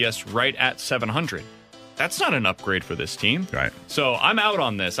an OPS right at 700. That's not an upgrade for this team. Right. So I'm out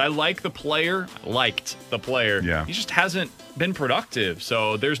on this. I liked the player. Yeah. He just hasn't been productive.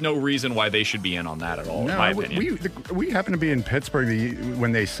 So there's no reason why they should be in on that at all, in my opinion. We happened to be in Pittsburgh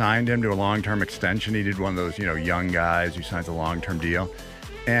when they signed him to a long-term extension. He did one of those, young guys who signs a long-term deal.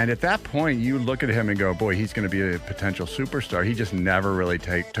 And at that point, you look at him and go, boy, he's going to be a potential superstar. He just never really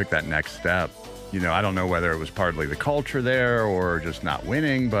took that next step. I don't know whether it was partly the culture there or just not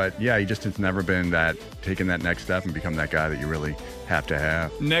winning, but yeah, he just has never been taking that next step and become that guy that you really have to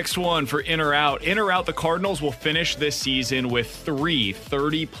have. Next one for in or out. In or out, the Cardinals will finish this season with 3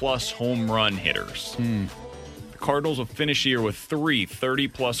 30-plus home run hitters. The Cardinals will finish the year with 3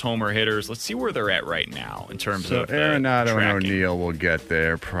 30-plus homer hitters. Let's see where they're at right now in terms of Arenado tracking. and O'Neill will get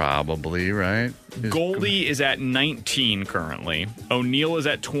there probably, right? Goldie is at 19 currently. O'Neill is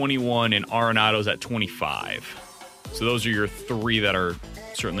at 21, and Arenado's at 25. So those are your 3 that are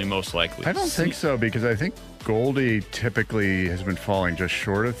certainly most likely. I don't think so, because I think Goldie typically has been falling just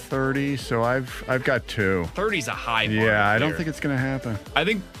short of 30, so I've got 2. 30's a high mark. Yeah, I don't think it's going to happen.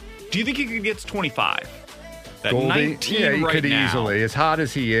 Do you think he could get to 25? That Goldie, 19 yeah, he right could now. Easily. As hot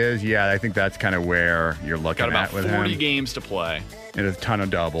as he is, yeah, I think that's kind of where you're looking Got about at with 40 him. games to play. And a ton of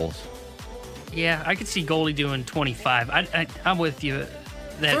doubles. Yeah, I could see Goldie doing 25. I'm with you.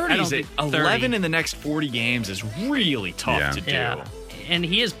 30's 11 in the next 40 games is really tough to do. Yeah, and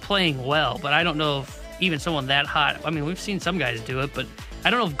he is playing well, but I don't know if even someone that hot. I mean, we've seen some guys do it, but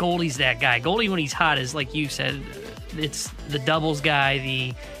I don't know if Goldie's that guy. Goldie, when he's hot, is like you said, it's the doubles guy,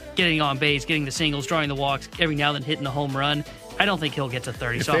 the getting on base, getting the singles, drawing the walks, every now and then hitting the home run. I don't think he'll get to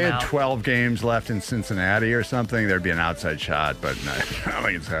 30. If so they I'm had out. 12 games left in Cincinnati or something, there'd be an outside shot, but no, I don't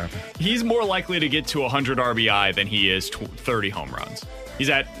think it's happening. He's more likely to get to 100 RBI than he is 30 home runs. He's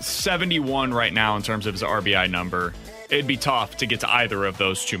at 71 right now in terms of his RBI number. It'd be tough to get to either of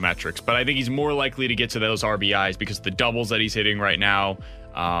those 2 metrics, but I think he's more likely to get to those RBIs because of the doubles that he's hitting right now,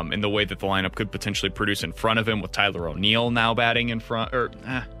 and the way that the lineup could potentially produce in front of him with Tyler O'Neill now batting in front.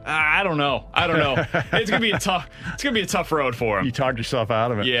 I don't know. It's gonna be a tough road for him. You talked yourself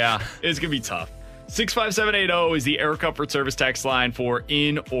out of it. Yeah, it's gonna be tough. 65780 is the Air Comfort Service text line for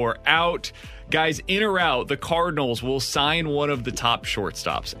in or out. Guys, in or out, the Cardinals will sign one of the top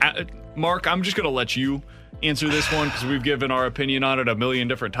shortstops. Mark, I'm just gonna let you answer this one because we've given our opinion on it a million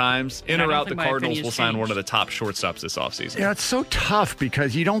different times. In or out, the Cardinals will sign one of the top shortstops this offseason. Yeah, it's so tough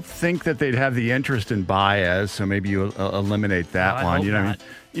because you don't think that they'd have the interest in Baez, so maybe you eliminate that one.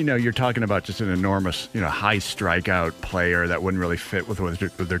 You're talking about just an enormous, high strikeout player that wouldn't really fit with what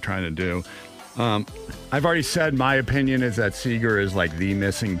they're trying to do. I've already said my opinion is that Seager is like the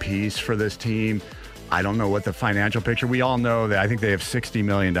missing piece for this team. I don't know what the financial picture. We all know that I think they have $60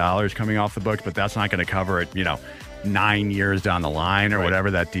 million coming off the books, but that's not going to cover it, 9 years down the line or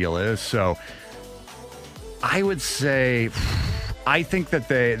whatever that deal is. So I would say, I think that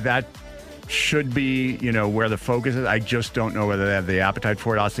that should be, where the focus is. I just don't know whether they have the appetite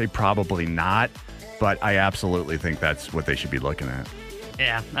for it. I'll say probably not, but I absolutely think that's what they should be looking at.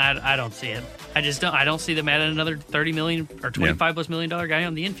 Yeah, I don't see it. I don't see them adding another $30 million or $25+ million guy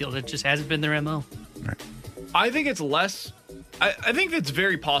on the infield. It just hasn't been their MO. Right. I think it's less. I think it's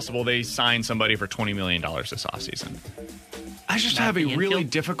very possible they sign somebody for $20 million this offseason. I just have a really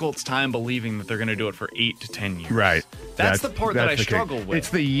difficult time believing that they're going to do it for 8 to 10 years. Right. That's the part that I struggle with. It's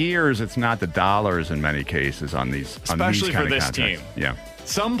the years. It's not the dollars in many cases on these. Especially on these for this contracts. team. Yeah.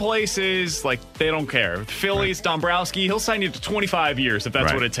 Some places, they don't care. Phillies, Dombrowski, he'll sign you to 25 years if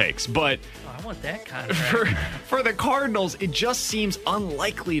that's what it takes. But I want that contract. For the Cardinals, it just seems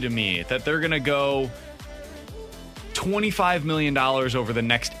unlikely to me that they're going to go $25 million over the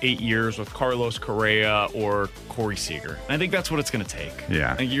next 8 years with Carlos Correa or Corey Seager. And I think that's what it's going to take.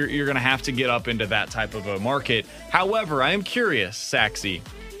 Yeah. And you're going to have to get up into that type of a market. However, I am curious, Saxy.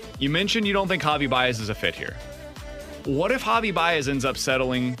 You mentioned you don't think Javi Baez is a fit here. What if Javi Baez ends up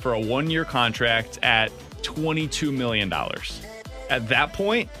settling for a 1-year contract at $22 million? At that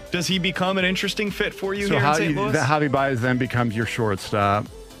point, does he become an interesting fit for you here in St. Louis? Javi Baez then becomes your shortstop.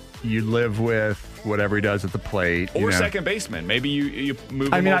 You live with whatever he does at the plate. Or second baseman. Maybe you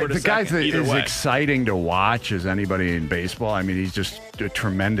move him over to the guy that is way. exciting to watch as anybody in baseball. I mean, he's just a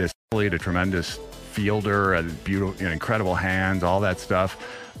tremendous athlete, a tremendous fielder, a beautiful, incredible hands, all that stuff.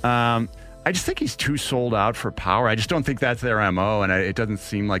 I just think he's too sold out for power. I just don't think that's their MO, and it doesn't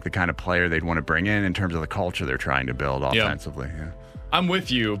seem like the kind of player they'd want to bring in terms of the culture they're trying to build offensively. Yeah. I'm with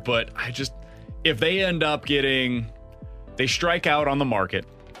you, but if they end up they strike out on the market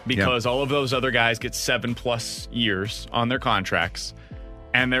because all of those other guys get 7+ years on their contracts,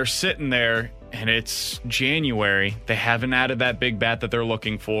 and they're sitting there, and it's January. They haven't added that big bat that they're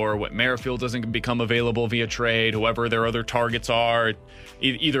looking for. Whit Merrifield doesn't become available via trade. Whoever their other targets are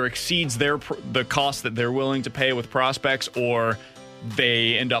either exceeds the cost that they're willing to pay with prospects, or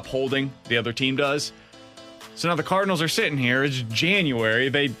they end up holding. The other team does. So now the Cardinals are sitting here. It's January.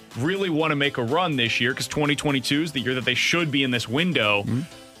 They really want to make a run this year because 2022 is the year that they should be in this window. Mm-hmm.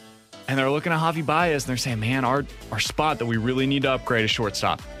 And they're looking at Javi Baez, and they're saying, man, our spot that we really need to upgrade is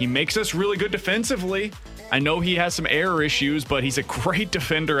shortstop. He makes us really good defensively. I know he has some error issues, but he's a great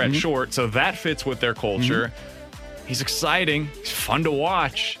defender at short, so that fits with their culture. Mm-hmm. He's exciting. He's fun to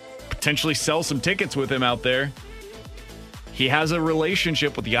watch. Potentially sell some tickets with him out there. He has a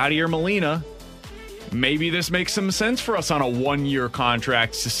relationship with Yadier Molina. Maybe this makes some sense for us on a 1-year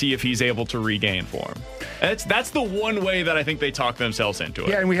contract to see if he's able to regain form. That's the one way that I think they talk themselves into it.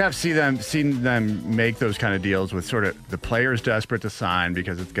 Yeah, and we have seen them make those kind of deals with sort of the players desperate to sign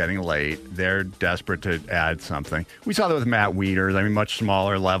because it's getting late. They're desperate to add something. We saw that with Matt Wieters. I mean, much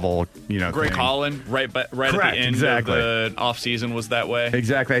smaller level, Greg Holland, right at the end of the offseason was that way.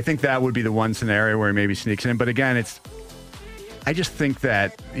 Exactly. I think that would be the one scenario where he maybe sneaks in. But again, I just think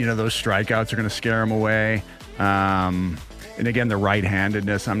that, those strikeouts are going to scare him away. And again, the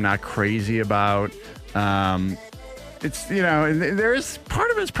right-handedness I'm not crazy about. It's, there's part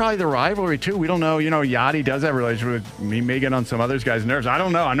of it's probably the rivalry too. We don't know, Yachty does have a relationship with, he may get on some other guys' nerves. I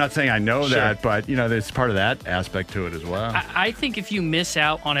don't know. I'm not saying I know that, but, there's part of that aspect to it as well. I think if you miss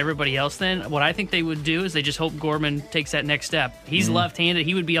out on everybody else, then what I think they would do is they just hope Gorman takes that next step. He's left-handed.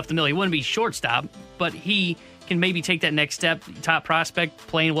 He would be up the middle. He wouldn't be shortstop, but he can maybe take that next step. Top prospect,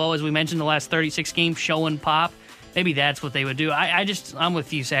 playing well, as we mentioned, the last 36 games, showing pop. Maybe that's what they would do. I'm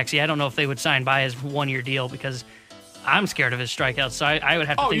with you, Saxy. I don't know if they would sign Baez 1-year deal because I'm scared of his strikeouts. So I would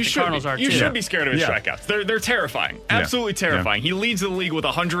have to think the Cardinals are too. You should be scared of his strikeouts. They're terrifying. Absolutely terrifying. He leads the league with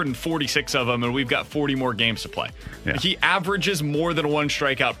 146 of them, and we've got 40 more games to play. Yeah. He averages more than 1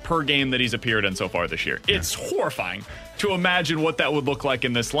 strikeout per game that he's appeared in so far this year. It's horrifying to imagine what that would look like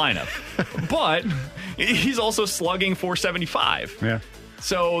in this lineup. But he's also slugging .475. Yeah.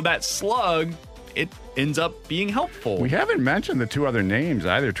 So that slug, it ends up being helpful. We haven't mentioned the 2 other names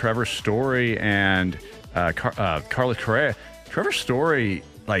either, Trevor Story and Carlos Correa. Trevor Story,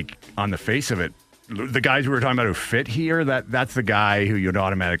 on the face of it, the guys we were talking about who fit here, that's the guy who you'd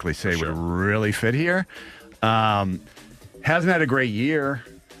automatically say would really fit here. Hasn't had a great year,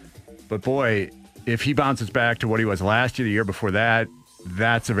 but boy, if he bounces back to what he was last year, the year before that,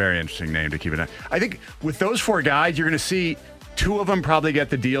 that's a very interesting name to keep an eye. I think with those 4 guys, you're going to see 2 of them probably get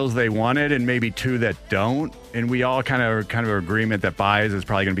the deals they wanted, and maybe 2 that don't. And we all kind of agreement that Baez is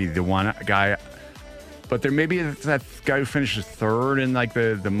probably going to be the one guy. But there maybe it's that guy who finishes third in like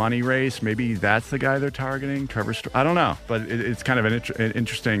the money race. Maybe that's the guy they're targeting, Trevor. I don't know, but it's kind of an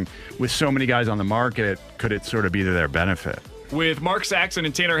interesting. With so many guys on the market, could it sort of be to their benefit? With Mark Saxon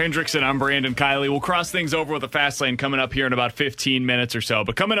and Tanner Hendrickson, I'm Brandon Kiley. We'll cross things over with the Fast Lane coming up here in about 15 minutes or so.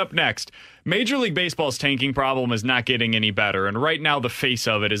 But coming up next, Major League Baseball's tanking problem is not getting any better. And right now, the face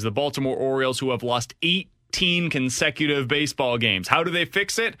of it is the Baltimore Orioles, who have lost 18 consecutive baseball games. How do they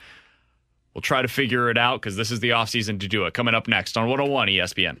fix it? We'll try to figure it out because this is the offseason to do it. Coming up next on 101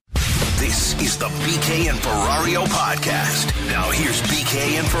 ESPN. This is the BK and Ferrario podcast. Now here's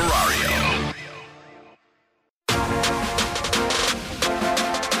BK and Ferrario.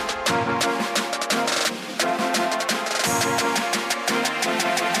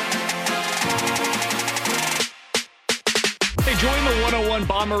 Join the 101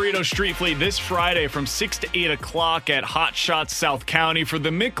 Bommarito Street Fleet this Friday from 6 to 8 o'clock at Hot Shots South County for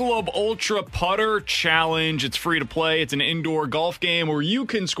the Michelob Ultra Putter Challenge. It's free to play. It's an indoor golf game where you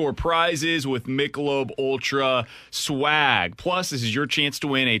can score prizes with Michelob Ultra swag. Plus, this is your chance to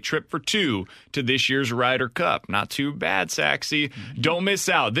win a trip for two to this year's Ryder Cup. Not too bad, Saxy. Don't miss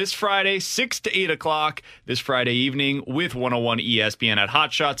out. This Friday, 6 to 8 o'clock, this Friday evening with 101 ESPN at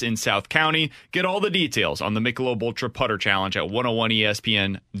Hot Shots in South County. Get all the details on the Michelob Ultra Putter Challenge at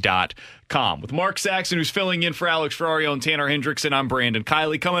 101ESPN.com. With Mark Saxon, who's filling in for Alex Ferrario and Tanner Hendrickson, I'm Brandon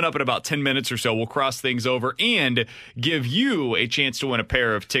Kiley. Coming up in about 10 minutes or so, we'll cross things over and give you a chance to win a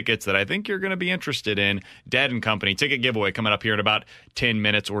pair of tickets that I think you're going to be interested in. Dead & Company ticket giveaway coming up here in about 10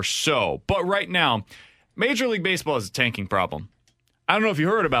 minutes or so. But right now, Major League Baseball has a tanking problem. I don't know if you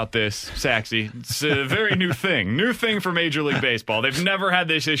heard about this, Saxy. It's a very new thing. New thing for Major League Baseball. They've never had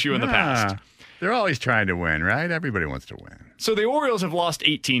this issue in the past. They're always trying to win, right? Everybody wants to win. So the Orioles have lost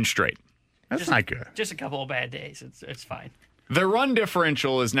 18 straight. That's not good. Just a couple of bad days. It's fine. Their run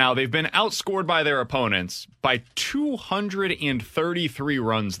differential is now, they've been outscored by their opponents by 233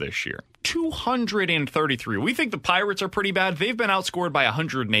 runs this year. 233. We think the Pirates are pretty bad. They've been outscored by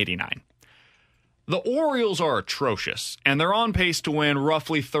 189. The Orioles are atrocious, and they're on pace to win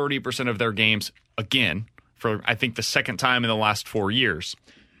roughly 30% of their games again for, I think, the second time in the last 4 years.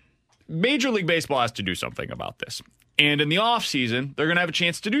 Major League Baseball has to do something about this. And in the offseason, they're going to have a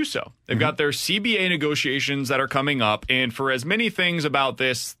chance to do so. They've got their CBA negotiations that are coming up. And for as many things about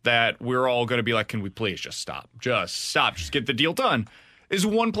this that we're all going to be like, can we please just stop? Just stop. Just get the deal done. Is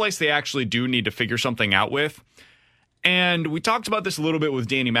one place they actually do need to figure something out with. And we talked about this a little bit with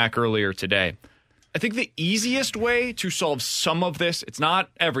Danny Mac earlier today. I think the easiest way to solve some of this, it's not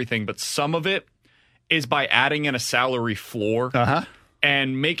everything, but some of it, is by adding in a salary floor.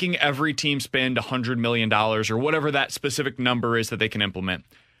 And making every team spend $100 million or whatever that specific number is that they can implement.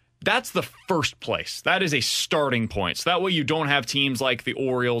 That's the first place. That is a starting point. So that way you don't have teams like the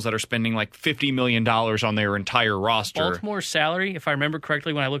Orioles that are spending like $50 million on their entire roster. Baltimore's salary, if I remember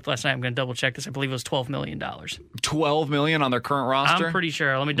correctly when I looked last night, I'm going to double check this, I believe it was $12 million. $12 million on their current roster? I'm pretty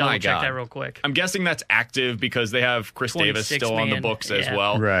sure. Let me double check that real quick. I'm guessing that's active because they have Chris Davis still on the books as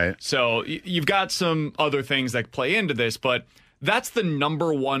well. Right. So you've got some other things that play into this, but that's the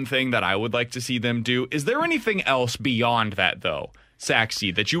number one thing that I would like to see them do. Is there anything else beyond that, though,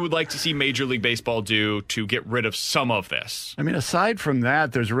 Saxy, that you would like to see Major League Baseball do to get rid of some of this? I mean, aside from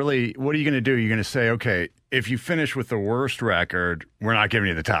that, there's really, what are you going to do? You're going to say, okay, if you finish with the worst record, we're not giving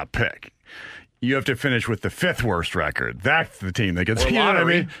you the top pick. You have to finish with the fifth worst record. That's the team that gets, you know what I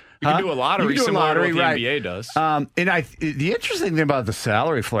mean? You can do a lottery similar to what the NBA does. And the interesting thing about the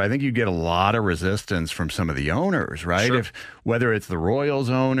salary floor, I think you get a lot of resistance from some of the owners, right? Sure. Whether it's the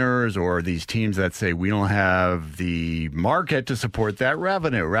Royals owners or these teams that say we don't have the market to support that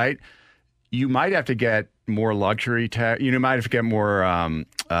revenue, right? You might have to get more luxury tax. You might have to get more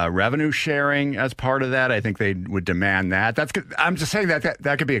revenue sharing as part of that. I think they would demand that. I'm just saying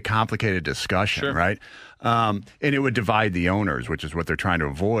that could be a complicated discussion, sure. Right? And it would divide the owners, which is what they're trying to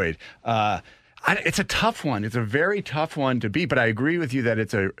avoid. It's a tough one. It's a very tough one to beat. But I agree with you that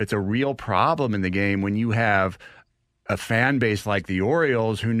it's a real problem in the game when you have a fan base like the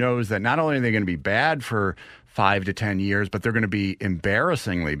Orioles who knows that not only are they going to be bad for 5 to 10 years, but they're going to be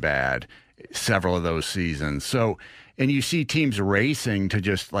embarrassingly bad several of those seasons. So, and you see teams racing to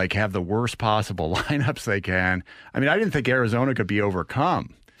just like have the worst possible lineups they can. I mean, I didn't think Arizona could be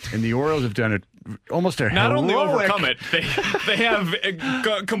overcome, and the Orioles have done it almost a not heroic. Only overcome it, they have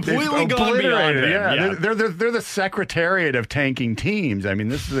completely gone beyond them. Yeah. They're the secretariat of tanking teams. I mean,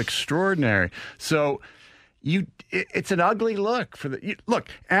 this is extraordinary. So it's an ugly look for the look.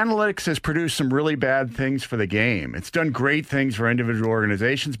 Analytics has produced some really bad things for the game. It's done great things for individual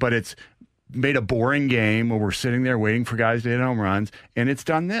organizations, but it's made a boring game where we're sitting there waiting for guys to hit home runs, and it's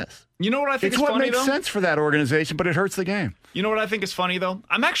done this. You know what I think it's is funny, what makes sense for that organization, but it hurts the game. You know what I think is funny, though?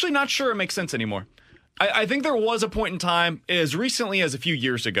 I'm actually not sure it makes sense anymore. I think there was a point in time, as recently as a few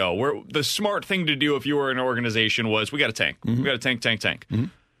years ago, where the smart thing to do if you were an organization was, we got to tank. We got to tank. Mm-hmm.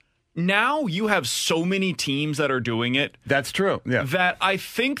 Now you have so many teams that are doing it. That's true. Yeah. That I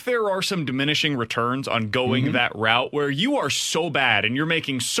think there are some diminishing returns on going that route where you are so bad and you're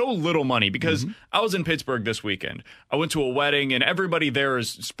making so little money. Because I was in Pittsburgh this weekend. I went to a wedding and everybody there is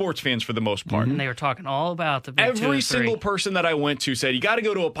sports fans for the most part. And they were talking all about the big Every single person that I went to said, you got to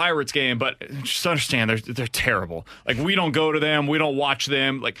go to a Pirates game, but just understand they're terrible. Like, we don't go to them. We don't watch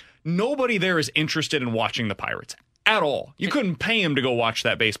them. Like, nobody there is interested in watching the Pirates at all. You couldn't pay him to go watch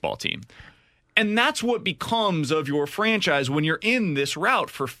that baseball team. And that's what becomes of your franchise when you're in this route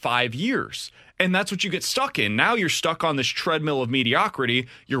for 5 years. And that's what you get stuck in. Now you're stuck on this treadmill of mediocrity.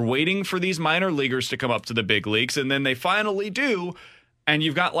 You're waiting for these minor leaguers to come up to the big leagues, and then they finally do. And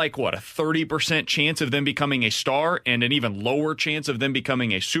you've got a 30% chance of them becoming a star and an even lower chance of them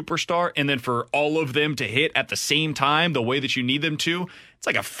becoming a superstar. And then for all of them to hit at the same time, the way that you need them to, it's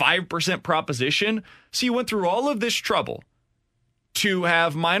like a 5% proposition. So you went through all of this trouble to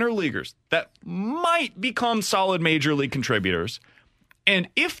have minor leaguers that might become solid major league contributors. And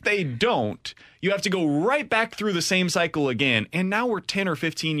if they don't, you have to go right back through the same cycle again. And now we're 10 or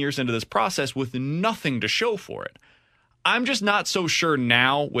 15 years into this process with nothing to show for it. I'm just not so sure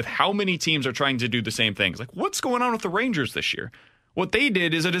now with how many teams are trying to do the same things. Like, what's going on with the Rangers this year? What they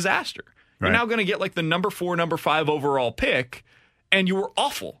did is a disaster. Right. You're now going to get the number 4, number 5 overall pick, and you were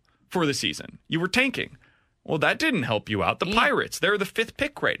awful for the season. You were tanking. Well, that didn't help you out. The Pirates, they're the 5th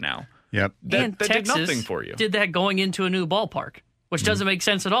pick right now. Yep. That did nothing for you. Did that going into a new ballpark, which doesn't make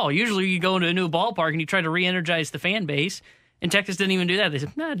sense at all. Usually you go into a new ballpark and you try to re-energize the fan base. And Texas didn't even do that. They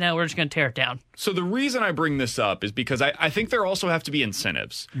said, no, we're just going to tear it down. So the reason I bring this up is because I think there also have to be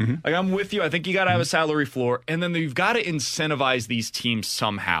incentives. Like, I'm with you. I think you got to have a salary floor, and then you've got to incentivize these teams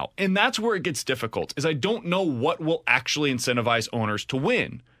somehow. And that's where it gets difficult, is I don't know what will actually incentivize owners to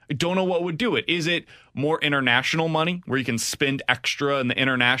win. I don't know what would do it. Is it more international money where you can spend extra in the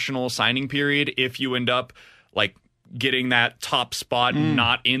international signing period if you end up, getting that top spot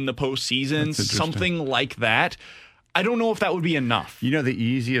not in the postseason? Something like that. I don't know if that would be enough. You know, the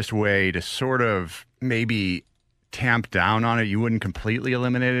easiest way to sort of maybe tamp down on it, you wouldn't completely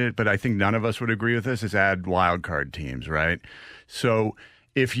eliminate it, but I think none of us would agree with this, is add wild card teams, right? So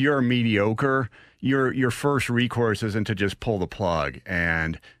if you're mediocre, your first recourse isn't to just pull the plug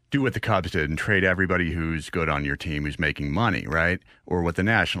and do what the Cubs did and trade everybody who's good on your team who's making money, right? Or what the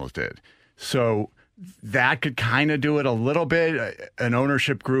Nationals did. So that could kind of do it a little bit. An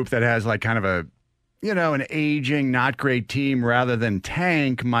ownership group that has kind of a, an aging, not great team rather than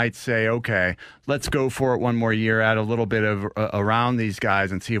tank might say, okay, let's go for it one more year, add a little bit of around these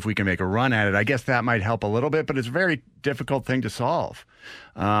guys and see if we can make a run at it. I guess that might help a little bit, but it's a very difficult thing to solve.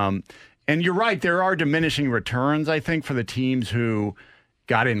 And you're right, there are diminishing returns, I think, for the teams who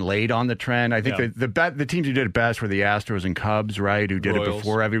got in late on the trend. I think the teams who did it best were the Astros and Cubs, right, who did it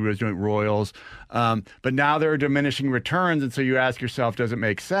before everybody was doing Royals. But now there are diminishing returns, and so you ask yourself, does it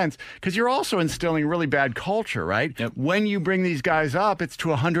make sense? Because you're also instilling really bad culture, right? Yep. When you bring these guys up, it's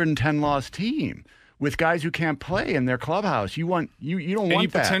to a 110-loss team with guys who can't play in their clubhouse. You don't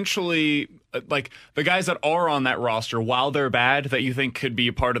want that. Potentially, the guys that are on that roster, while they're bad, that you think could be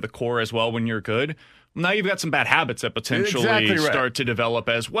a part of the core as well when you're good, now you've got some bad habits that potentially start to develop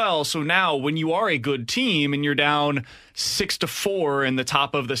as well. So now when you are a good team and you're down 6-4 in the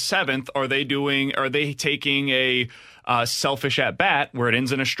top of the 7th, are they taking a selfish at bat where it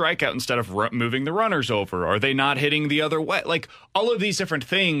ends in a strikeout instead of moving the runners over? Are they not hitting the other way? All of these different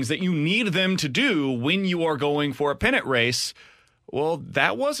things that you need them to do when you are going for a pennant race. Well,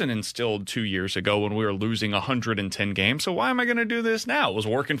 that wasn't instilled 2 years ago when we were losing 110 games. So why am I going to do this now? It was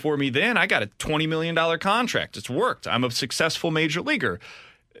working for me then. I got a $20 million contract. It's worked. I'm a successful major leaguer.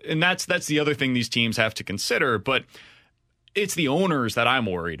 And that's the other thing these teams have to consider. But it's the owners that I'm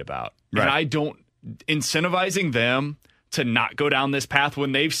worried about. Right. And I don't incentivizing them to not go down this path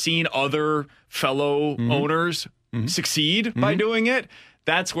when they've seen other fellow owners succeed by doing it.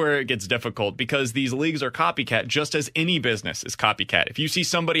 That's where it gets difficult because these leagues are copycat, just as any business is copycat. If you see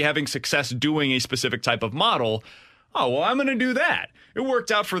somebody having success doing a specific type of model, I'm going to do that. It worked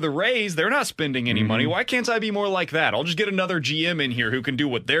out for the Rays. They're not spending any money. Why can't I be more like that? I'll just get another GM in here who can do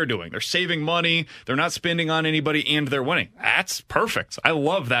what they're doing. They're saving money. They're not spending on anybody, and they're winning. That's perfect. I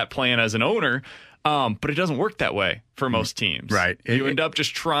love that plan as an owner. But it doesn't work that way for most teams. Right. You end up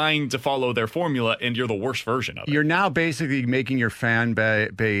just trying to follow their formula, and you're the worst version of it. You're now basically making your fan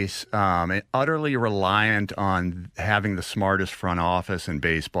base utterly reliant on having the smartest front office in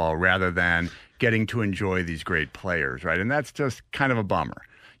baseball rather than getting to enjoy these great players, right? And that's just kind of a bummer.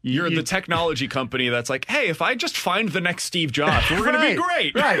 You're the technology company that's like, hey, if I just find the next Steve Jobs, we're going to be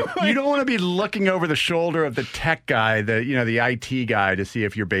great. Right. You don't want to be looking over the shoulder of the tech guy, the IT guy, to see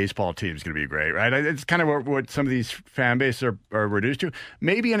if your baseball team's going to be great, right? It's kind of what some of these fan bases are reduced to.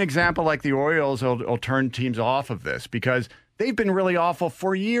 Maybe an example like the Orioles will turn teams off of this because they've been really awful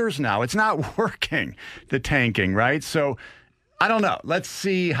for years now. It's not working, the tanking, right? So I don't know. Let's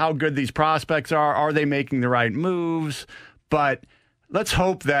see how good these prospects are. Are they making the right moves? But let's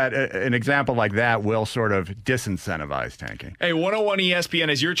hope that an example like that will sort of disincentivize tanking. Hey, 101 ESPN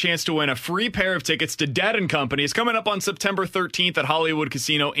is your chance to win a free pair of tickets to Dead & Company. It's coming up on September 13th at Hollywood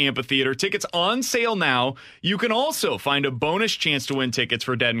Casino Amphitheater. Tickets on sale now. You can also find a bonus chance to win tickets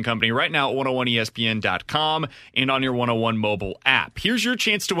for Dead & Company right now at 101ESPN.com and on your 101 mobile app. Here's your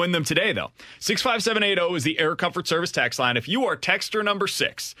chance to win them today, though. 65780 is the Air Comfort Service text line. If you are texter number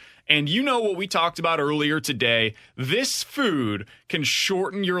 6, and you know what we talked about earlier today, this food can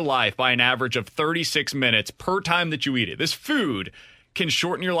shorten your life by an average of 36 minutes per time that you eat it. This food can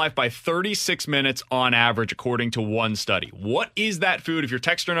shorten your life by 36 minutes on average, according to one study. What is that food? If you're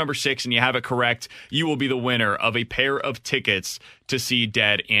texter number 6 and you have it correct, you will be the winner of a pair of tickets to see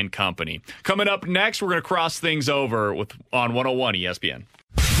Dead & Company. Coming up next, we're going to cross things over on 101 ESPN.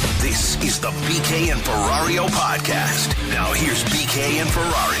 This is the BK and Ferrario podcast. Now here's BK and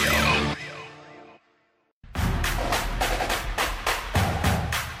Ferrario.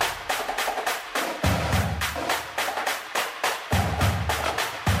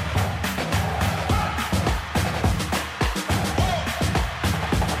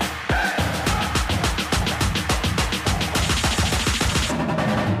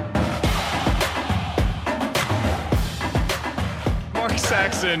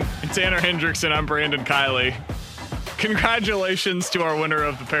 Saxon and Tanner Hendrickson. I'm Brandon Kiley. Congratulations to our winner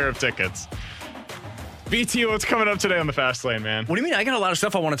of the pair of tickets. BT, what's coming up today on the Fast Lane, man? What do you mean? I got a lot of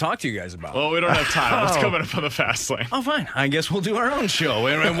stuff I want to talk to you guys about. Well, we don't have time. What's coming up on the Fast Lane? Oh, fine. I guess we'll do our own show,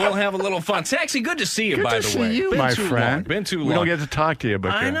 and we'll have a little fun. Sexy, good to see you, good by to the see way. You, Been my too friend. Long. Been too long. We don't get to talk to you,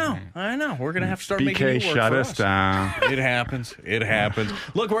 but I know. We're going to have to start making BK you work shut for us down. It happens.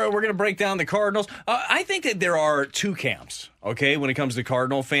 Look, we're going to break down the Cardinals. I think that there are two camps. Okay, when it comes to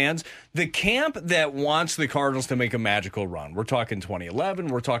Cardinal fans, the camp that wants the Cardinals to make a magical run. We're talking 2011,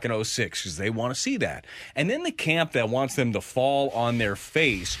 we're talking 06, because they want to see that. And then the camp that wants them to fall on their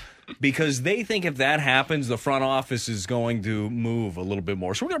face because they think if that happens, the front office is going to move a little bit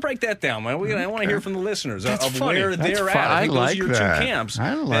more. So we're going to break that down. I want to hear from the listeners of where they're at. I think those are your two camps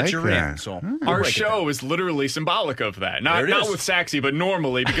that you're in. So our show is literally symbolic of that. Not with Saxy, but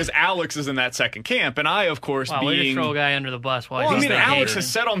normally, because Alex is in that second camp, and I, of course, being... Way to throw a guy under the bus. Alex has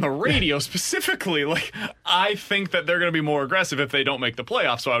said on the radio specifically, I think that they're going to be more aggressive if they don't make the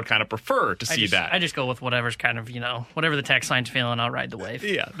playoffs, so I would kind of prefer to see that. I just go with whatever's kind of, whatever the text line's feeling, I'll ride the wave.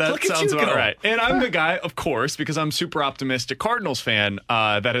 Yeah, that sounds about right. And I'm the guy, of course, because I'm super optimistic Cardinals fan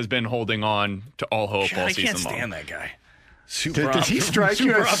that has been holding on to all hope all season long. I can't stand that guy. Does he strike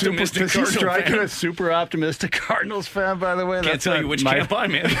you as super optimistic Cardinals fan, by the way? Can't tell you which camp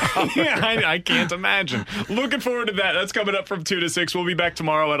I'm in. Yeah, I can't imagine. Looking forward to that. That's coming up from 2 to 6. We'll be back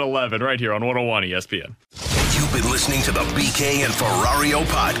tomorrow at 11 right here on 101 ESPN. You've been listening to the BK and Ferrario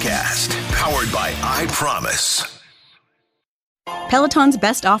podcast, powered by I Promise. Peloton's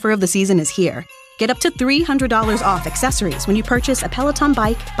best offer of the season is here. Get up to $300 off accessories when you purchase a Peloton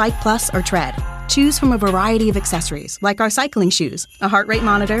bike, Bike Plus, or Tread. Choose from a variety of accessories, like our cycling shoes, a heart rate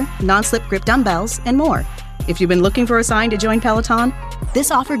monitor, non-slip grip dumbbells, and more. If you've been looking for a sign to join Peloton,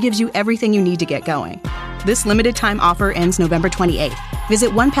 this offer gives you everything you need to get going. This limited time offer ends November 28th.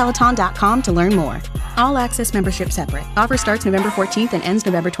 Visit onepeloton.com to learn more. All access membership separate. Offer starts November 14th and ends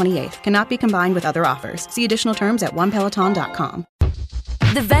November 28th. Cannot be combined with other offers. See additional terms at onepeloton.com.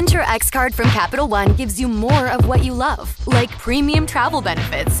 The Venture X card from Capital One gives you more of what you love, like premium travel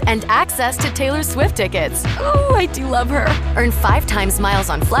benefits and access to Taylor Swift tickets. Oh, I do love her. Earn 5 times miles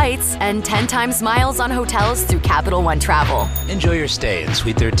on flights and 10 times miles on hotels through Capital One Travel. Enjoy your stay in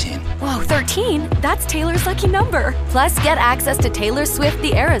Suite 13. Whoa, 13? That's Taylor's lucky number. Plus, get access to Taylor Swift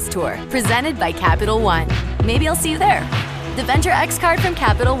The Eras Tour, presented by Capital One. Maybe I'll see you there. The Venture X card from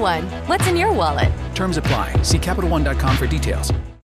Capital One. What's in your wallet? Terms apply. See CapitalOne.com for details.